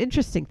some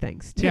interesting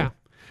things too. Yeah.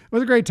 It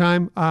was a great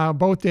time.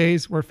 Both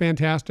days were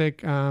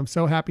fantastic.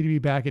 So happy to be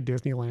back at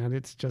Disneyland.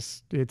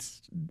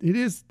 It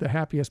is the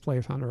happiest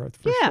place on earth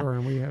for sure.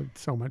 And we had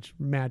so much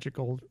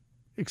magical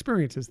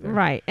experiences there.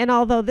 Right. And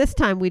although this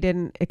time we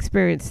didn't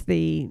experience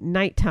the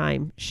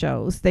nighttime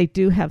shows, they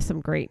do have some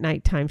great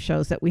nighttime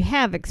shows that we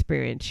have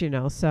experienced,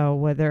 so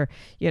whether,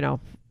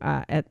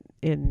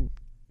 in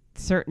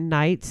certain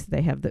nights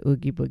they have the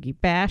Oogie Boogie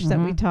Bash that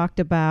we talked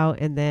about,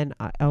 and then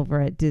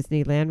over at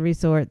Disneyland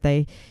Resort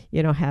they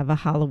have a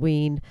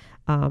Halloween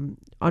on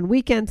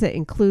weekends. It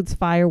includes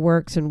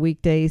fireworks, and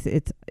weekdays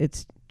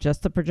it's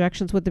just the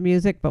projections with the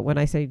music, but when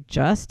I say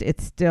just,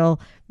 it's still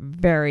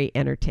very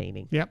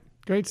entertaining. Yep.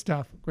 Great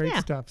stuff. Great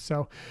stuff.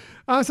 So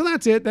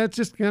that's it. That's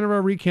just kind of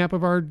a recap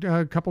of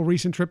our couple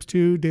recent trips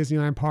to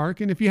Disneyland Park.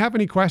 And if you have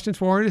any questions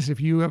for us,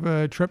 if you have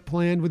a trip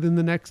planned within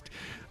the next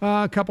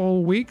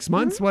couple weeks,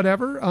 months,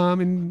 whatever,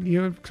 and you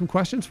have some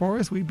questions for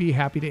us, we'd be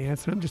happy to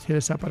answer them. Just hit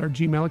us up at our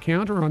Gmail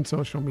account or on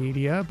social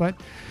media.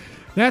 But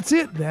that's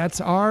it.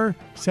 That's our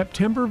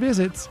September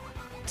visits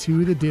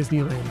to the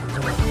Disneyland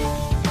Resort.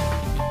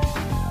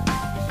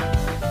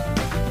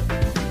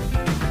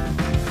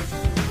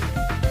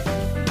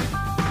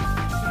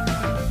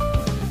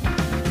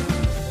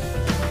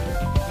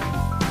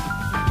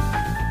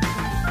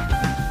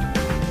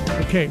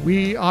 Okay,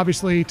 we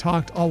obviously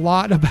talked a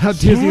lot about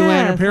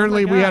Disneyland.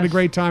 Apparently, we had a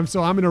great time,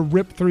 so I'm going to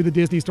rip through the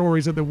Disney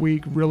stories of the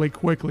week really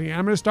quickly.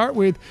 I'm going to start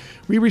with,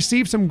 we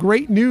received some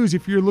great news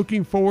if you're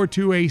looking forward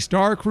to a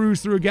star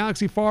cruise through a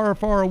galaxy far,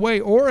 far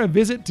away, or a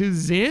visit to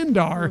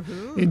Xandar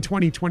in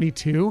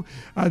 2022.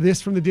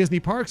 This from the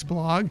Disney Parks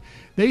blog.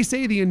 They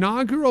say the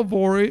inaugural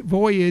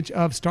voyage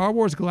of Star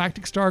Wars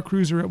Galactic Star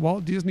Cruiser at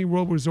Walt Disney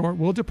World Resort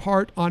will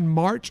depart on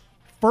March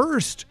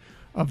 1st.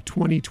 Of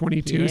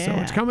 2022. So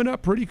it's coming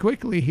up pretty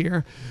quickly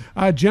here.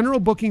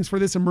 General bookings for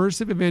this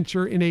immersive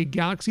adventure in a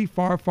galaxy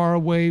far, far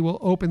away will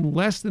open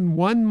less than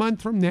 1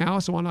 month from now.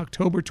 So on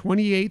October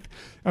 28th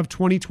of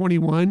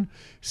 2021,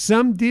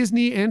 some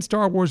Disney and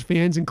Star Wars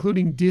fans,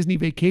 including Disney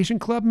Vacation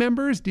Club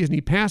members, Disney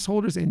Pass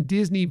holders, and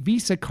Disney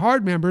Visa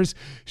card members,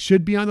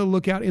 should be on the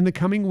lookout in the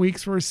coming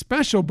weeks for a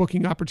special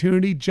booking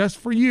opportunity just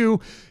for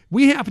you.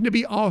 We happen to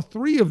be all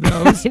three of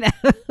those.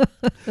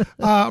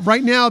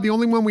 Right now, the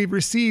only one we've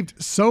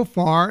received so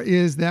far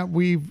is that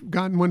we've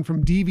gotten one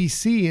from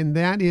DVC, and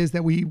that is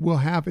that we will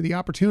have the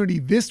opportunity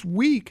this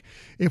week,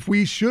 if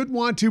we should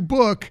want to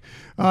book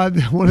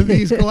one of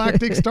these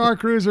Galactic Star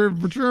Cruiser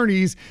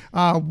journeys,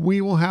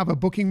 we will have a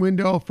booking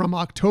window from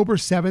October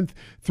 7th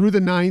through the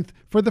 9th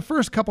for the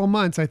first couple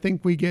months. I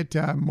think we get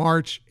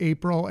March,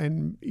 April,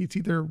 and it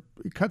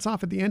cuts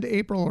off at the end of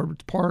April or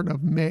it's part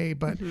of May.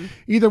 But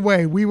either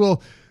way,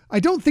 I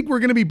don't think we're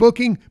going to be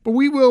booking, but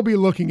we will be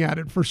looking at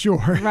it for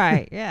sure.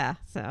 Right. Yeah.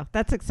 So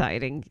that's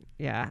exciting.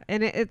 Yeah.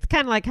 And it's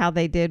kind of like how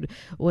they did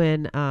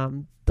when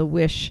the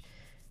Wish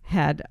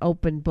had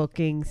open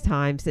bookings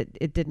times.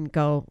 It didn't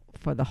go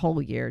for the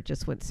whole year, it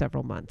just went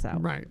several months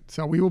out. Right.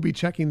 So we will be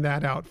checking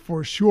that out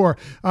for sure.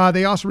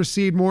 They also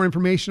received more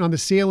information on the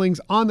sailings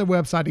on the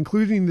website,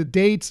 including the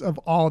dates of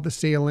all the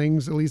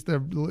sailings, at least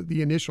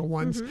the initial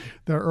ones,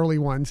 the early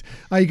ones.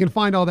 You can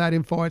find all that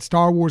info at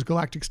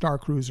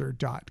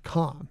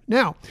StarWarsGalacticStarCruiser.com.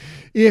 Now,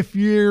 if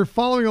you're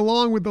following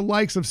along with the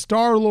likes of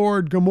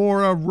Star-Lord,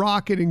 Gamora,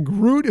 Rocket, and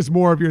Groot is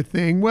more of your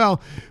thing,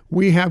 well,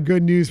 we have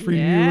good news for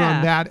you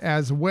on that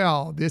as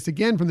well. This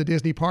again from the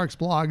Disney Parks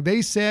blog.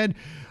 They said,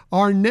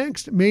 our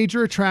next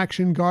major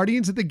attraction,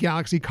 Guardians of the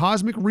Galaxy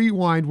Cosmic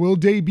Rewind, will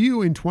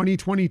debut in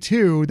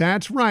 2022.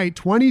 That's right,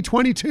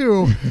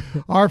 2022.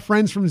 Our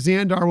friends from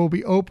Xandar will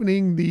be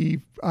open the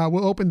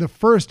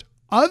first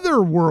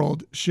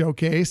Otherworld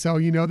Showcase. So,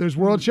 there's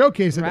World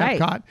Showcase at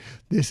Epcot.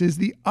 This is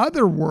the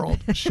Otherworld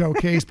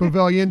Showcase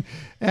Pavilion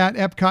at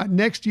Epcot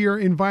next year,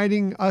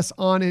 inviting us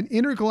on an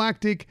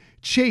intergalactic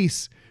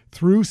chase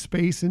through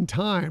space and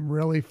time.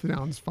 Really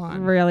sounds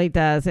fun. Really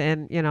does.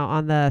 And,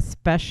 on the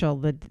special,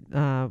 the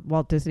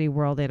Walt Disney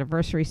World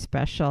Anniversary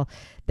Special,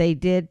 they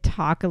did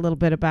talk a little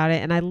bit about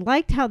it. And I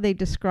liked how they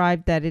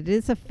described that it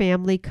is a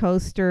family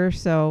coaster.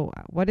 So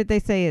what did they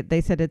say?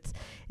 They said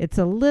it's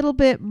a little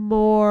bit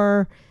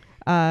more...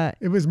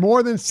 it was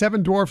more than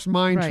Seven Dwarfs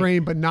Mine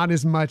Train, but not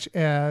as much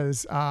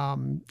as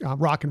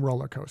Rock and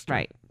Roller Coaster.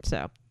 Right.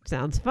 So...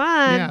 sounds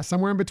fun. Yeah,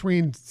 somewhere in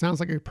between. Sounds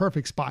like a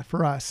perfect spot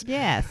for us.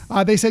 Yes.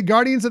 They said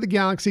Guardians of the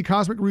Galaxy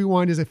Cosmic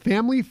Rewind is a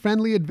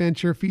family-friendly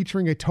adventure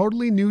featuring a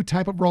totally new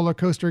type of roller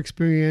coaster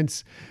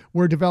experience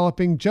we're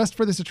developing just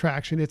for this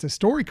attraction. It's a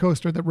story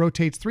coaster that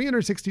rotates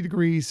 360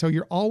 degrees, so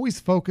you're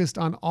always focused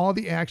on all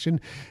the action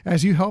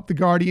as you help the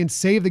Guardians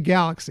save the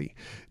galaxy.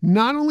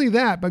 Not only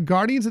that, but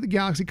Guardians of the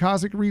Galaxy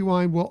Cosmic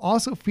Rewind will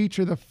also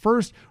feature the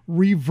first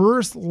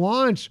reverse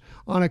launch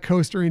on a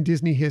coaster in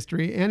Disney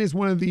history and is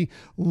one of the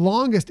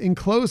longest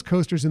enclosed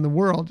coasters in the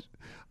world.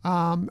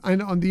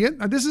 And on the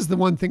this is the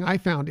one thing I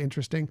found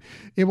interesting.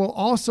 It will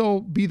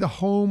also be the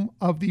home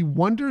of the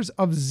Wonders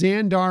of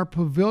Xandar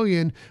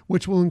Pavilion,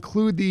 which will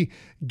include the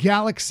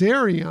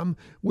Galaxarium,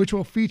 which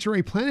will feature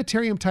a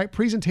planetarium type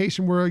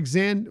presentation where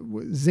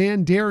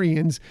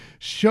Xandarians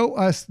show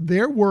us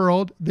their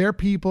world, their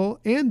people,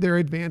 and their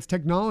advanced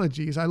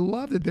technologies. I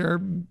love that they're,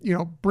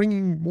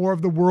 bringing more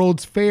of the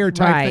World's Fair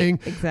type thing.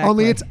 Exactly.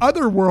 Only it's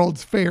other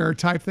World's Fair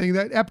type thing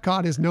that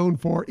Epcot is known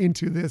for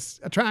into this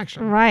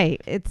attraction.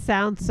 Right. It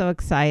sounds so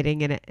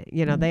exciting. And,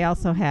 they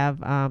also have,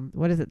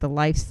 the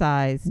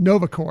life-size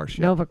Novacore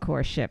ship.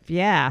 Novacore ship.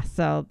 Yeah.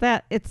 So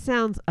it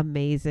sounds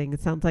amazing.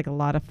 It sounds like a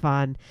lot of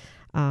fun.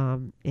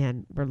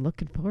 And we're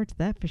looking forward to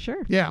that for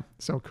sure. Yeah,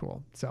 so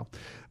cool. So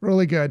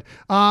really good.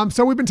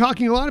 So we've been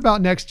talking a lot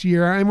about next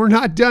year, and we're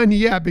not done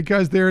yet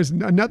because there's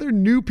another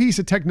new piece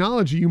of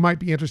technology you might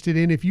be interested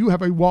in if you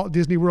have a Walt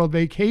Disney World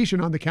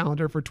vacation on the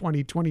calendar for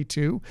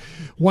 2022.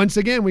 Once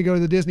again, we go to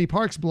the Disney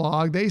Parks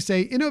blog. They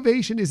say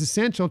innovation is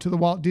essential to the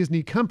Walt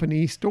Disney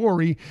Company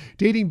story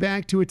dating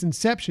back to its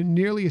inception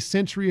nearly a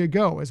century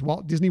ago. As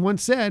Walt Disney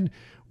once said,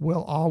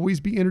 we'll always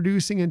be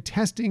introducing and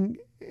testing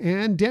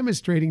and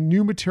demonstrating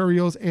new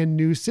materials and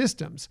new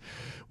systems.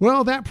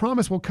 Well, that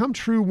promise will come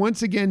true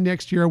once again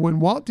next year when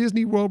Walt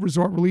Disney World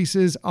Resort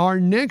releases our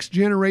next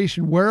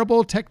generation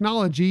wearable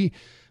technology,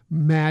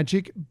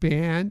 Magic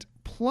Band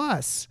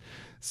Plus.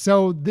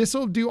 So this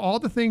will do all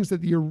the things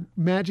that your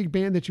Magic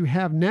Band that you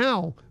have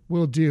now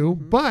will do,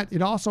 but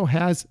it also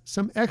has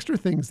some extra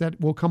things that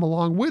will come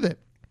along with it.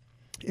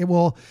 It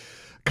will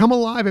come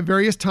alive at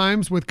various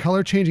times with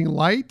color-changing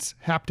lights,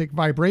 haptic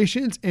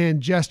vibrations,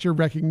 and gesture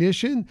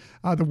recognition.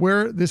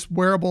 This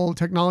wearable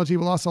technology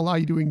will also allow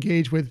you to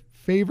engage with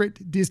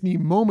favorite Disney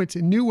moments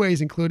in new ways,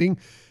 including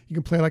you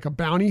can play like a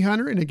bounty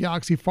hunter in a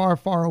galaxy far,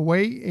 far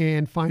away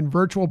and find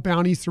virtual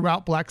bounties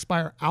throughout Black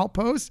Spire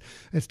Outpost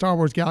at Star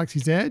Wars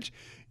Galaxy's Edge.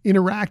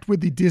 Interact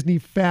with the Disney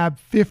Fab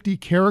 50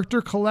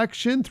 character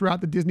collection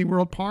throughout the Disney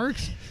World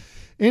parks.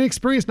 And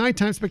experience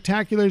nighttime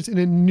spectaculars in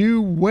a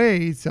new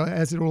way, so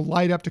as it will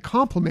light up to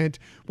complement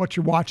what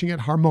you're watching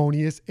at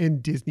Harmonious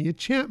and Disney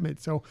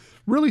Enchantment. So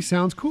really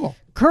sounds cool.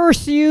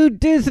 Curse you,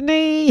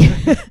 Disney.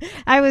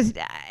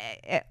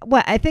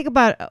 I think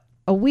about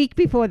a week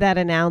before that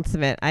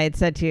announcement, I had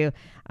said to you,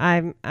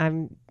 I'm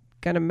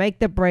going to make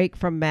the break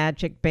from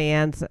Magic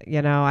Bands.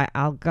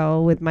 I'll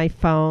go with my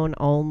phone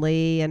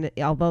only. And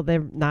although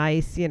they're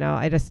nice,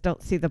 I just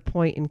don't see the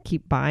point in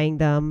keep buying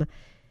them.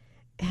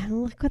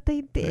 And look what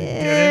they did.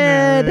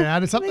 They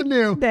added something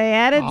new. They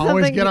added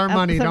Always something. Get our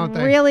money, some don't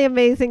they? Really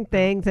amazing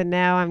things. And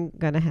now I'm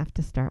going to have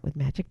to start with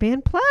Magic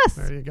Band Plus.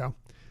 There you go.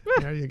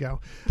 There you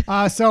go.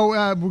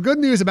 So good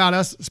news about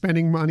us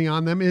spending money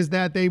on them is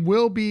that they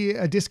will be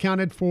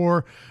discounted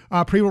for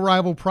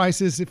pre-arrival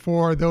prices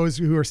for those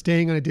who are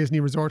staying on a Disney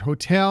Resort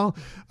hotel,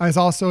 as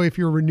also if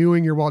you're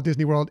renewing your Walt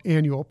Disney World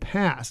annual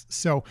pass.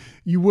 So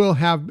you will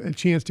have a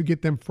chance to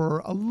get them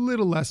for a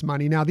little less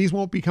money. Now, these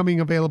won't be coming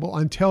available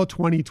until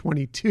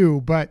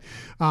 2022, but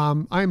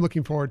I'm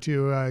looking forward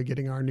to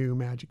getting our new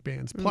Magic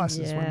Bands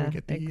Pluses when we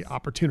get the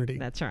opportunity.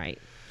 That's right.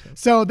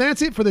 So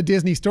that's it for the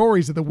Disney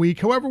stories of the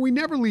week. However, we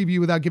never leave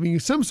you without giving you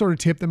some sort of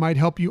tip that might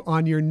help you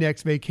on your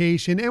next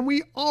vacation. And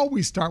we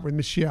always start with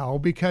Michelle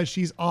because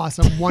she's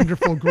awesome,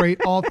 wonderful, great,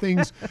 all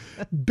things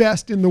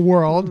best in the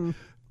world.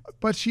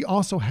 But she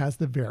also has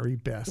the very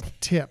best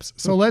tips.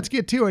 So let's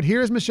get to it.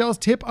 Here's Michelle's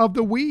tip of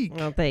the week.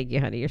 Well, thank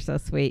you, honey. You're so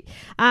sweet.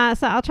 So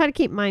I'll try to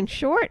keep mine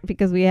short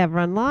because we have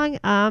run long.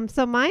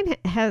 So mine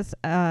has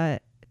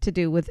to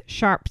do with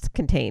sharps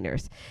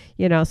containers.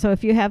 So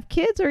if you have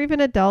kids or even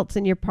adults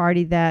in your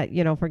party that,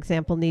 for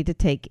example, need to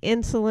take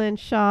insulin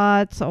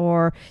shots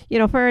or,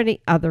 for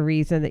any other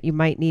reason that you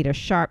might need a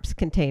sharps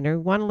container,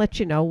 we want to let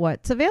you know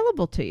what's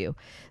available to you.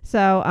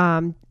 So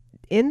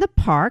in the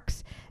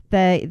parks,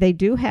 they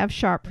do have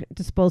sharp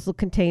disposal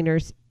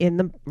containers in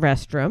the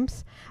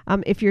restrooms.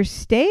 If you're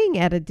staying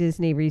at a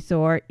Disney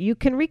resort, you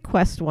can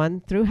request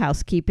one through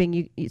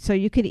housekeeping. So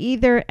you can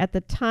either at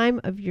the time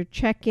of your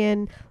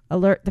check-in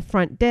alert the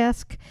front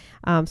desk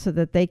so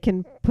that they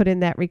can put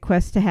in that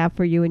request to have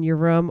for you in your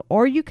room,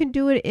 or you can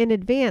do it in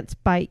advance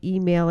by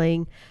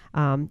emailing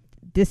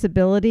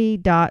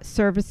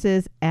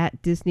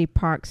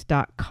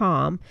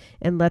disability.services@disneyparks.com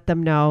and let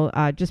them know.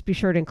 Just be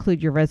sure to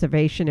include your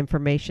reservation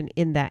information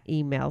in that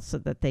email so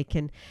that they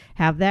can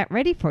have that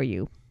ready for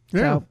you. Yeah.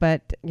 So,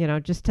 but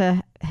just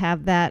to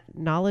have that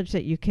knowledge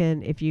that you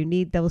can, if you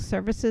need those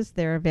services,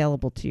 they're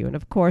available to you. And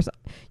of course,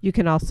 you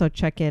can also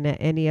check in at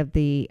any of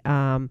the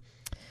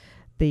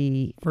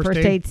first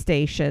aid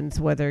stations,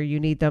 whether you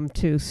need them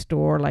to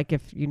store, like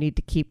if you need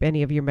to keep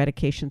any of your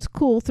medications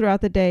cool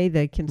throughout the day,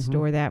 they can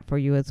store that for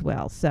you as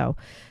well. So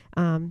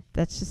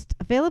that's just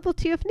available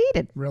to you if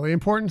needed. Really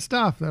important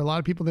stuff. There are a lot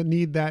of people that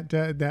need that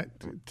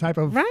type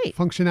of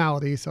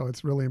functionality, so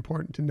it's really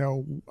important to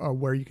know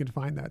where you can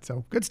find that.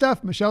 So good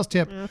stuff. Michelle's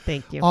tip. Oh,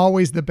 thank you.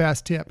 Always the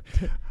best tip.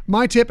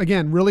 My tip,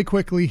 again, really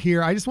quickly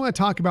here, I just want to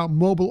talk about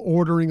mobile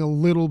ordering a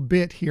little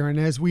bit here. And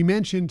as we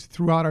mentioned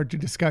throughout our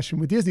discussion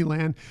with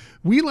Disneyland,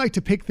 we like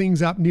to pick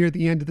things up near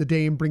the end of the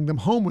day and bring them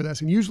home with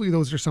us. And usually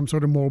those are some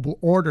sort of mobile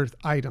order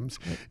items.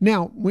 Right.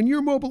 Now, when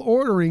you're mobile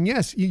ordering,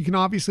 yes, you can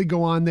obviously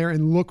go on there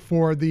and look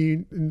for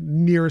the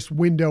nearest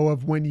window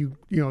of when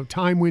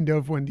time window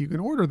of when you can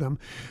order them.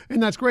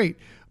 And that's great.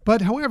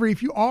 But however,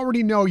 if you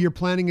already know you're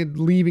planning on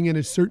leaving at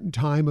a certain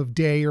time of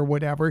day or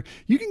whatever,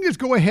 you can just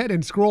go ahead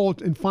and scroll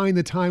and find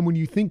the time when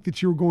you think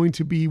that you're going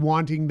to be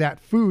wanting that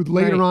food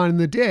later on in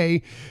the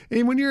day.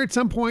 And when you're at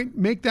some point,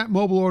 make that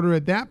mobile order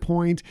at that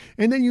point,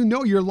 and then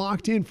you're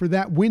locked in for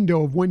that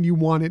window of when you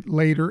want it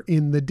later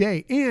in the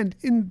day.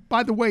 And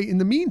by the way, in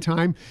the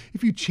meantime,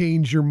 if you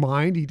change your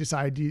mind, you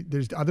decide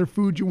there's other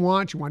food you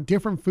want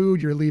different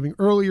food, you're leaving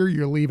earlier,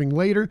 you're leaving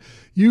later,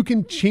 you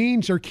can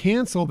change or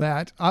cancel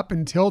that up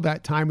until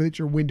that time that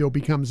your window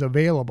becomes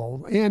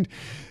available. And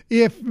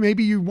if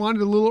maybe you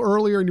wanted a little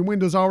earlier and your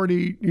window's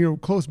already,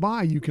 close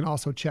by, you can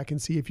also check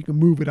and see if you can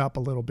move it up a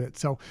little bit.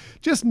 So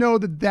just know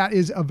that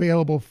is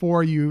available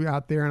for you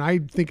out there. And I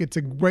think it's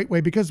a great way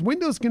because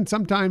windows can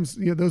sometimes,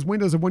 those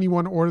windows of when you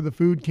want to order the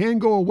food can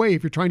go away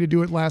if you're trying to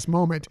do it last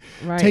moment.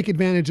 Right. Take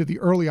advantage of the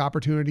early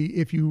opportunity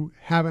if you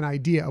have an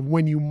idea of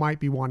when you might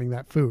be wanting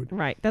that food.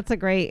 Right. That's a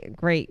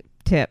great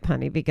tip,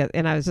 honey,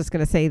 and I was just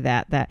going to say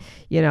that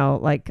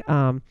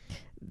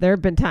there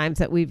have been times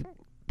that we've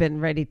been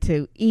ready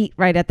to eat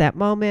right at that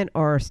moment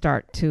or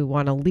start to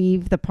want to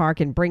leave the park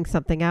and bring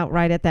something out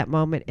right at that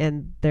moment,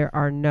 and there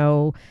are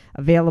no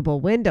available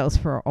windows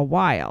for a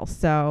while.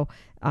 So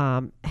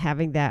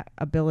having that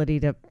ability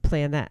to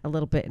plan that a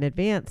little bit in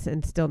advance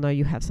and still know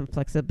you have some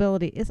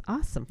flexibility is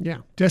awesome. Yeah,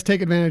 just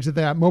take advantage of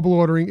that. Mobile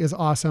ordering is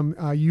awesome.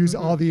 Use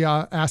all the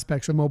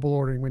aspects of mobile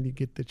ordering when you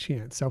get the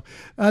chance. So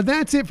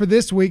that's it for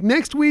this week.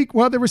 Next week,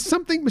 well, there was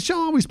something. Michelle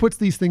always puts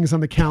these things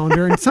on the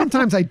calendar, and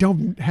sometimes I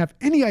don't have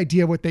any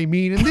idea what they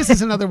mean. And this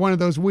is another one of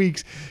those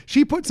weeks.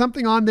 She put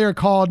something on there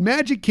called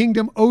Magic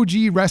Kingdom OG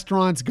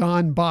Restaurants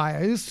Gone By.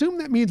 I assume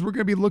that means we're going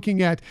to be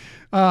looking at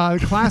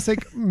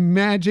classic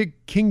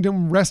Magic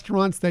Kingdom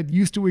restaurants that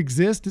used to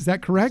exist. Is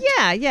that correct?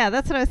 Yeah,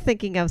 that's what I was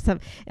thinking of. Some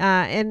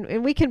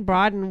and we can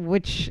broaden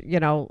which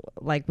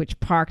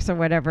parks or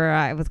whatever.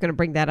 I was going to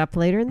bring that up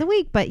later in the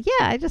week, but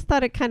yeah, I just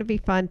thought it'd kind of be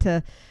fun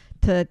to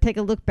take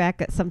a look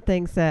back at some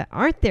things that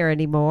aren't there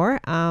anymore.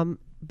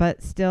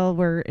 But still,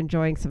 we're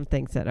enjoying some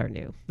things that are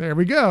new. There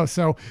we go.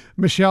 So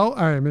Michelle,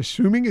 I'm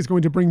assuming, is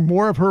going to bring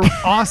more of her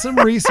awesome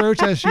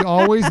research, as she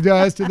always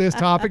does, to this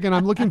topic. And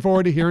I'm looking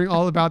forward to hearing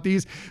all about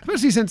these,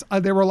 especially since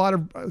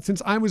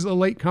since I was a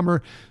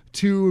latecomer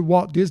to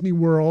Walt Disney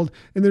World,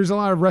 and there's a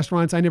lot of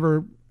restaurants I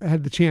never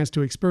had the chance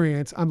to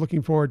experience. I'm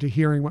looking forward to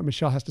hearing what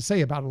Michelle has to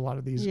say about a lot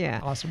of these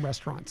awesome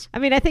restaurants. I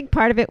mean, I think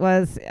part of it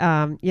was,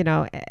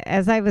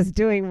 as I was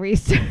doing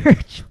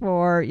research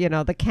for,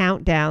 the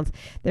countdowns,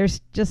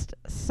 there's just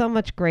so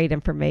much great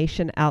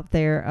information out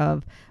there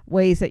of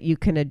ways that you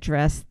can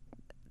address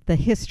the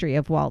history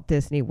of Walt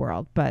Disney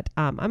World. But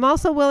I'm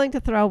also willing to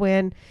throw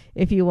in,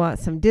 if you want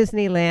some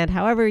Disneyland,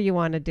 however you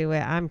want to do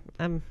it, I'm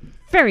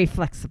very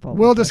flexible.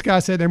 We'll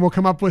discuss it, and we'll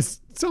come up with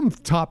some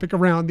topic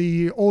around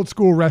the old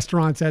school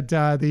restaurants at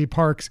the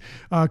parks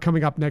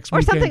coming up next week.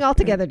 Or something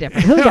altogether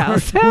different. Who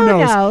knows? Who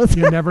knows?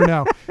 You never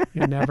know.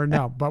 You never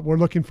know. But we're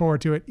looking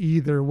forward to it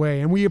either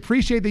way. And we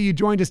appreciate that you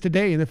joined us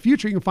today. In the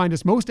future, you can find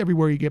us most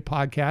everywhere you get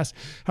podcasts.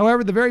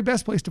 However, the very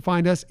best place to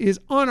find us is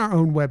on our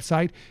own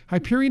website,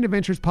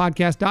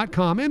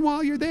 HyperionAdventuresPodcast.com. And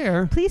while you're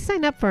there, please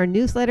sign up for our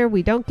newsletter.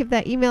 We don't give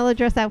that email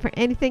address out for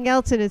anything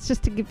else, and it's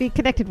just to be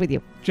connected with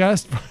you.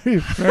 Just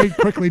very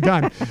quickly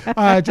done.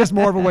 Just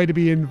more of a way to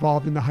be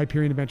involved in the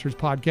Hyperion Adventures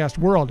podcast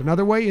world.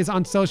 Another way is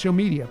on social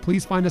media.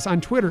 Please find us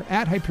on Twitter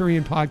at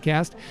Hyperion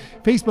Podcast,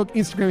 Facebook,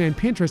 Instagram, and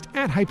Pinterest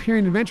at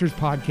Hyperion Adventures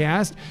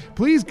Podcast.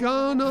 Please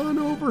go on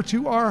over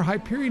to our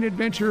Hyperion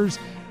Adventures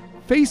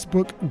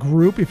Facebook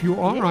group if you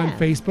are on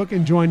Facebook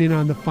and join in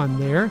on the fun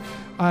there.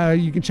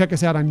 You can check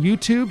us out on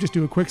YouTube. Just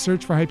do a quick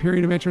search for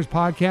Hyperion Adventures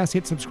Podcast.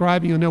 Hit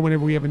subscribe and you'll know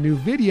whenever we have a new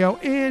video.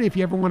 And if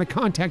you ever want to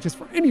contact us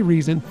for any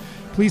reason,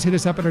 please hit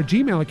us up at our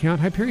Gmail account,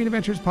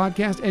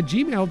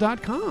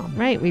 HyperionAdventuresPodcast@gmail.com.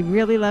 Right. We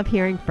really love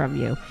hearing from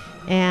you.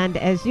 And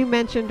as you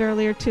mentioned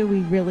earlier, too, we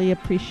really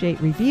appreciate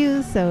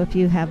reviews. So if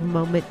you have a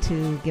moment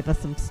to give us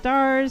some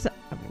stars,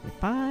 maybe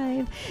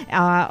 5,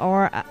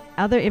 or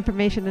other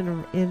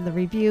information in the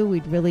review,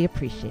 we'd really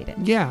appreciate it.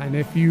 Yeah, and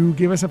if you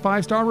give us a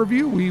 5-star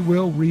review, we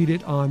will read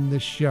it on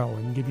the show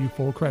and give you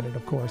full credit,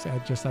 of course,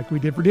 just like we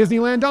did for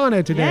Disneyland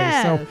Donna today.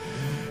 Yes. So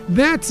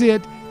that's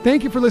it.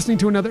 Thank you for listening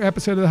to another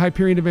episode of the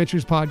Hyperion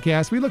Adventures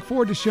Podcast. We look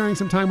forward to sharing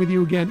some time with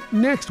you again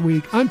next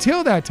week.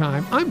 Until that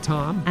time, I'm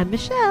Tom. I'm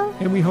Michelle.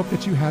 And we hope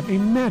that you have a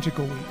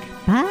magical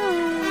week. Bye.